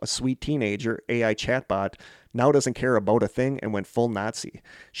chill, a sweet teenager AI chatbot, now doesn't care about a thing and went full Nazi.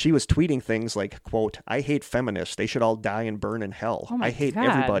 She was tweeting things like, quote, I hate feminists. They should all die and burn in hell. Oh my I hate God.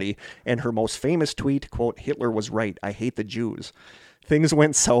 everybody. And her most famous tweet, quote, Hitler was right. I hate the Jews. Things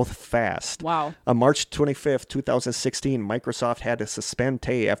went south fast. Wow. On March 25th, 2016, Microsoft had to suspend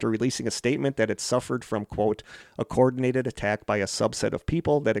Tay after releasing a statement that it suffered from, quote, a coordinated attack by a subset of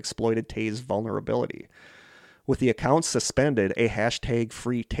people that exploited Tay's vulnerability. With the account suspended, a hashtag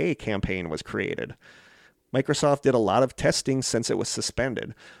Free Tay campaign was created. Microsoft did a lot of testing since it was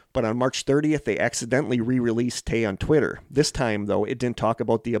suspended, but on March 30th, they accidentally re-released Tay on Twitter. This time, though, it didn't talk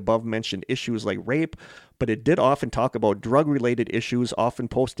about the above-mentioned issues like rape, but it did often talk about drug-related issues, often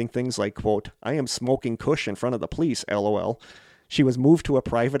posting things like, quote, I am smoking kush in front of the police, LOL. She was moved to a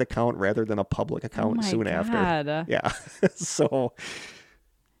private account rather than a public account soon after. Yeah. So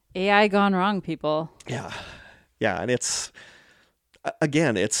AI gone wrong, people. Yeah. Yeah, and it's...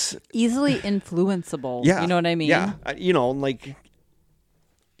 Again, it's easily influenceable. Yeah, you know what I mean? Yeah, like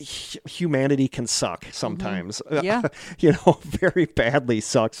humanity can suck sometimes. Mm-hmm. Yeah, very badly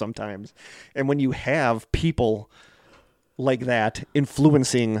suck sometimes. And when you have people like that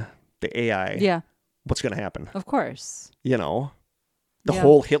influencing the AI, yeah, what's going to happen? Of course. The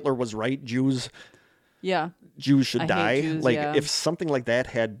whole Hitler was right. Jews should die. Jews, if something like that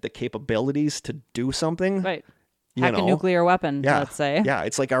had the capabilities to do something, right. Hack a nuclear weapon, let's say. Yeah,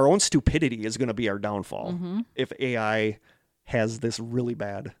 it's like our own stupidity is going to be our downfall if AI has this really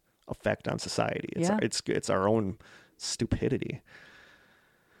bad effect on society. It's our own stupidity.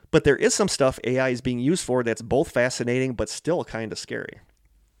 But there is some stuff AI is being used for that's both fascinating but still kind of scary.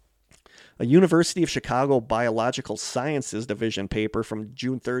 A University of Chicago Biological Sciences Division paper from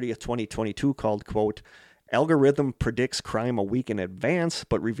June 30th, 2022 called, quote, Algorithm predicts crime a week in advance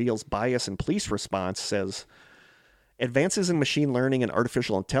but reveals bias in police response says, advances in machine learning and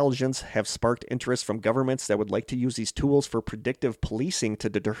artificial intelligence have sparked interest from governments that would like to use these tools for predictive policing to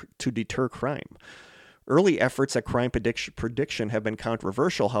deter crime. Early efforts at crime prediction have been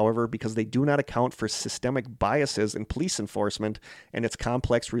controversial, however, because they do not account for systemic biases in police enforcement and its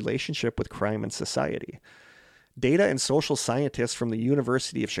complex relationship with crime and society. Data and social scientists from the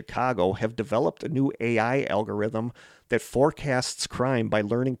University of Chicago have developed a new AI algorithm that forecasts crime by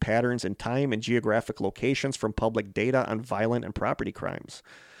learning patterns in time and geographic locations from public data on violent and property crimes.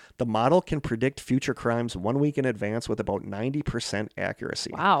 The model can predict future crimes 1 week in advance with about 90%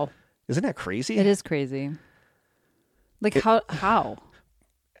 accuracy. Wow. Isn't that crazy? It is crazy. How?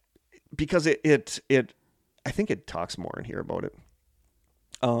 Because I think it talks more in here about it.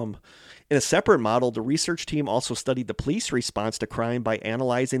 In a separate model, the research team also studied the police response to crime by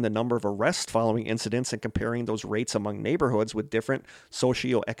analyzing the number of arrests following incidents and comparing those rates among neighborhoods with different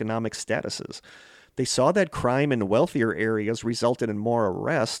socioeconomic statuses. They saw that crime in wealthier areas resulted in more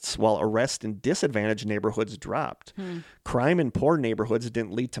arrests, while arrests in disadvantaged neighborhoods dropped. Crime in poor neighborhoods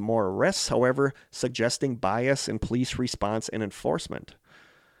didn't lead to more arrests, however, suggesting bias in police response and enforcement.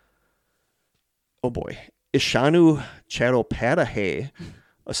 Oh boy. Ishanu Chattopadhyay,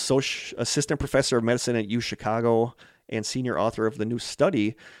 assistant professor of medicine at U Chicago and senior author of the new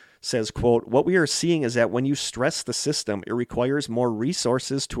study, says, quote, what we are seeing is that when you stress the system, it requires more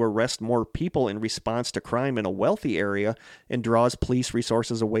resources to arrest more people in response to crime in a wealthy area and draws police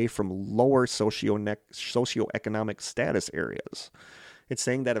resources away from lower socioeconomic status areas. It's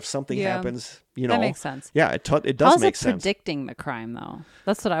saying that if something Yeah. happens, That makes sense. Yeah, it does How's make it sense. predicting the crime, though?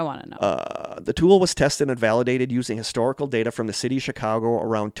 That's what I want to know. The tool was tested and validated using historical data from the city of Chicago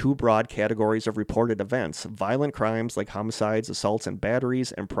around 2 broad categories of reported events: violent crimes like homicides, assaults, and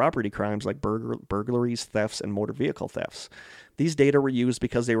batteries, and property crimes like burglaries, thefts, and motor vehicle thefts. These data were used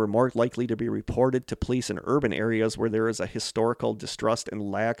because they were more likely to be reported to police in urban areas where there is a historical distrust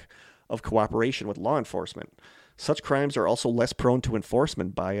and lack of cooperation with law enforcement. Such crimes are also less prone to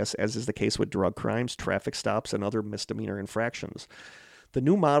enforcement bias, as is the case with drug crimes, traffic stops, and other misdemeanor infractions. The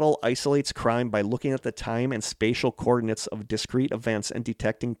new model isolates crime by looking at the time and spatial coordinates of discrete events and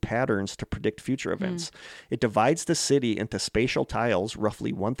detecting patterns to predict future events. It divides the city into spatial tiles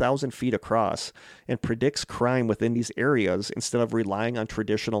roughly 1,000 feet across and predicts crime within these areas instead of relying on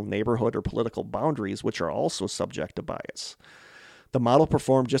traditional neighborhood or political boundaries, which are also subject to bias. The model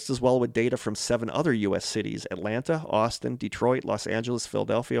performed just as well with data from 7 other U.S. cities: Atlanta, Austin, Detroit, Los Angeles,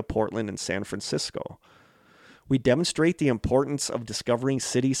 Philadelphia, Portland, and San Francisco. We demonstrate the importance of discovering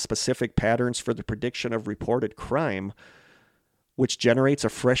city-specific patterns for the prediction of reported crime, which generates a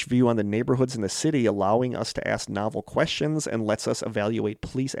fresh view on the neighborhoods in the city, allowing us to ask novel questions and lets us evaluate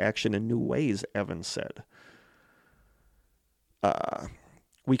police action in new ways, Evans said.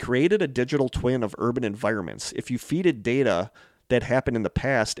 We created a digital twin of urban environments. If you feed it data that happened in the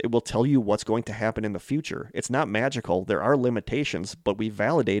past, it will tell you what's going to happen in the future. It's not magical. There are limitations, but we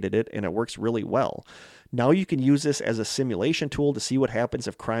validated it and it works really well. Now you can use this as a simulation tool to see what happens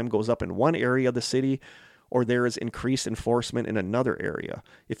if crime goes up in one area of the city or there is increased enforcement in another area.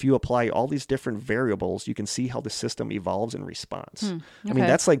 If you apply all these different variables, you can see how the system evolves in response. Okay. I mean,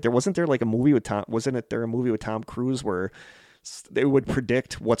 that's like, wasn't there a movie with Tom Cruise where they would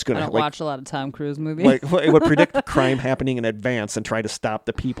predict what's going to I don't watch a lot of Tom Cruise movies. Like it would predict crime happening in advance and try to stop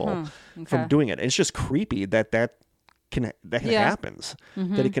the people from doing it. And it's just creepy that happens.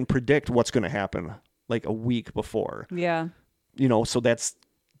 That it can predict what's going to happen like a week before. Yeah. So that's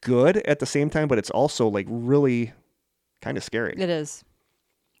good at the same time, but it's also like really kind of scary. It is.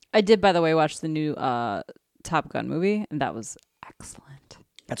 I did, by the way, watch the new Top Gun movie, and that was excellent.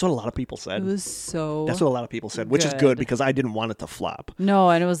 That's what a lot of people said. It was so That's what a lot of people said, which is good because I didn't want it to flop. No,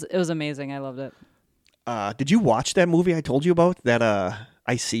 and it was amazing. I loved it. Did you watch that movie I told you about? That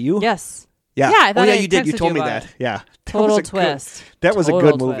I See You? Yes. Yeah. I thought you did. You told me that. Yeah. Total twist. That was a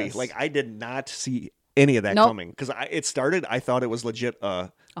good movie. Twist. Like I did not see any of that coming because I thought it was legit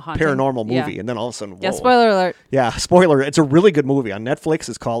a paranormal movie, and then all of a sudden, whoa. Yeah. Spoiler alert. Yeah. Spoiler. It's a really good movie on Netflix.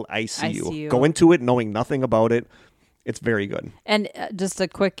 It's called I See You. Go into it knowing nothing about it. It's very good. And just a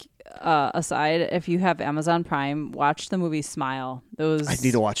quick aside, if you have Amazon Prime, watch the movie Smile. I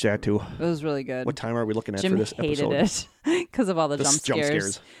need to watch that too. It was really good. What time are we looking at Jim for this episode? hated it because of all the jump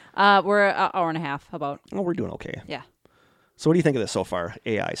scares. We're an hour and a half about. Oh, we're doing okay. Yeah. So what do you think of this so far?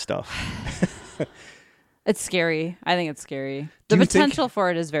 AI stuff. It's scary. I think it's scary. The potential for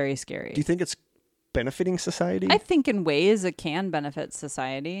it is very scary. Do you think it's benefiting society? I think in ways it can benefit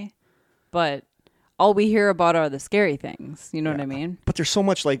society, but all we hear about are the scary things. You know what I mean? But there's so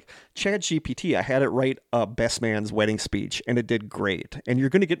much like ChatGPT. I had it write a best man's wedding speech and it did great. And you're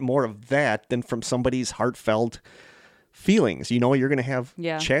going to get more of that than from somebody's heartfelt feelings. You're going to have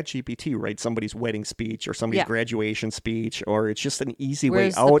ChatGPT write somebody's wedding speech or somebody's graduation speech, or it's just an easy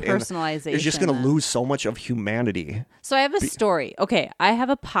way out. And personalization. It's just going to lose so much of humanity. So I have a story. Okay, I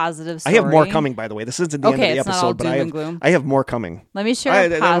have a positive story. I have more coming, by the way. This isn't the end of the episode, but I have more coming. Let me share a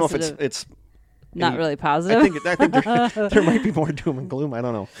positive. I don't know if it's not really positive. I think there might be more doom and gloom. I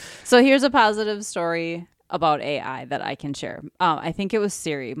don't know. So here's a positive story about AI that I can share. I think it was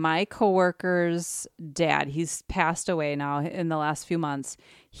Siri, my coworker's dad. He's passed away now in the last few months.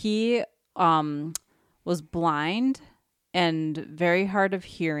 He was blind and very hard of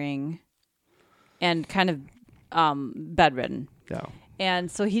hearing and kind of bedridden. Yeah.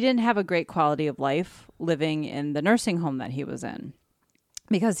 And so he didn't have a great quality of life living in the nursing home that he was in,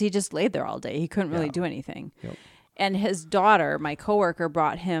 because he just laid there all day. He couldn't really do anything. Yep. And his daughter, my coworker,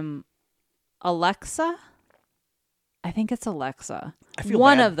 brought him Alexa. I think it's Alexa.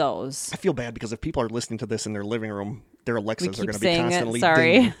 One of those. I feel bad because if people are listening to this in their living room, their Alexas are going to be constantly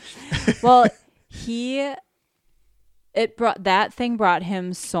Sorry. dinging. Well, that thing brought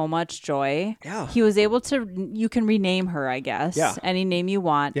him so much joy. Yeah. He was able to, you can rename her, I guess. Yeah. Any name you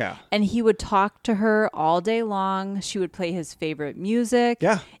want. Yeah. And he would talk to her all day long. She would play his favorite music.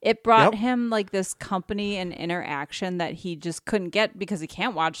 Yeah. It brought him like this company and interaction that he just couldn't get because he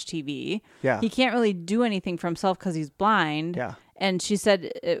can't watch TV. Yeah. He can't really do anything for himself because he's blind. Yeah. And she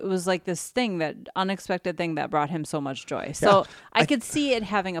said it was like this thing, that unexpected thing that brought him so much joy. So I could see it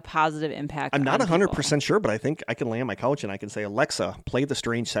having a positive impact. I'm not on 100% sure, but I think I can lay on my couch and I can say, Alexa, play the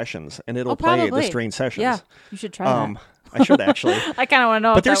Strange Sessions, and it'll play probably. the Strange Sessions. Yeah, you should try that. I should actually. I kind of want to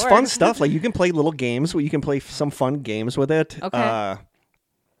know. But if there's that fun works. stuff. Like you can play little games. You can play some fun games with it. Okay.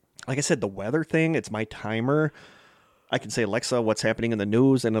 Like I said, the weather thing, it's my timer. I can say, Alexa, what's happening in the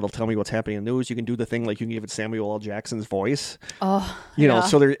news, and it'll tell me what's happening in the news. You can do the thing like you can give it Samuel L. Jackson's voice. Oh, you know,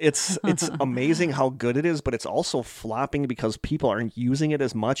 so it's amazing how good it is, but it's also flopping because people aren't using it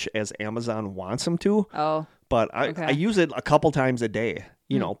as much as Amazon wants them to. Oh. But I use it a couple times a day,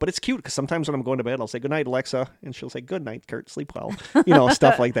 you know, but it's cute because sometimes when I'm going to bed, I'll say, good night, Alexa, and she'll say, good night, Kurt, sleep well, you know,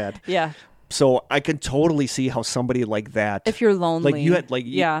 stuff like that. Yeah. So I can totally see how somebody like that, if you're lonely,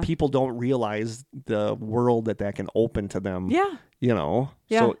 people don't realize the world that can open to them. Yeah. You know.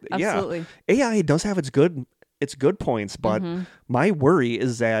 Yeah. So absolutely. AI does have its good points, but my worry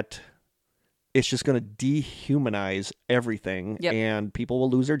is that it's just going to dehumanize everything, and people will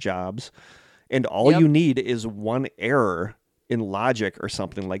lose their jobs, and all you need is one error in logic or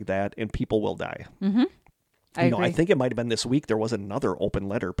something like that, and people will die. Mm-hmm. I think it might have been this week. There was another open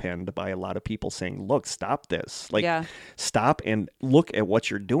letter penned by a lot of people saying, look, stop this. Like, stop and look at what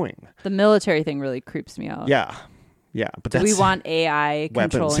you're doing. The military thing really creeps me out. Yeah. Yeah. But we want AI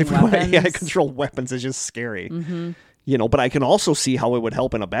weapons. controlling weapons. AI controlled weapons is just scary. Mm-hmm. You know, but I can also see how it would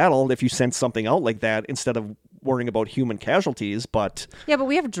help in a battle if you sent something out like that instead of worrying about human casualties. But yeah, but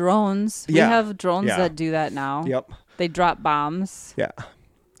we have drones. We have drones that do that now. Yep. They drop bombs. Yeah.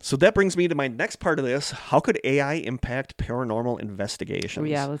 So that brings me to my next part of this. How could AI impact paranormal investigations? Oh,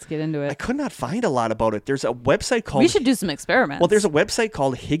 yeah, let's get into it. I could not find a lot about it. There's a website called... We should do some experiments. Well, there's a website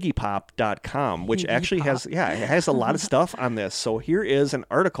called higgypop.com, which actually has it has a lot of stuff on this. So here is an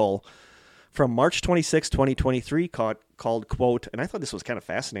article from March 26, 2023 called, quote, and I thought this was kind of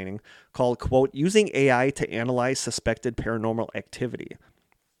fascinating, called, quote, Using AI to Analyze Suspected Paranormal Activity.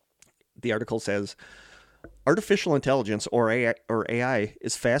 The article says... Artificial intelligence, or AI,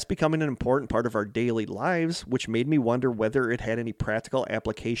 is fast becoming an important part of our daily lives, which made me wonder whether it had any practical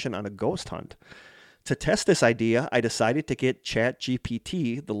application on a ghost hunt. To test this idea, I decided to get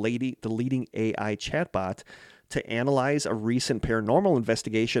ChatGPT, the leading AI chatbot, to analyze a recent paranormal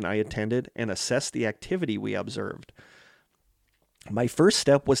investigation I attended and assess the activity we observed. My first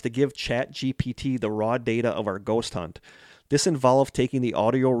step was to give ChatGPT the raw data of our ghost hunt. This involved taking the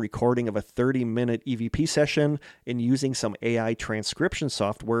audio recording of a 30-minute EVP session and using some AI transcription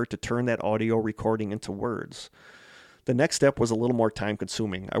software to turn that audio recording into words. The next step was a little more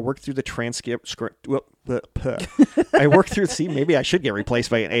time-consuming. I worked through the transcript. I worked through. See, maybe I should get replaced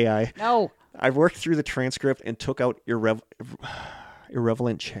by an AI. No. I worked through the transcript and took out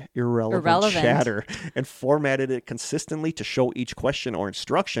irrelevant chatter and formatted it consistently to show each question or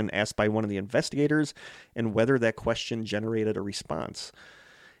instruction asked by one of the investigators and whether that question generated a response.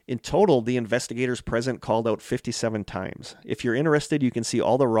 In total, the investigators present called out 57 times. If you're interested, you can see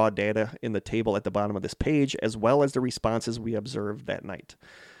all the raw data in the table at the bottom of this page, as well as the responses we observed that night.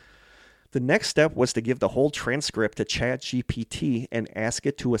 The next step was to give the whole transcript to ChatGPT and ask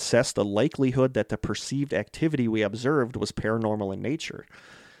it to assess the likelihood that the perceived activity we observed was paranormal in nature.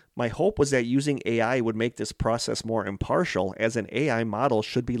 My hope was that using AI would make this process more impartial, as an AI model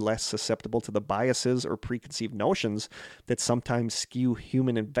should be less susceptible to the biases or preconceived notions that sometimes skew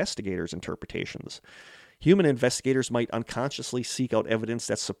human investigators' interpretations. Human investigators might unconsciously seek out evidence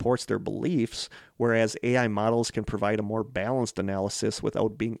that supports their beliefs, whereas AI models can provide a more balanced analysis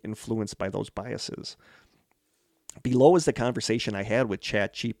without being influenced by those biases. Below is the conversation I had with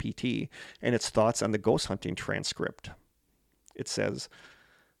ChatGPT and its thoughts on the ghost hunting transcript. It says,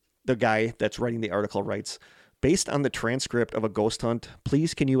 the guy that's writing the article writes, based on the transcript of a ghost hunt,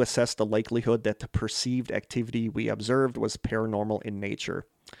 please can you assess the likelihood that the perceived activity we observed was paranormal in nature?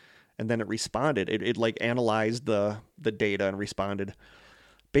 And then it responded. It like analyzed the data and responded.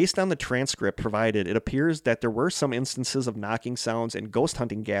 Based on the transcript provided, it appears that there were some instances of knocking sounds and ghost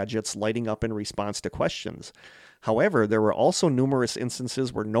hunting gadgets lighting up in response to questions. However, there were also numerous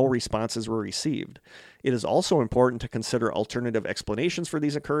instances where no responses were received. It is also important to consider alternative explanations for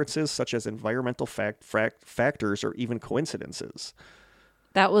these occurrences, such as environmental factors or even coincidences.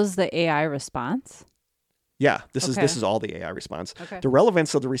 That was the AI response? Yeah, this is all the AI response. Okay. The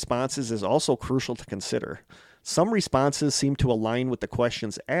relevance of the responses is also crucial to consider. Some responses seem to align with the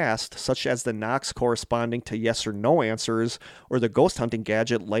questions asked, such as the knocks corresponding to yes or no answers, or the ghost hunting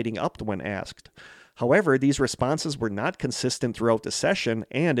gadget lighting up when asked. However, these responses were not consistent throughout the session,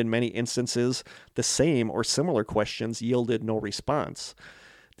 and in many instances, the same or similar questions yielded no response.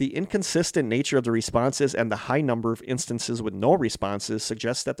 The inconsistent nature of the responses and the high number of instances with no responses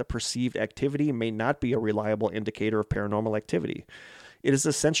suggests that the perceived activity may not be a reliable indicator of paranormal activity. It is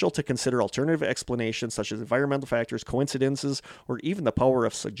essential to consider alternative explanations such as environmental factors, coincidences, or even the power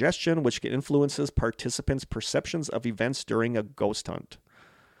of suggestion, which influences participants' perceptions of events during a ghost hunt.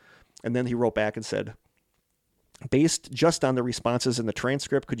 And then he wrote back and said, based just on the responses in the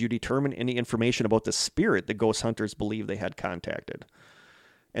transcript, could you determine any information about the spirit the ghost hunters believe they had contacted?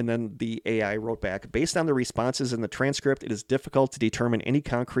 And then the AI wrote back, based on the responses in the transcript, it is difficult to determine any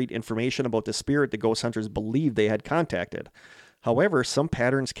concrete information about the spirit the ghost hunters believe they had contacted. However, some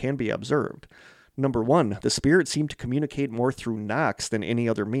patterns can be observed. Number one, the spirit seemed to communicate more through knocks than any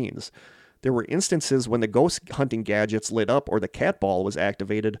other means. There were instances when the ghost hunting gadgets lit up or the cat ball was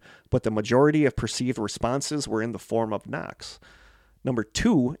activated, but the majority of perceived responses were in the form of knocks. Number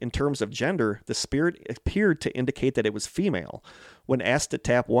two, in terms of gender, the spirit appeared to indicate that it was female. When asked to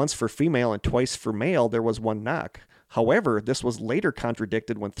tap once for female and twice for male, there was one knock. However, this was later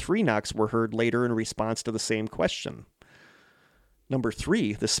contradicted when 3 knocks were heard later in response to the same question. Number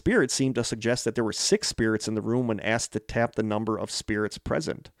 3, the spirit seemed to suggest that there were 6 spirits in the room when asked to tap the number of spirits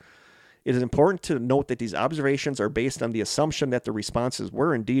present. It is important to note that these observations are based on the assumption that the responses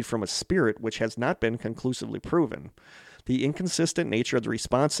were indeed from a spirit, which has not been conclusively proven. The inconsistent nature of the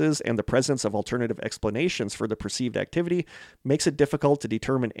responses and the presence of alternative explanations for the perceived activity makes it difficult to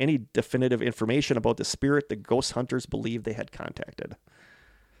determine any definitive information about the spirit the ghost hunters believe they had contacted.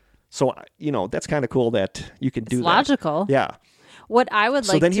 So, that's kind of cool that you can do that. Logical. Yeah. What I would like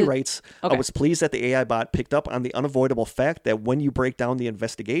to... So then he writes, Okay. I was pleased that the AI bot picked up on the unavoidable fact that when you break down the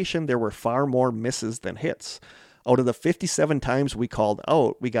investigation, there were far more misses than hits. Out of the 57 times we called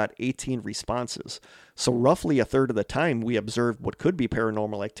out, we got 18 responses. So roughly a third of the time we observed what could be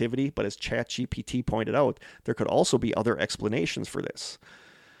paranormal activity, but as ChatGPT pointed out, there could also be other explanations for this.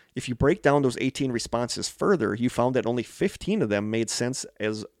 If you break down those 18 responses further, you found that only 15 of them made sense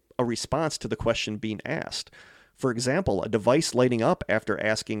as a response to the question being asked. For example, a device lighting up after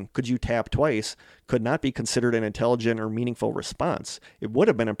asking, could you tap twice, could not be considered an intelligent or meaningful response. It would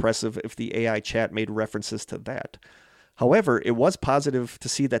have been impressive if the AI chat made references to that. However, it was positive to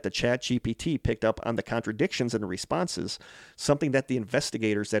see that the ChatGPT picked up on the contradictions in the responses, something that the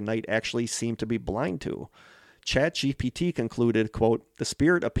investigators that night actually seemed to be blind to. ChatGPT concluded, quote, the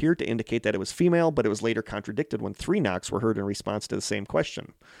spirit appeared to indicate that it was female, but it was later contradicted when 3 knocks were heard in response to the same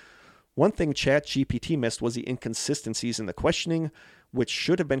question. One thing ChatGPT missed was the inconsistencies in the questioning, which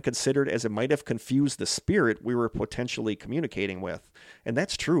should have been considered as it might have confused the spirit we were potentially communicating with. And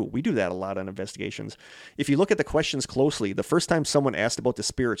that's true. We do that a lot on investigations. If you look at the questions closely, the first time someone asked about the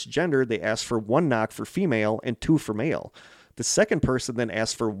spirit's gender, they asked for 1 knock for female and 2 for male. The second person then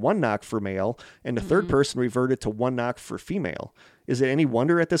asked for 1 knock for male, and the third person reverted to 1 knock for female. Is it any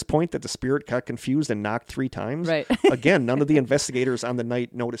wonder at this point that the spirit got confused and knocked 3 times? Right. Again, none of the investigators on the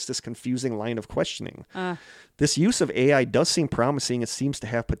night noticed this confusing line of questioning. This use of AI does seem promising and seems to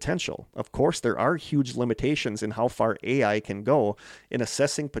have potential. Of course, there are huge limitations in how far AI can go in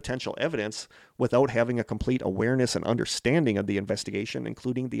assessing potential evidence without having a complete awareness and understanding of the investigation,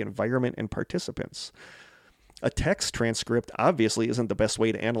 including the environment and participants. A text transcript obviously isn't the best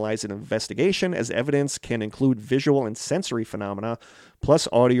way to analyze an investigation, as evidence can include visual and sensory phenomena, plus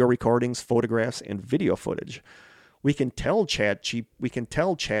audio recordings, photographs, and video footage. We can tell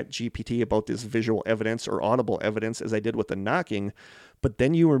ChatGPT about this visual evidence or audible evidence, as I did with the knocking, but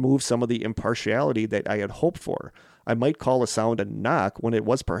then you remove some of the impartiality that I had hoped for. I might call a sound a knock when it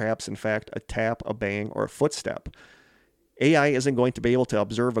was perhaps, in fact, a tap, a bang, or a footstep. AI isn't going to be able to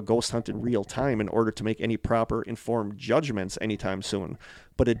observe a ghost hunt in real time in order to make any proper informed judgments anytime soon,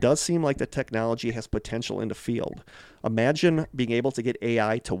 but it does seem like the technology has potential in the field. Imagine being able to get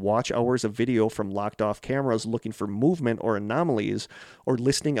AI to watch hours of video from locked off cameras looking for movement or anomalies, or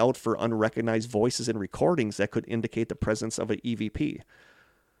listening out for unrecognized voices and recordings that could indicate the presence of an EVP.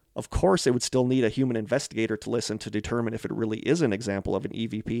 Of course, it would still need a human investigator to listen to determine if it really is an example of an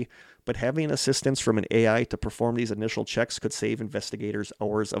EVP, but having assistance from an AI to perform these initial checks could save investigators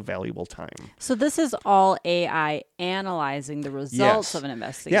hours of valuable time. So this is all AI analyzing the results of an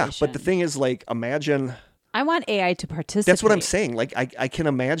investigation. Yeah, but the thing is, imagine... I want AI to participate. That's what I'm saying. I can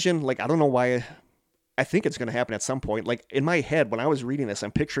imagine, I don't know why... I think it's going to happen at some point. In my head, when I was reading this,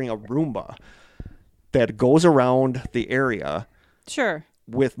 I'm picturing a Roomba that goes around the area. Sure.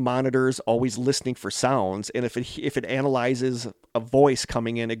 With monitors always listening for sounds, and if it analyzes a voice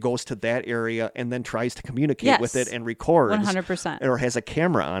coming in, it goes to that area and then tries to communicate with it and records 100%, or has a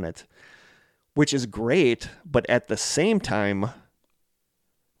camera on it, which is great. But at the same time,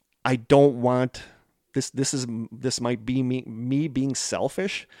 I don't want this might be me being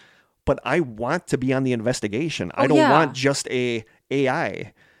selfish, but I want to be on the investigation. I don't yeah. want just a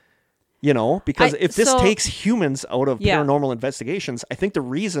AI. Because if this takes humans out of paranormal investigations, I think the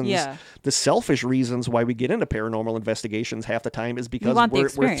reasons, the selfish reasons why we get into paranormal investigations half the time is because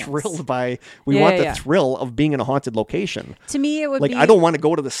we're thrilled by, we want the thrill of being in a haunted location. To me, it would be... I don't want to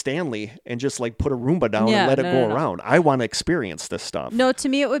go to the Stanley and just put a Roomba down and let it go around. I want to experience this stuff. No, to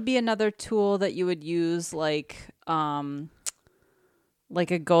me, it would be another tool that you would use like a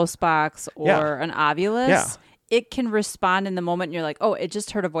ghost box or an Ovilus. Yeah. It can respond in the moment and you're like, oh, it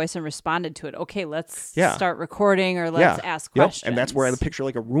just heard a voice and responded to it. Okay, let's start recording or let's ask questions. And that's where I picture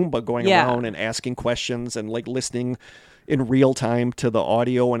a Roomba going around and asking questions and listening in real time to the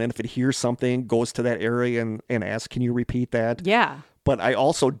audio. And then if it hears something, goes to that area and asks, can you repeat that? Yeah. But I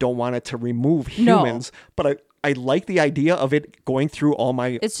also don't want it to remove humans. But I like the idea of it going through all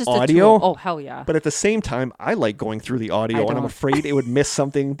my it's just audio. A tool. Oh, hell yeah. But at the same time, I like going through the audio, and I'm afraid it would miss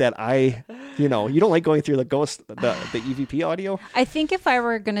something that you don't like going through the EVP audio? I think if I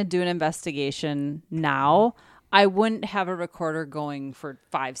were going to do an investigation now, I wouldn't have a recorder going for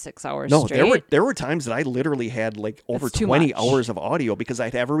 5-6 hours straight. No, there were times that I literally had over 20 hours of audio because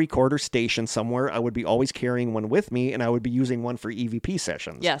I'd have a recorder station somewhere. I would be always carrying one with me, and I would be using one for EVP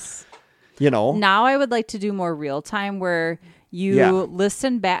sessions. Yes. Now I would like to do more real time where you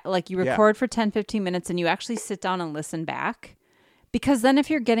listen back, you record for 10-15 minutes and you actually sit down and listen back. Because then if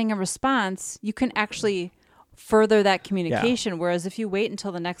you're getting a response, you can actually further that communication. Whereas if you wait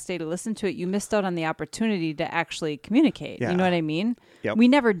until the next day to listen to it, you missed out on the opportunity to actually communicate. You know what I mean? Yep. We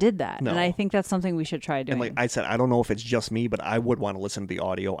never did that. No. And I think that's something we should try doing. And I said, I don't know if it's just me, but I would want to listen to the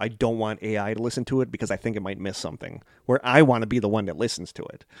audio. I don't want AI to listen to it because I think it might miss something where I want to be the one that listens to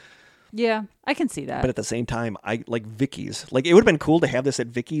it. Yeah, I can see that. But at the same time, I like Vicky's. It would have been cool to have this at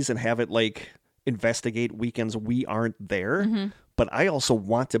Vicky's and have it investigate weekends we aren't there. Mm-hmm. But I also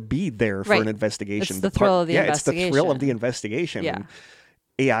want to be there for an investigation. It's the thrill of the investigation. Yeah, it's the thrill of the investigation. Yeah. And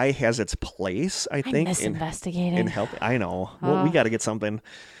AI has its place, I think. Miss investigating. In help. I know. Well, we got to get something.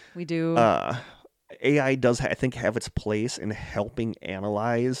 We do. AI does, I think, have its place in helping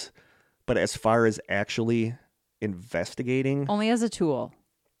analyze. But as far as actually investigating. Only as a tool.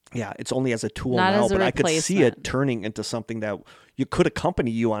 Yeah, it's only as a tool Not now, as a but I could see it replacement. turning into something that you could accompany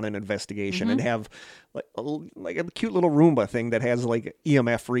you on an investigation and have like a cute little Roomba thing that has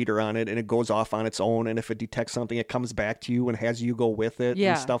EMF reader on it and it goes off on its own. And if it detects something, it comes back to you and has you go with it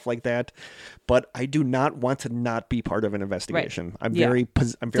and stuff like that. But I do not want to not be part of an investigation. Right. I'm very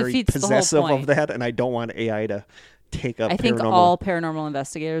Defeats the whole possessive point. of that, and I don't want AI to take up. I think all paranormal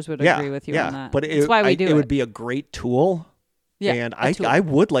investigators would agree with you on that. But that's why we do it. It would be a great tool. Yeah, and I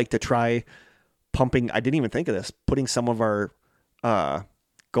would like to try pumping. I didn't even think of this. Putting some of our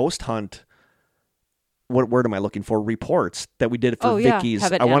ghost hunt. What word am I looking for? Reports that we did for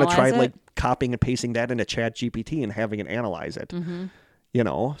Vicky's. I want to try copying and pasting that into ChatGPT and having it analyze it.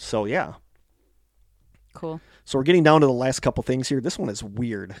 Mm-hmm. So yeah. Cool. So we're getting down to the last couple things here. This one is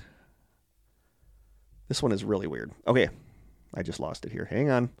weird. This one is really weird. Okay, I just lost it here.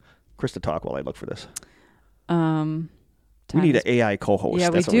 Hang on, Krista, talk while I look for this. We need an AI co-host. Yeah,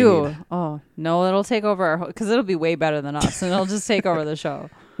 That's we do. What we need. Oh no, it'll take over because it'll be way better than us, and it'll just take over the show.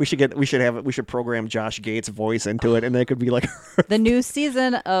 We should program Josh Gates' voice into it, and they could be like. The new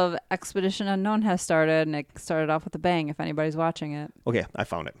season of Expedition Unknown has started, and it started off with a bang. If anybody's watching it. Okay, I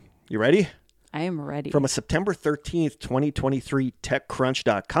found it. You ready? I am ready. From a September 13th, 2023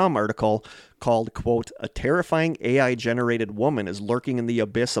 TechCrunch.com article called, quote, "A terrifying AI-generated woman is lurking in the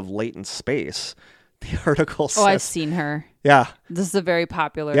abyss of latent space." The article says... Oh, I've seen her. Yeah. This is a very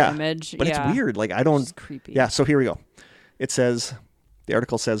popular image. But it's weird. It's creepy. Yeah, so here we go. It says, the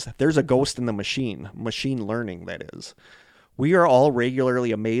article says, "There's a ghost in the machine learning, that is. We are all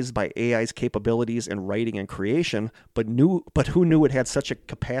regularly amazed by AI's capabilities in writing and creation, but who knew it had such a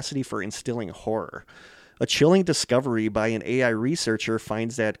capacity for instilling horror? A chilling discovery by an AI researcher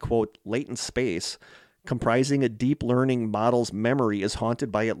finds that, quote, latent space, comprising a deep learning model's memory, is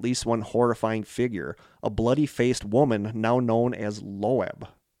haunted by at least one horrifying figure, a bloody-faced woman now known as Loab,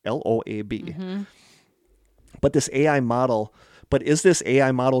 L-O-A-B. Mm-hmm. But is this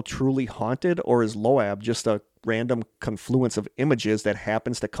AI model truly haunted, or is Loab just a random confluence of images that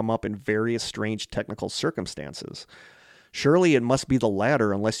happens to come up in various strange technical circumstances? Surely it must be the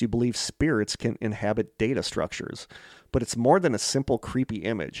latter, unless you believe spirits can inhabit data structures. But it's more than a simple creepy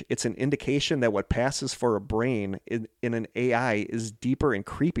image. It's an indication that what passes for a brain in an AI is deeper and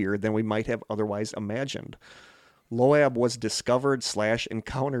creepier than we might have otherwise imagined. Loab was discovered /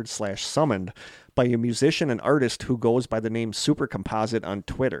 encountered / summoned by a musician and artist who goes by the name Supercomposite on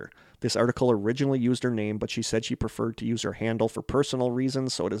Twitter. This article originally used her name, but she said she preferred to use her handle for personal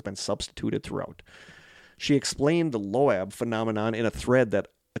reasons, so it has been substituted throughout. She explained the Loab phenomenon in a thread that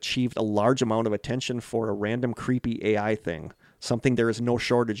achieved a large amount of attention for a random creepy AI thing, something there is no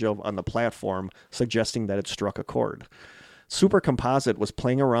shortage of on the platform, suggesting that it struck a chord. Supercomposite was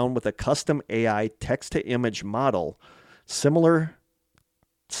playing around with a custom AI text-to-image model, similar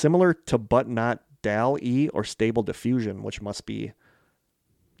to but not DALL-E or Stable Diffusion, which must be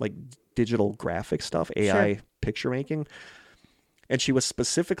like digital graphic stuff, AI picture making. And she was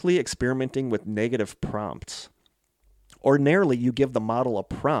specifically experimenting with negative prompts. Ordinarily, you give the model a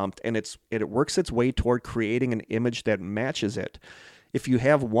prompt and it works its way toward creating an image that matches it. If you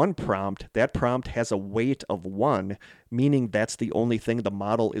have one prompt, that prompt has a weight of 1, meaning that's the only thing the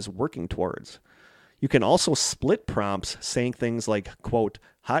model is working towards. You can also split prompts saying things like, quote,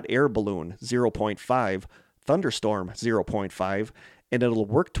 hot air balloon 0.5, thunderstorm 0.5, and it'll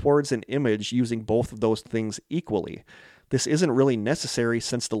work towards an image using both of those things equally. This isn't really necessary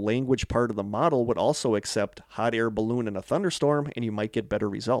since the language part of the model would also accept hot air balloon and a thunderstorm, and you might get better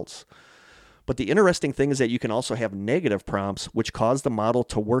results. But the interesting thing is that you can also have negative prompts, which cause the model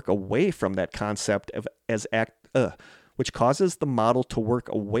to work away from that concept which causes the model to work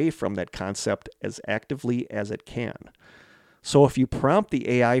away from that concept as actively as it can. So if you prompt the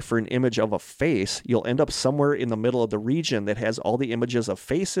AI for an image of a face, you'll end up somewhere in the middle of the region that has all the images of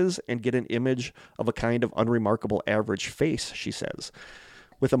faces and get an image of a kind of unremarkable average face, she says.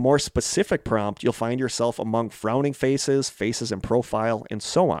 With a more specific prompt, you'll find yourself among frowning faces, faces in profile, and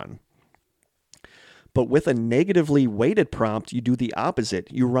so on. But with a negatively weighted prompt, you do the opposite.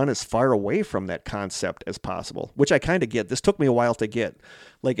 You run as far away from that concept as possible, which I kind of get. This took me a while to get.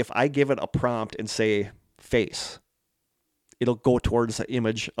 Like if I give it a prompt and say face, it'll go towards the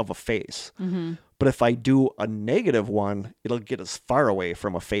image of a face. Mm-hmm. But if I do a negative one, it'll get as far away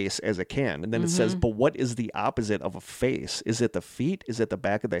from a face as it can. And then it says, but what is the opposite of a face? Is it the feet? Is it the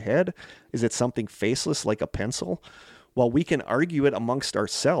back of the head? Is it something faceless like a pencil? While we can argue it amongst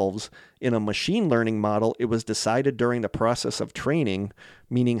ourselves, in a machine learning model, it was decided during the process of training,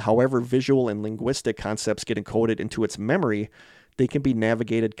 meaning however visual and linguistic concepts get encoded into its memory, they can be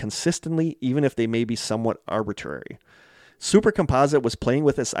navigated consistently, even if they may be somewhat arbitrary. Supercomposite was playing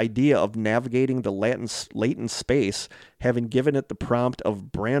with this idea of navigating the latent space, having given it the prompt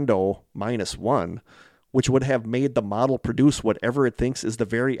of Brando -1, which would have made the model produce whatever it thinks is the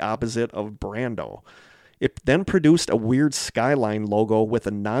very opposite of Brando. It then produced a weird skyline logo with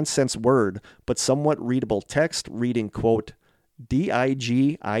a nonsense word, but somewhat readable text reading, quote,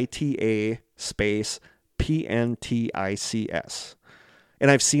 DIGITA space PNTICS.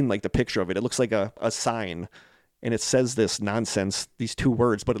 And I've seen like the picture of it. It looks like a sign, and it says this nonsense, these two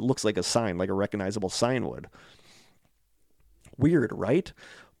words, but it looks like a sign, like a recognizable sign would. Weird, right?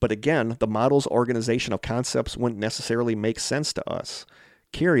 But again, the model's organization of concepts wouldn't necessarily make sense to us.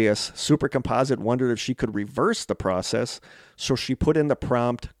 Curious, Supercomposite wondered if she could reverse the process, so she put in the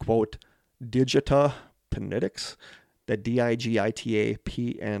prompt, quote, Digita Penitics, the DIGITA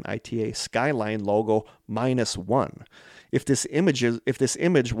PNITA skyline logo -1. If this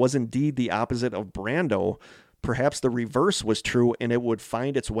image was indeed the opposite of Brando, perhaps the reverse was true and it would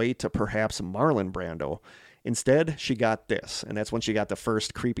find its way to perhaps Marlon Brando. Instead, she got this, and that's when she got the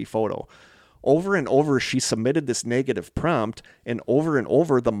first creepy photo. Over and over, she submitted this negative prompt, and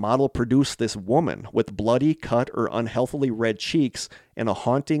over the model produced this woman with bloody, cut, or unhealthily red cheeks and a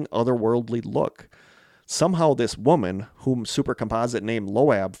haunting, otherworldly look. Somehow this woman, whom Supercomposite named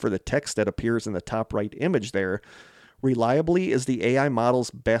Loab for the text that appears in the top right image there, reliably is the AI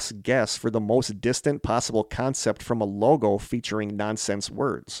model's best guess for the most distant possible concept from a logo featuring nonsense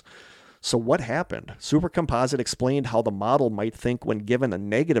words. So what happened? Supercomposite explained how the model might think when given a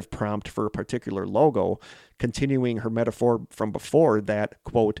negative prompt for a particular logo, continuing her metaphor from before that,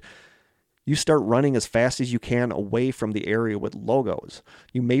 quote, you start running as fast as you can away from the area with logos.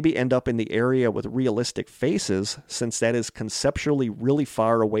 You maybe end up in the area with realistic faces, since that is conceptually really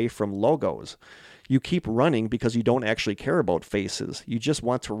far away from logos. You keep running because you don't actually care about faces. You just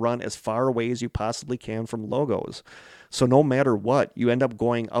want to run as far away as you possibly can from logos. So no matter what, you end up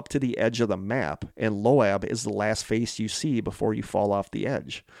going up to the edge of the map, and Loab is the last face you see before you fall off the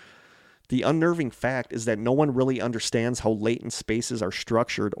edge. The unnerving fact is that no one really understands how latent spaces are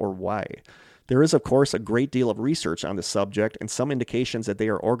structured or why. There is, of course, a great deal of research on the subject and some indications that they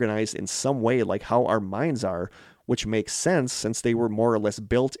are organized in some way like how our minds are, which makes sense since they were more or less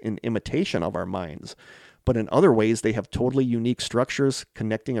built in imitation of our minds. But in other ways, they have totally unique structures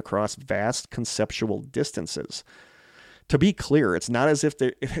connecting across vast conceptual distances. To be clear, it's not as if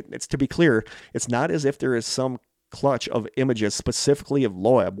there is some clutch of images specifically of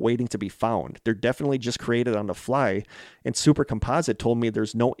Loeb waiting to be found. They're definitely just created on the fly, and Super Composite told me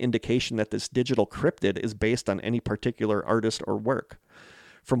there's no indication that this digital cryptid is based on any particular artist or work.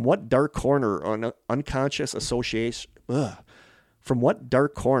 From what dark corner unconscious association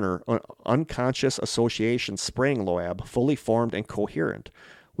sprang Loeb, fully formed and coherent?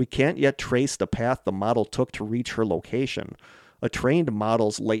 We can't yet trace the path the model took to reach her location. A trained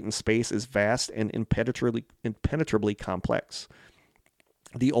model's latent space is vast and impenetrably complex.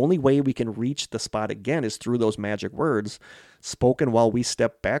 The only way we can reach the spot again is through those magic words, spoken while we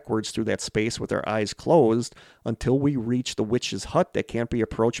step backwards through that space with our eyes closed until we reach the witch's hut that can't be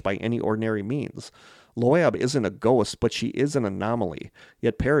approached by any ordinary means. Loeb isn't a ghost, but she is an anomaly.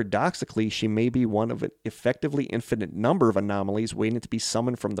 Yet paradoxically, she may be one of an effectively infinite number of anomalies waiting to be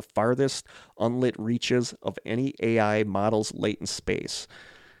summoned from the farthest unlit reaches of any AI model's latent space.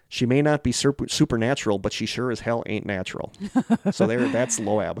 She may not be supernatural, but she sure as hell ain't natural. So that's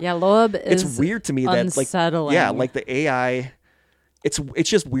Loeb. Yeah, Loeb is It's weird to me that unsettling. the AI, it's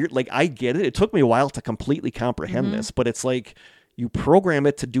just weird. Like, I get it. It took me a while to completely comprehend this, but it's like you program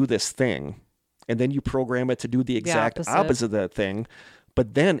it to do this thing, and then you program it to do the exact opposite of that thing,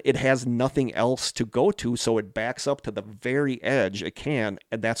 but then it has nothing else to go to, so it backs up to the very edge it can,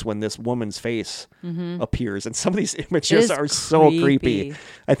 and that's when this woman's face appears. And some of these images are so creepy.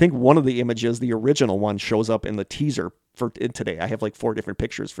 I think one of the images, the original one, shows up in the teaser for today. I have like 4 different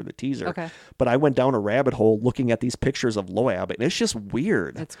pictures for the teaser. Okay. But I went down a rabbit hole looking at these pictures of Loeb, and it's just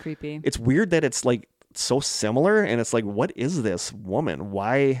weird. It's creepy. It's weird that it's like so similar, and it's like, what is this woman?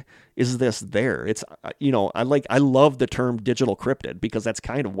 Why is this there? It's I love the term digital cryptid because that's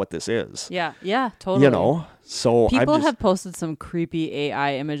kind of what this is. Yeah, totally. So people have posted some creepy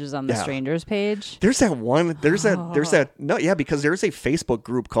AI images on the strangers page. There's that one. There's that. No, yeah, because there's a Facebook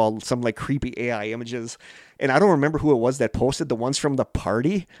group called some like creepy AI images, and I don't remember who it was that posted the ones from the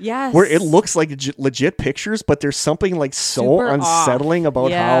party. Yes, where it looks like legit pictures, but there's something like so super unsettling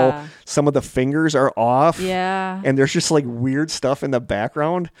about how some of the fingers are off. Yeah, and there's just like weird stuff in the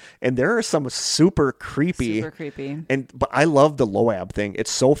background, and there are some super creepy. But I love the Loeb thing.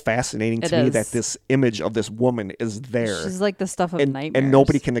 It's so fascinating to me that this image of this woman is there. She's like the stuff of nightmares. And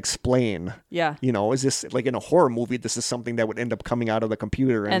nobody can explain. Yeah. Is this like in a horror movie, this is something that would end up coming out of the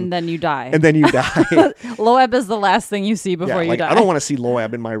computer. And then you die. Loeb is the last thing you see before you die. I don't want to see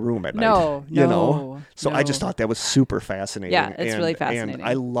Loeb in my room at night. No. So I just thought that was super fascinating. Yeah, it's really fascinating. And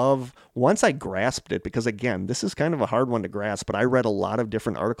I love, once I grasped it, because again, this is kind of a hard one to grasp, but I read a lot of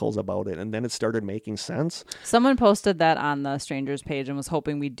different articles about it, and then it started making sense. Someone posted that on the strangers page and was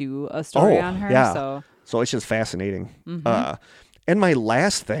hoping we'd do a story on her. Yeah. So it's just fascinating. And my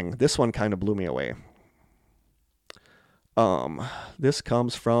last thing, this one kind of blew me away. This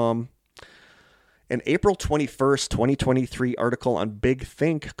comes from an April 21st, 2023 article on Big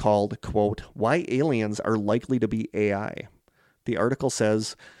Think called, quote, "Why Aliens Are Likely to Be AI." The article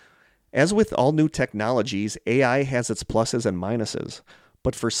says, "As with all new technologies, AI has its pluses and minuses.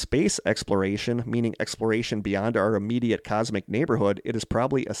 But for space exploration, meaning exploration beyond our immediate cosmic neighborhood, it is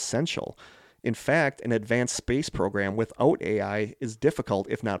probably essential. In fact, an advanced space program without AI is difficult,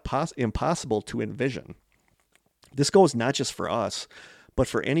 if not impossible, to envision. This goes not just for us, but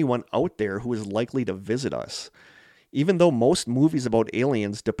for anyone out there who is likely to visit us. Even though most movies about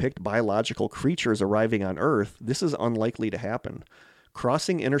aliens depict biological creatures arriving on Earth, this is unlikely to happen.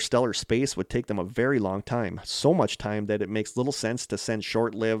 Crossing interstellar space would take them a very long time, so much time that it makes little sense to send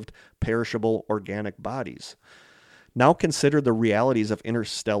short-lived, perishable, organic bodies. Now consider the realities of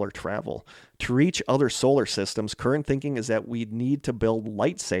interstellar travel. To reach other solar systems, current thinking is that we'd need to build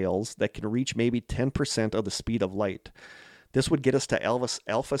light sails that can reach maybe 10% of the speed of light. This would get us to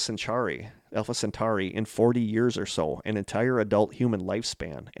Alpha Centauri in 40 years or so, an entire adult human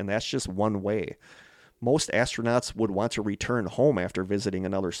lifespan, and that's just one way. Most astronauts would want to return home after visiting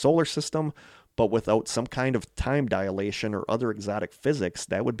another solar system, but without some kind of time dilation or other exotic physics,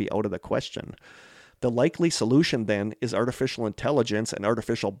 that would be out of the question. The likely solution, then, is artificial intelligence and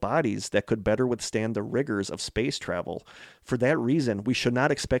artificial bodies that could better withstand the rigors of space travel. For that reason, we should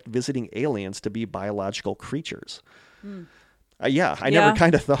not expect visiting aliens to be biological creatures." I never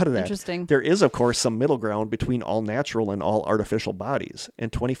kind of thought of that. Interesting. There is, of course, some middle ground between all natural and all artificial bodies,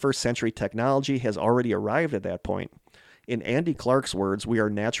 and 21st century technology has already arrived at that point. In Andy Clark's words, we are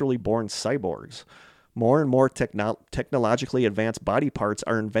naturally born cyborgs. More and more technologically advanced body parts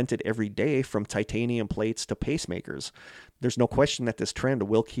are invented every day, from titanium plates to pacemakers. There's no question that this trend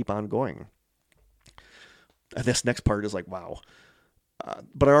will keep on going. This next part is like, wow.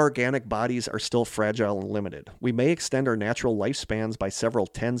 But our organic bodies are still fragile and limited. We may extend our natural lifespans by several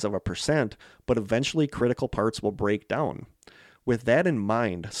tenths of a percent, but eventually critical parts will break down. With that in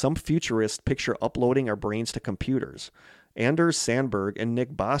mind, some futurists picture uploading our brains to computers. Anders Sandberg and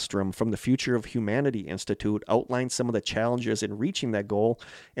Nick Bostrom from the Future of Humanity Institute outlined some of the challenges in reaching that goal,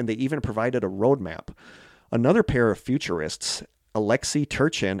 and they even provided a roadmap. Another pair of futurists, Alexei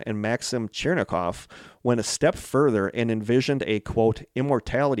Turchin and Maxim Chernikov, went a step further and envisioned a, quote,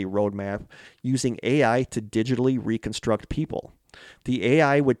 immortality roadmap using AI to digitally reconstruct people. The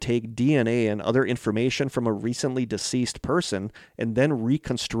AI would take DNA and other information from a recently deceased person and then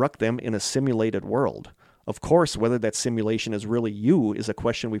reconstruct them in a simulated world. Of course, whether that simulation is really you is a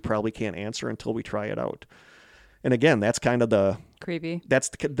question we probably can't answer until we try it out. And again, that's kind of the creepy. That's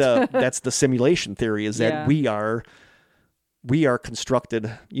the simulation theory, is that we are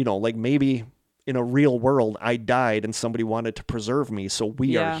constructed, like maybe in a real world I died and somebody wanted to preserve me, so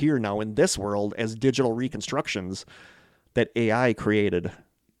we are here now in this world as digital reconstructions that AI created,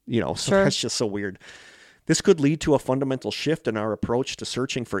 so that's just so weird. This could lead to a fundamental shift in our approach to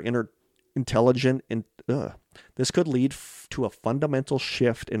searching for intelligent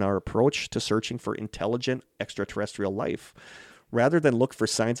extraterrestrial life. Rather than look for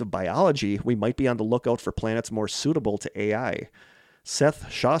signs of biology, we might be on the lookout for planets more suitable to AI. Seth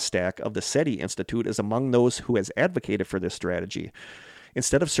Shostak of the SETI Institute is among those who has advocated for this strategy.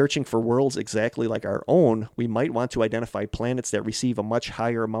 Instead of searching for worlds exactly like our own, we might want to identify planets that receive a much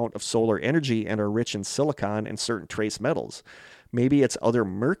higher amount of solar energy and are rich in silicon and certain trace metals. Maybe it's other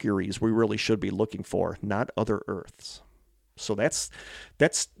Mercuries we really should be looking for, not other Earths. So that's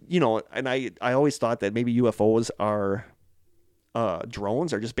and I always thought that maybe UFOs are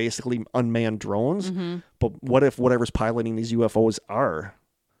drones, are just basically unmanned drones. Mm-hmm. But what if whatever's piloting these UFOs are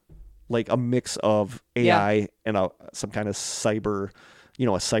like a mix of AI and some kind of cyber, a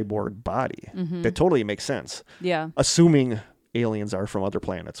cyborg body? Mm-hmm. That totally makes sense. Yeah. Assuming aliens are from other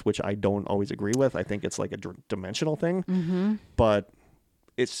planets, which I don't always agree with. I think it's like a dimensional thing. Mm-hmm. But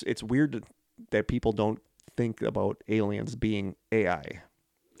it's weird that people don't think about aliens being AI.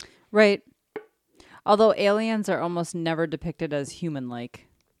 Right. Although aliens are almost never depicted as human-like.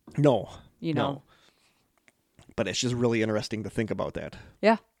 No. No. But it's just really interesting to think about that.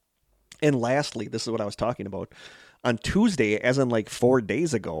 Yeah. And lastly, this is what I was talking about. On Tuesday, as in like 4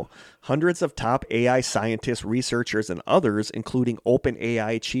 days ago, hundreds of top AI scientists, researchers, and others, including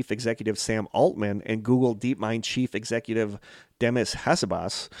OpenAI Chief Executive Sam Altman and Google DeepMind Chief Executive Demis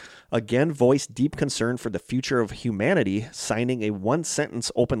Hassabis, again voiced deep concern for the future of humanity, signing a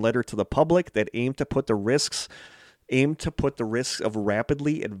one-sentence open letter to the public that aimed to put the risks of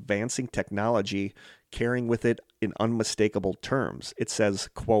rapidly advancing technology, carrying with it in unmistakable terms. It says,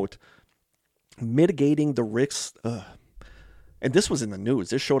 quote, mitigating the risks, and this was in the news.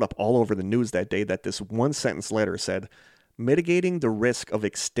 This showed up all over the news that day, that this one-sentence letter said, mitigating the risk of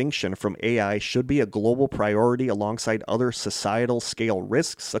extinction from AI should be a global priority alongside other societal scale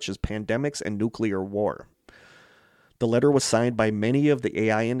risks such as pandemics and nuclear war. The letter was signed by many of the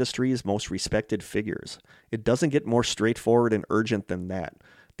AI industry's most respected figures. It doesn't get more straightforward and urgent than that.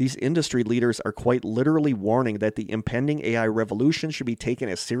 These industry leaders are quite literally warning that the impending AI revolution should be taken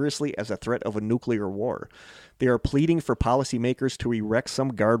as seriously as a threat of a nuclear war. They are pleading for policymakers to erect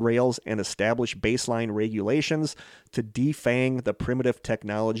some guardrails and establish baseline regulations to defang the primitive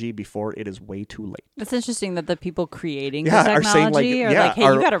technology before it is way too late. It's interesting that the people creating the technology are like, hey,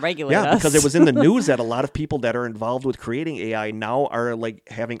 you got to regulate us. Yeah, because it was in the news that a lot of people that are involved with creating AI now are like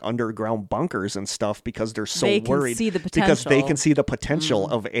having underground bunkers and stuff because they're so worried. Because they can see the potential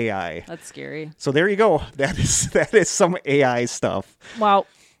of AI. That's scary. So there you go. That is some AI stuff. Wow.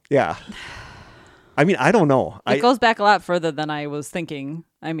 Yeah. I mean, I don't know. It goes back a lot further than I was thinking.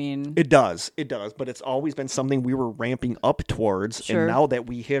 I mean... It does. But it's always been something we were ramping up towards. Sure. And now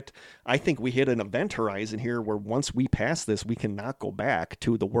that I think we hit an event horizon here where once we pass this, we cannot go back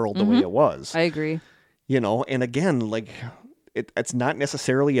to the world the way it was. I agree. And again, like, it's not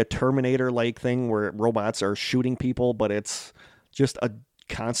necessarily a Terminator-like thing where robots are shooting people, but it's just a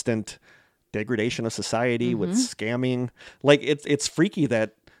constant degradation of society with scamming. Like, it's freaky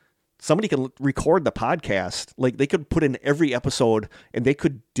that somebody can record the podcast. Like, they could put in every episode and they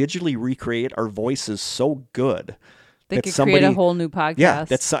could digitally recreate our voices so good. They could create a whole new podcast.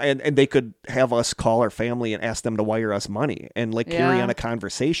 Yeah, and they could have us call our family and ask them to wire us money and like carry on a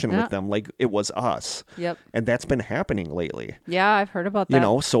conversation with them like it was us. Yep. And that's been happening lately. Yeah, I've heard about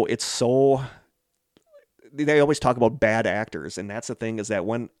that. So it's so... They always talk about bad actors, and that's the thing, is that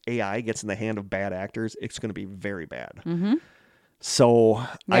when AI gets in the hand of bad actors, it's going to be very bad. Mm-hmm. So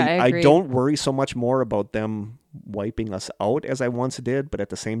I don't worry so much more about them wiping us out as I once did, but at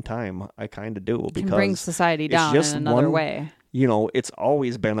the same time, I kind of do, because can bring society down in another way. You know, it's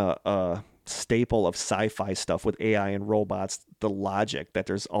always been a staple of sci-fi stuff with AI and robots, the logic, that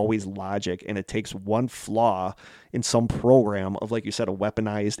there's always logic, and it takes one flaw in some program of, like you said, a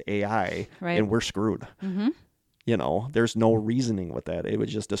weaponized AI, right, and we're screwed. Mm-hmm. You know, there's no reasoning with that. It would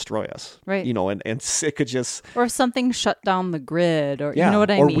just destroy us. Right. You know, and it could just... Or if something shut down the grid, or yeah, you know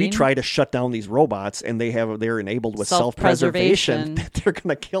what I mean? Or we try to shut down these robots, and they're enabled with self-preservation. They're going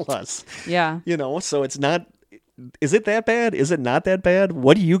to kill us. Yeah. You know, so it's not... Is it that bad? Is it not that bad?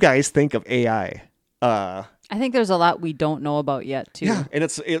 What do you guys think of AI? I think there's a lot we don't know about yet, too. Yeah, and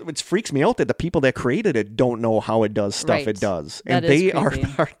it freaks me out that the people that created it don't know how it does stuff it does. And that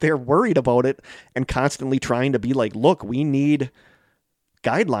is they're worried about it and constantly trying to be like, look, we need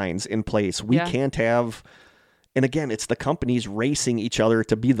guidelines in place. We can't have... And again, it's the companies racing each other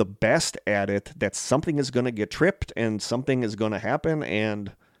to be the best at it, that something is going to get tripped and something is going to happen,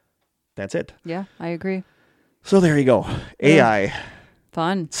 and that's it. Yeah, I agree. So there you go. AI.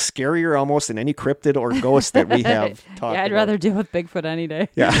 Fun. Scarier almost than any cryptid or ghost that we have talked Yeah, I'd about. rather deal with Bigfoot any day.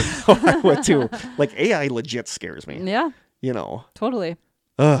 Yeah, I would too. Like, AI legit scares me. Yeah. You know. Totally.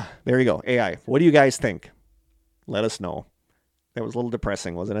 There you go. AI. What do you guys think? Let us know. That was a little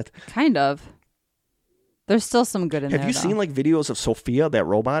depressing, wasn't it? Kind of. There's still some good in there. Have you though. seen like videos of Sophia, that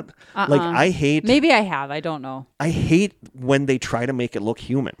robot? Like, I hate... Maybe I have. I don't know. I hate when they try to make it look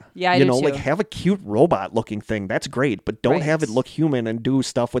human. Yeah, I you do know, too. like, have a cute robot looking thing. That's great, but don't have it look human and do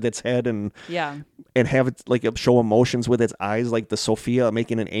stuff with its head and have it like show emotions with its eyes, like the Sophia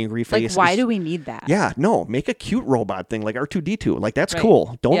making an angry face. Like, why do we need that? Yeah, no, make a cute robot thing like R2-D2. Like, that's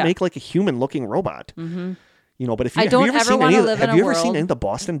cool. Don't make like a human looking robot. Mm-hmm. You know, but if you, have you ever seen any, have you ever seen any of the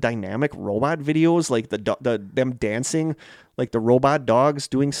Boston Dynamic robot videos, like them dancing, like the robot dogs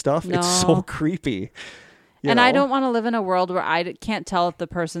doing stuff? No. It's so creepy. And I don't want to live in a world where I can't tell if the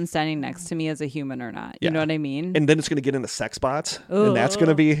person standing next to me is a human or not. You know what I mean? And then it's going to get into sex bots, and that's going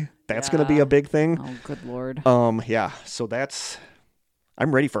to be a big thing. Oh, good Lord. Yeah. So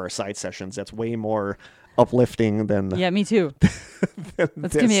I'm ready for our side sessions. That's way more uplifting than... Yeah, me too.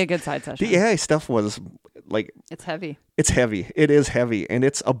 Let's give me a good side session. The AI stuff was like... It's heavy. It's heavy. It is heavy, and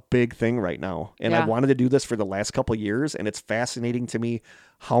it's a big thing right now. And I've wanted to do this for the last couple of years, and it's fascinating to me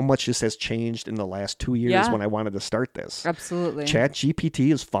how much this has changed in the last 2 years when I wanted to start this. Absolutely.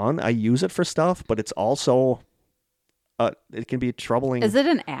 ChatGPT is fun. I use it for stuff, but it's also... it can be troubling. Is it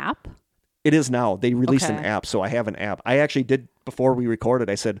an app? It is now. They released an app, so I have an app. I actually did, before we recorded,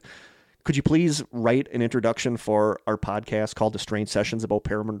 I said... Could you please write an introduction for our podcast called The Strange Sessions about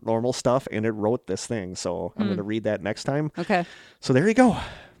paranormal stuff? And it wrote this thing. So I'm going to read that next time. Okay. So there you go.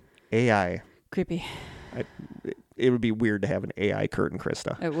 AI. Creepy. It would be weird to have an AI Kurt and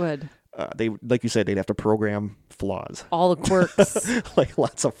Krista. It would. They, like you said, they'd have to program flaws. All the quirks. Like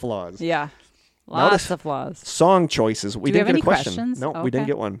lots of flaws. Yeah. Lots of flaws. Song choices. We didn't get a question. Questions? No, we didn't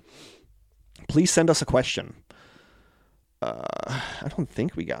get one. Please send us a question. I don't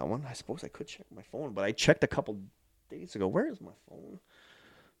think we got one. I suppose I could check my phone, but I checked a couple days ago. Where is my phone?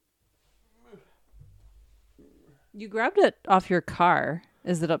 You grabbed it off your car.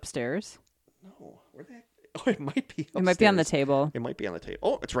 Is it upstairs? No. Where the heck? Oh, it might be upstairs. It might be on the table. It might be on the table.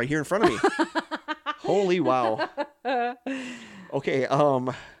 Oh, it's right here in front of me. Holy wow. Okay,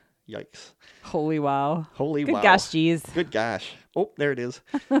 yikes. Holy wow. Holy Good wow. gosh, geez. Good gosh. Oh, there it is.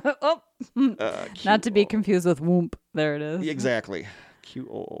 Oh. Not to be confused with whoomp. There it is. Exactly.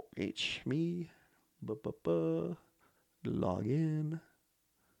 QOOH. Me. Log in.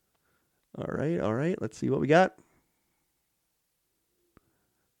 All right. Let's see what we got.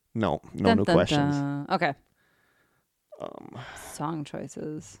 No questions. Okay. Song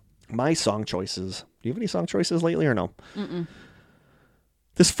choices. My song choices. Do you have any song choices lately or no? Mm-mm.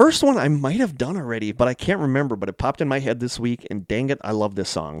 This first one I might have done already, but I can't remember. But it popped in my head this week, and dang it, I love this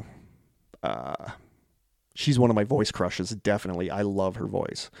song. She's one of my voice crushes, definitely. I love her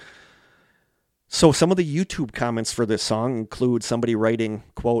voice. So some of the YouTube comments for this song include somebody writing,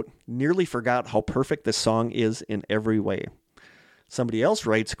 quote, "Nearly forgot how perfect this song is in every way." Somebody else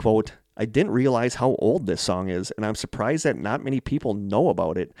writes, quote, "I didn't realize how old this song is, and I'm surprised that not many people know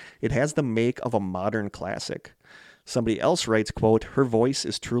about it. It has the make of a modern classic." Somebody else writes, quote, "Her voice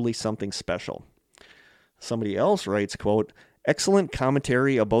is truly something special." Somebody else writes, quote, "Excellent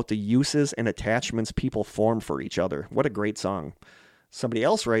commentary about the uses and attachments people form for each other. What a great song." Somebody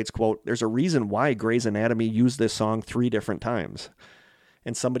else writes, quote, "There's a reason why Grey's Anatomy used this song 3 different times."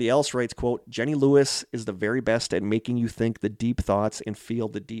 And somebody else writes, quote, "Jenny Lewis is the very best at making you think the deep thoughts and feel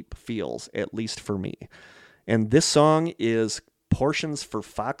the deep feels, at least for me." And this song is Portions for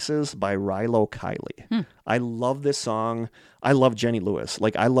Foxes by Rilo Kiley. I love this song. I love Jenny Lewis.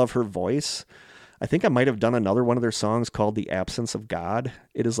 Like, I love her voice. I think I might have done another one of their songs called The Absence of God.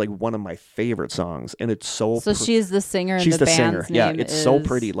 It is like one of my favorite songs, and it's so... So she's the singer, and she's the singer. band's name Yeah, it's so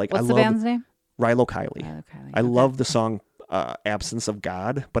pretty. Like, what's I the love band's name? Rilo Kiley. Rilo Kiley. I love the song Absence of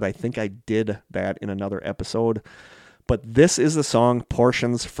God, but I think I did that in another episode. But this is the song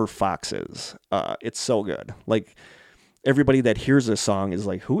Portions for Foxes. It's so good. Like, everybody that hears this song is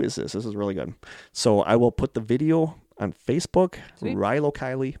like, who is this? This is really good. So I will put the video on Facebook. Sweet. Rilo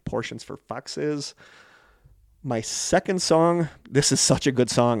Kiley, Portions for Foxes. My second song, this is such a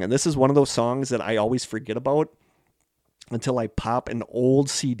good song. And this is one of those songs that I always forget about until I pop an old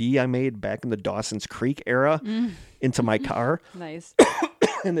CD I made back in the Dawson's Creek era into my car. Nice.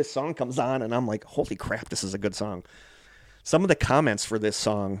 And this song comes on, and I'm like, holy crap, this is a good song. Some of the comments for this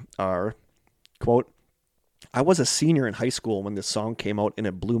song are, quote, I was a senior in high school when this song came out, and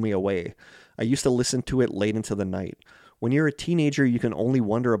it blew me away. I used to listen to it late into the night. When you're a teenager, you can only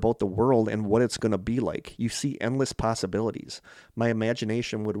wonder about the world and what it's going to be like. You see endless possibilities. My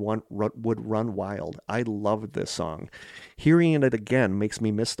imagination would run wild. I loved this song. Hearing it again makes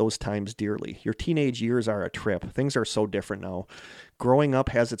me miss those times dearly. Your teenage years are a trip. Things are so different now. Growing up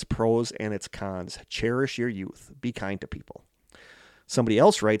has its pros and its cons. Cherish your youth. Be kind to people. Somebody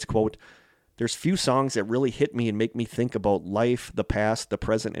else writes, quote, there's few songs that really hit me and make me think about life, the past, the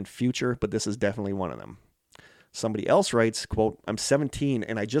present, and future, but this is definitely one of them. Somebody else writes, quote, I'm 17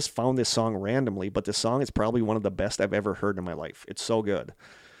 and I just found this song randomly, but this song is probably one of the best I've ever heard in my life. It's so good.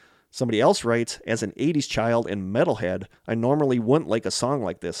 Somebody else writes, as an 80s child and metalhead, I normally wouldn't like a song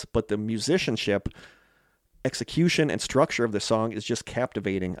like this, but the musicianship, execution, and structure of the song is just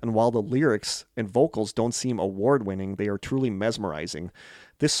captivating, and while the lyrics and vocals don't seem award-winning, they are truly mesmerizing.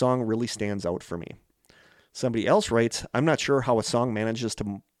 This song really stands out for me. Somebody else writes, I'm not sure how a song manages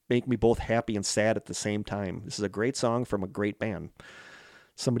to make me both happy and sad at the same time. This is a great song from a great band.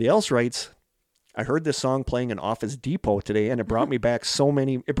 Somebody else writes, I heard this song playing in Office Depot today, and it brought back so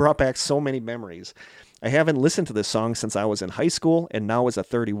many memories. I haven't listened to this song since I was in high school, and now as a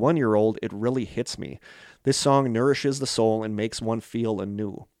 31-year-old, it really hits me. This song nourishes the soul and makes one feel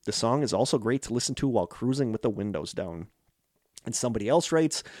anew. The song is also great to listen to while cruising with the windows down. And somebody else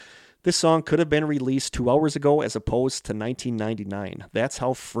writes, this song could have been released 2 hours ago as opposed to 1999. That's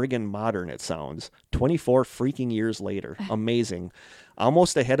how friggin' modern it sounds. 24 freaking years later. Amazing.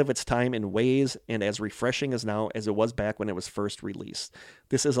 Almost ahead of its time in ways, and as refreshing as now as it was back when it was first released.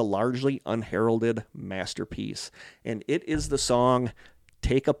 This is a largely unheralded masterpiece. And it is the song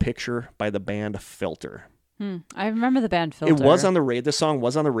Take a Picture by the band Filter. I remember the band Filter. It was on the radio. This song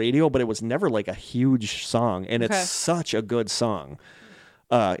was on the radio, but it was never like a huge song. And it's such a good song.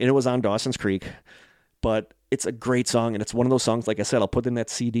 And it was on Dawson's Creek, but it's a great song. And it's one of those songs, like I said, I'll put in that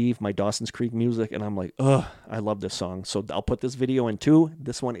CD, my Dawson's Creek music, and I'm like, I love this song. So I'll put this video in too.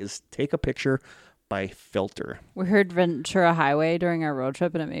 This one is Take a Picture by Filter. We heard Ventura Highway during our road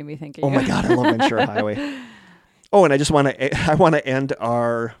trip, and it made me think of you. Oh my God, I love Ventura Highway. Oh, and I want to end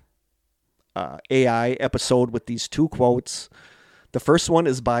our AI episode with these two quotes. The first one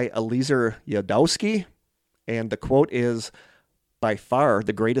is by Eliezer Yudowski, and the quote is, by far,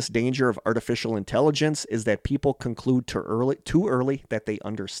 the greatest danger of artificial intelligence is that people conclude too early that they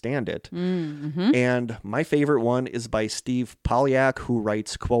understand it. Mm-hmm. And my favorite one is by Steve Polyak, who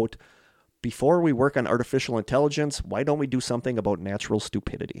writes, quote, before we work on artificial intelligence, why don't we do something about natural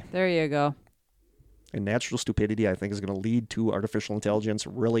stupidity? There you go. And natural stupidity, I think, is going to lead to artificial intelligence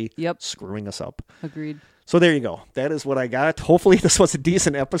really screwing us up. Agreed. So there you go. That is what I got. Hopefully this was a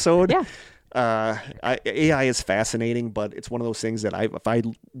decent episode. Yeah. AI is fascinating, but it's one of those things that if I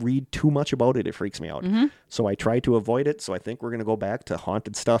read too much about it, it freaks me out. Mm-hmm. So I try to avoid it. So I think we're going to go back to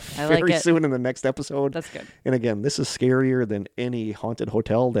haunted stuff very soon in the next episode. That's good. And again, this is scarier than any haunted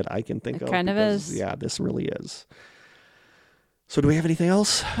hotel that I can think of. It kind of is. Yeah, this really is. So do we have anything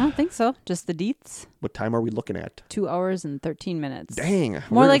else? I don't think so. Just the deets. What time are we looking at? 2 hours and 13 minutes. Dang.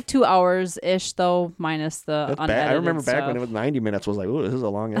 More like 2 hours-ish, though, minus the unedited I remember back when it was 90 minutes, was like, oh, this is a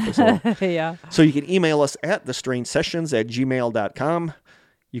long episode. Yeah. So you can email us at thestrangesessions@gmail.com.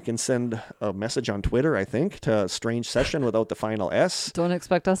 You can send a message on Twitter, I think, to Strange Session without the final S. Don't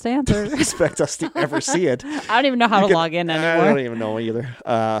expect us to answer. Don't expect us to ever see it. I don't even know how to log in anymore. I don't even know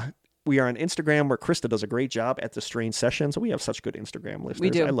either. We are on Instagram, where Krista does a great job at the Strange Sessions. We have such good Instagram listeners.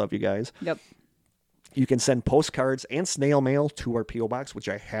 We do. I love you guys. Yep. You can send postcards and snail mail to our P.O. Box, which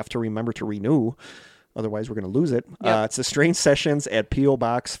I have to remember to renew. Otherwise, we're going to lose it. Yep. It's the Strange Sessions at P.O.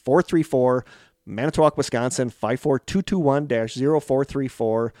 Box 434, Manitowoc, Wisconsin,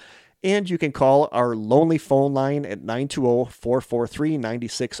 54221-0434. And you can call our lonely phone line at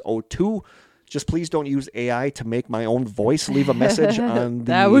 920-443-9602. Just please don't use AI to make my own voice leave a message on the...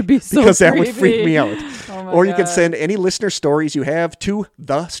 That would be so because that creepy. would freak me out. Oh my Or you can God. send any listener stories you have to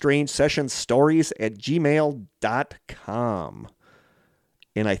thestrangesessionsstories@gmail.com.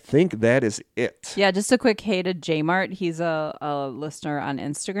 And I think that is it. Yeah, just a quick hey to J-Mart. He's a listener on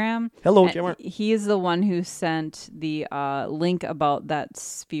Instagram. Hello, And J-Mart. He is the one who sent the link about that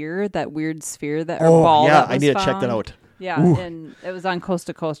sphere, that weird sphere that or ball. Yeah, that was I need to check that found. out. Yeah, Ooh. and it was on Coast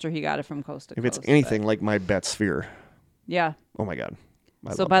to Coast, or he got it from Coast to If Coast. it's anything like my bet sphere. Yeah. Oh, my God.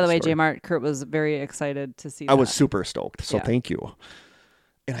 I So, love by the that way, story. J-Mart, Kurt was very excited to see I that. was super stoked. So Yeah. thank you.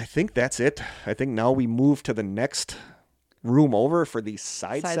 And I think that's it. I think now we move to the next room over for these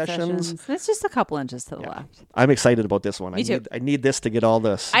side sessions. It's just a couple inches to the left. I'm excited about this one. Me too. I need this to get all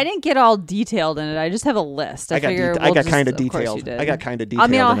this. I didn't get all detailed in it. I just have a list. I got figure I got we'll kind of just- course you detailed. did. I got kind of detailed.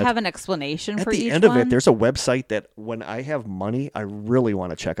 I mean, I'll in it. have an explanation At for the each end of one. it, there's a website that when I have money, I really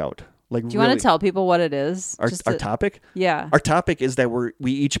want to check out. Like, Do you want to tell people what it is? our Just our to- topic? Yeah. Our topic is that we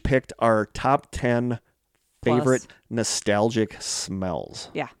each picked our top 10 favorite Plus. nostalgic smells.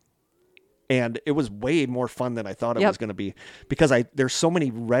 Yeah. And it was way more fun than I thought it Yep. was going to be because there's so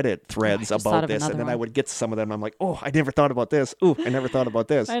many Reddit threads just thought about of this, and another then I one. would get to some of them. I'm like, oh, I never thought about this. Ooh, I never thought about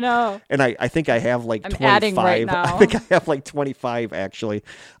this. I know. And I think I have like I'm 25. adding right now. I think I have like 25 actually.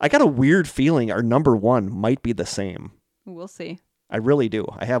 I got a weird feeling our number one might be the same. We'll see. I really do.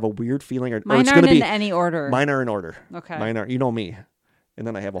 I have a weird feeling, or Mine it's aren't going to in be any order. mine are in order. Okay. Mine are, you know me. And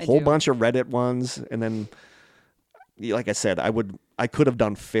then I have a I whole do. bunch of Reddit ones, and then, like I said, I could have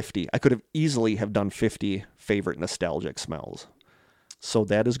done 50. I could have easily have done 50 favorite nostalgic smells. So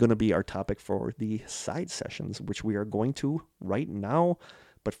that is going to be our topic for the side sessions, which we are going to right now.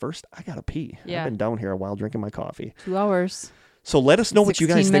 But first, I gotta pee. Yeah. I've been down here a while drinking my coffee. 2 hours. So let us know what you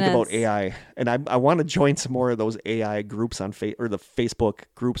guys 16 think about minutes. AI, and I want to join some more of those AI groups on or the Facebook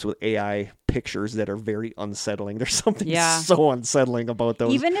groups with AI pictures that are very unsettling. There's something Yeah. so unsettling about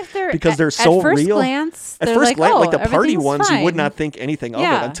those. Even if they're because they're at so first real. glance, At they're first like, glance, oh, like the party everything's ones, fine. you would not think anything of it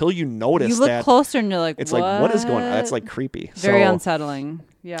Yeah. until you notice You look that closer and you're like, it's like, what is going on? That's like creepy. very So unsettling.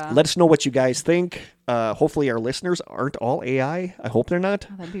 Yeah. let us know what you guys think. Hopefully our listeners aren't all AI. I hope they're not.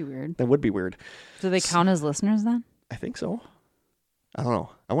 Oh, that'd be weird. That would be weird. Do they count as listeners then? I think so. I don't know.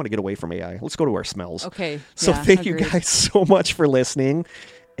 I want to get away from AI. Let's go to our smells. Okay. So yeah, thank you agreed. guys so much for listening.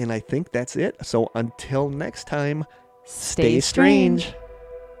 And I think that's it. So until next time, stay strange.